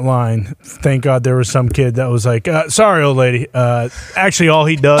in that line, thank God there was some kid that was like, sorry, old lady. Actually, all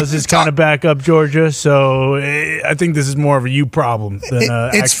he does is kind of back up Georgia. So I think this is more of a you problem than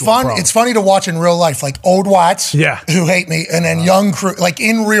it's fun. problem. It's funny to watch in real life, like old whites who hate me, and then young crew, like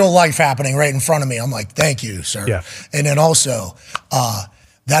in real life happening right in front of me. I'm like, thank you, sir. Yeah. And then also,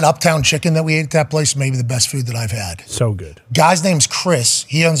 that Uptown chicken that we ate at that place, maybe the best food that I've had. So good. Guy's name's Chris.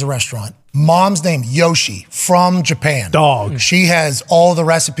 He owns a restaurant. Mom's name Yoshi from Japan. Dog. She has all the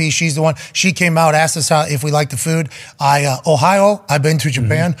recipes. She's the one. She came out, asked us if we like the food. Ohio, I've been to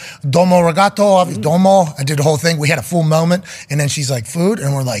Japan. Domo arigato, domo. I did the whole thing. We had a full moment. And then she's like, food?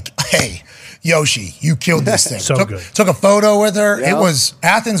 And we're like, hey, Yoshi, you killed this thing. Took a photo with her. Yeah.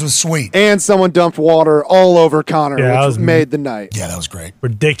 Athens was sweet. And someone dumped water all over Connor, which made the night. Yeah, that was great.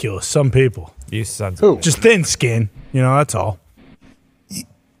 Ridiculous. Some people. You sons of just thin skin. You know, that's all.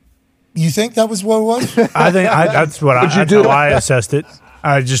 You think that was what it was? I think that's how I assessed it.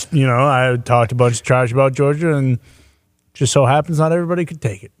 I just, I talked a bunch of trash about Georgia, and just so happens not everybody could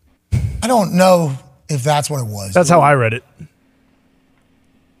take it. I don't know if that's what it was. That's how I read it.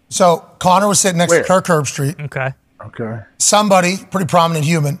 So Connor was sitting next to Kirk Herbstreit. Okay. Somebody, pretty prominent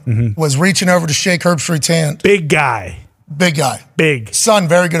human, was reaching over to shake Herbstreit's hand. Big guy. Big. Son,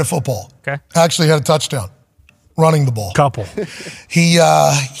 very good at football. Okay. Actually had a touchdown running the ball. Couple. He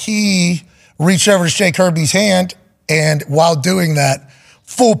reached over to shake Herbie's hand, and while doing that,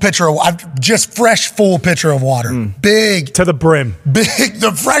 full pitcher of water. Big. To the brim. Big,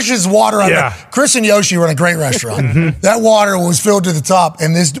 the freshest water I've ever. Chris and Yoshi run a great restaurant. That water was filled to the top,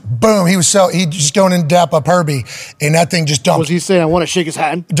 and this, boom, he just going in depth up Herbie, and that thing just dumped. Was he saying, I want to shake his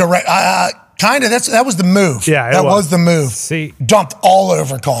hand? Direct, kind of. That was the move. Yeah, that was the move. See, dumped all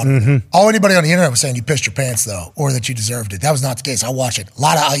over Connor. All anybody on the internet was saying you pissed your pants though, or that you deserved it. That was not the case. I watched it. A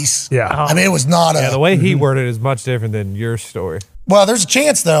lot of ice. Yeah, I mean it was not. The way he worded it is much different than your story. Well, there's a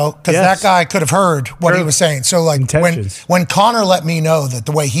chance though, because that guy could have heard what he was saying. So like when Connor let me know that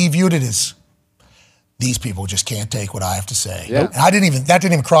the way he viewed it is, these people just can't take what I have to say. Yeah. And that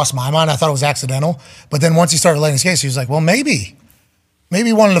didn't even cross my mind. I thought it was accidental. But then once he started laying his case, he was like, well, maybe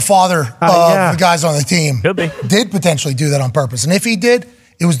one of the father of the guys on the team did potentially do that on purpose. And if he did,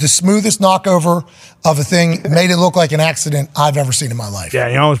 it was the smoothest knockover of a thing. Made it look like an accident I've ever seen in my life. Yeah,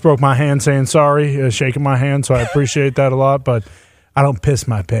 he almost broke my hand saying sorry, shaking my hand, so I appreciate that a lot. But I don't piss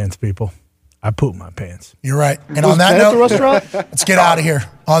my pants, people. I poop my pants. You're right. And on that note, let's get out of here.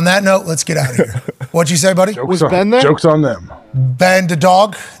 On that note, let's get out of here. What'd you say, buddy? Was Ben there? Joke's on them. Ben the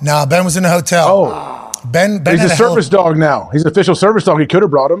dog? Nah, Ben was in the hotel. Oh. Ben He's a service dog now. He's an official service dog. He could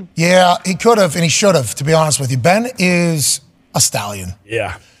have brought him. Yeah, he could have, and he should have, to be honest with you. Ben is a stallion.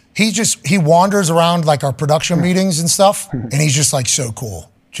 Yeah. He wanders around like our production meetings and stuff, and he's just like so cool.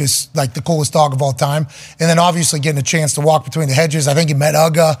 Just like the coolest dog of all time. And then obviously getting a chance to walk between the hedges. I think he met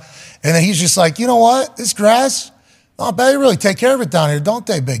Ugga. And then he's just like, you know what? This grass, they really take care of it down here, don't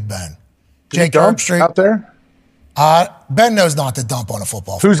they, Big Ben? Jake Herbstreit. Out there? Ben knows not to dump on a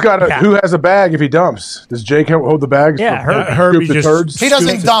football field. Who has a bag if he dumps? Does Jake hold the bags? Yeah, Herbie the just turds? He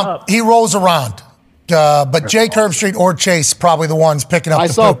doesn't dump. He rolls around. But Jake Herbstreit or Chase probably the ones picking up I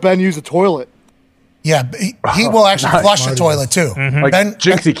the saw poop. Ben use a toilet. Yeah, he will actually flush the toilet too. Like Ben,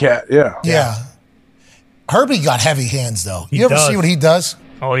 Jinxie Cat, yeah. Herbie got heavy hands though. You ever see what he does?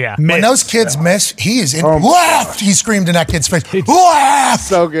 Oh, yeah. When those kids miss, he is in left. He screamed in that kid's face. Left.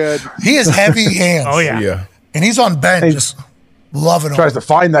 So good. He has heavy hands. Oh, yeah. And he's on Ben just loving him. Tries to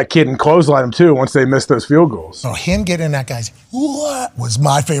find that kid and clothesline him too once they miss those field goals. So him getting in that guy's left was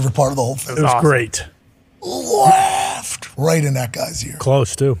my favorite part of the whole film. It was great. Left. Right in that guy's ear.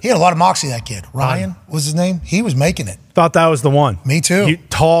 Close, too. He had a lot of moxie, that kid. Ryan was his name. He was making it. Thought that was the one. Me too. You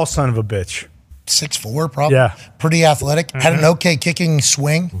tall son of a bitch. 6'4", probably. Yeah. Pretty athletic. Had an okay kicking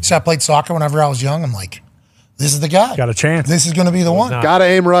swing. So I played soccer whenever I was young. I'm like, this is the guy. Got a chance. This is going to be the one. Gotta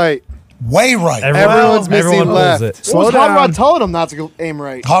aim right. Way right. Everyone's missing everyone left. pulls it. What was Hot Rod telling him not to go aim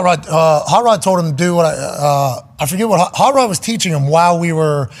right? Hot Rod told him to do what I forget what Hot Rod was teaching him while we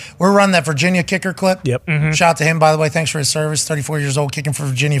were running that Virginia kicker clip. Yep. Shout out to him, by the way. Thanks for his service. 34 years old, kicking for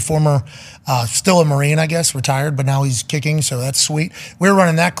Virginia, former, still a Marine, I guess, retired, but now he's kicking, so that's sweet. We were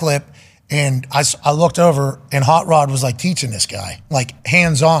running that clip, and I looked over, and Hot Rod was like teaching this guy, like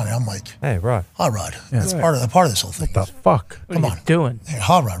hands on. And I'm like, Hey, Rod. Hot Rod, that's part of this whole thing. What the fuck? Come on. Doing. Hey,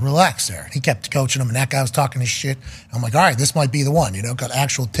 Hot Rod, relax there. He kept coaching him, and that guy was talking his shit. I'm like, all right, this might be the one, got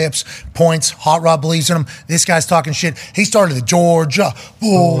actual tips, points. Hot Rod believes in him. This guy's talking shit. He started the Georgia,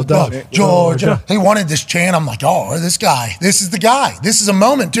 Bulldog, Georgia. He wanted this chant. I'm like, oh, this is the guy. This is a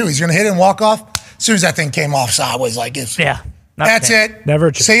moment, too. He's going to hit it and walk off. As soon as that thing came off sideways like this. Yeah. That's it.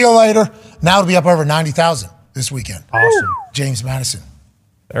 Never. See you later. Now it'll be up over 90,000 this weekend. Awesome. James Madison.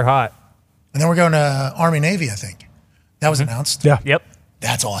 They're hot. And then we're going to Army Navy, I think. That was announced. Yeah. Yep.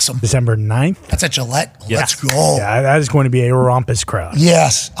 That's awesome. December 9th. That's at Gillette. Let's go. Yeah, that is going to be a rumpus crowd.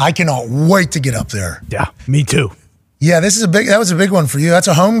 Yes, I cannot wait to get up there. Yeah, me too. Yeah, that was a big one for you. That's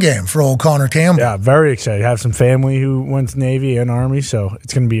a home game for old Connor Campbell. Yeah, very excited. I have some family who went to Navy and Army, so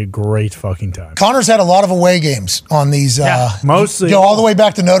it's going to be a great fucking time. Connor's had a lot of away games on these. Mostly. All the way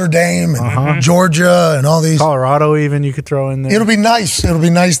back to Notre Dame and Georgia and all these. Colorado even you could throw in there. It'll be nice. It'll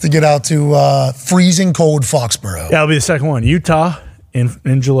be nice to get out to freezing cold Foxborough. Yeah, it'll be the second one. Utah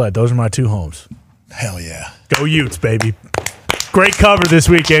and Gillette. Those are my two homes. Hell yeah. Go Utes, baby. Great cover this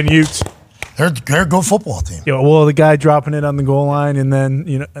weekend, Utes. They're a good football team. Yeah, well, the guy dropping it on the goal line and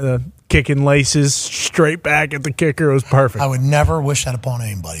then, kicking laces straight back at the kicker. It was perfect. I would never wish that upon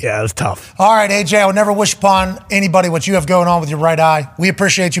anybody. Yeah, it was tough. All right, AJ, I would never wish upon anybody what you have going on with your right eye. We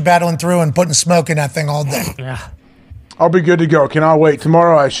appreciate you battling through and putting smoke in that thing all day. Yeah. I'll be good to go. Cannot wait.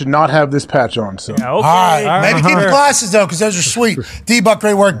 Tomorrow I should not have this patch on. So Okay. All right. Maybe keep the glasses, though, because those are sweet. D-Buck,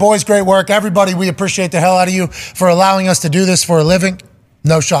 great work. Boys, great work. Everybody, we appreciate the hell out of you for allowing us to do this for a living.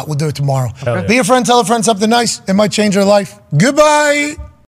 No shot. We'll do it tomorrow. Yeah. Be a friend. Tell a friend something nice. It might change your life. Goodbye.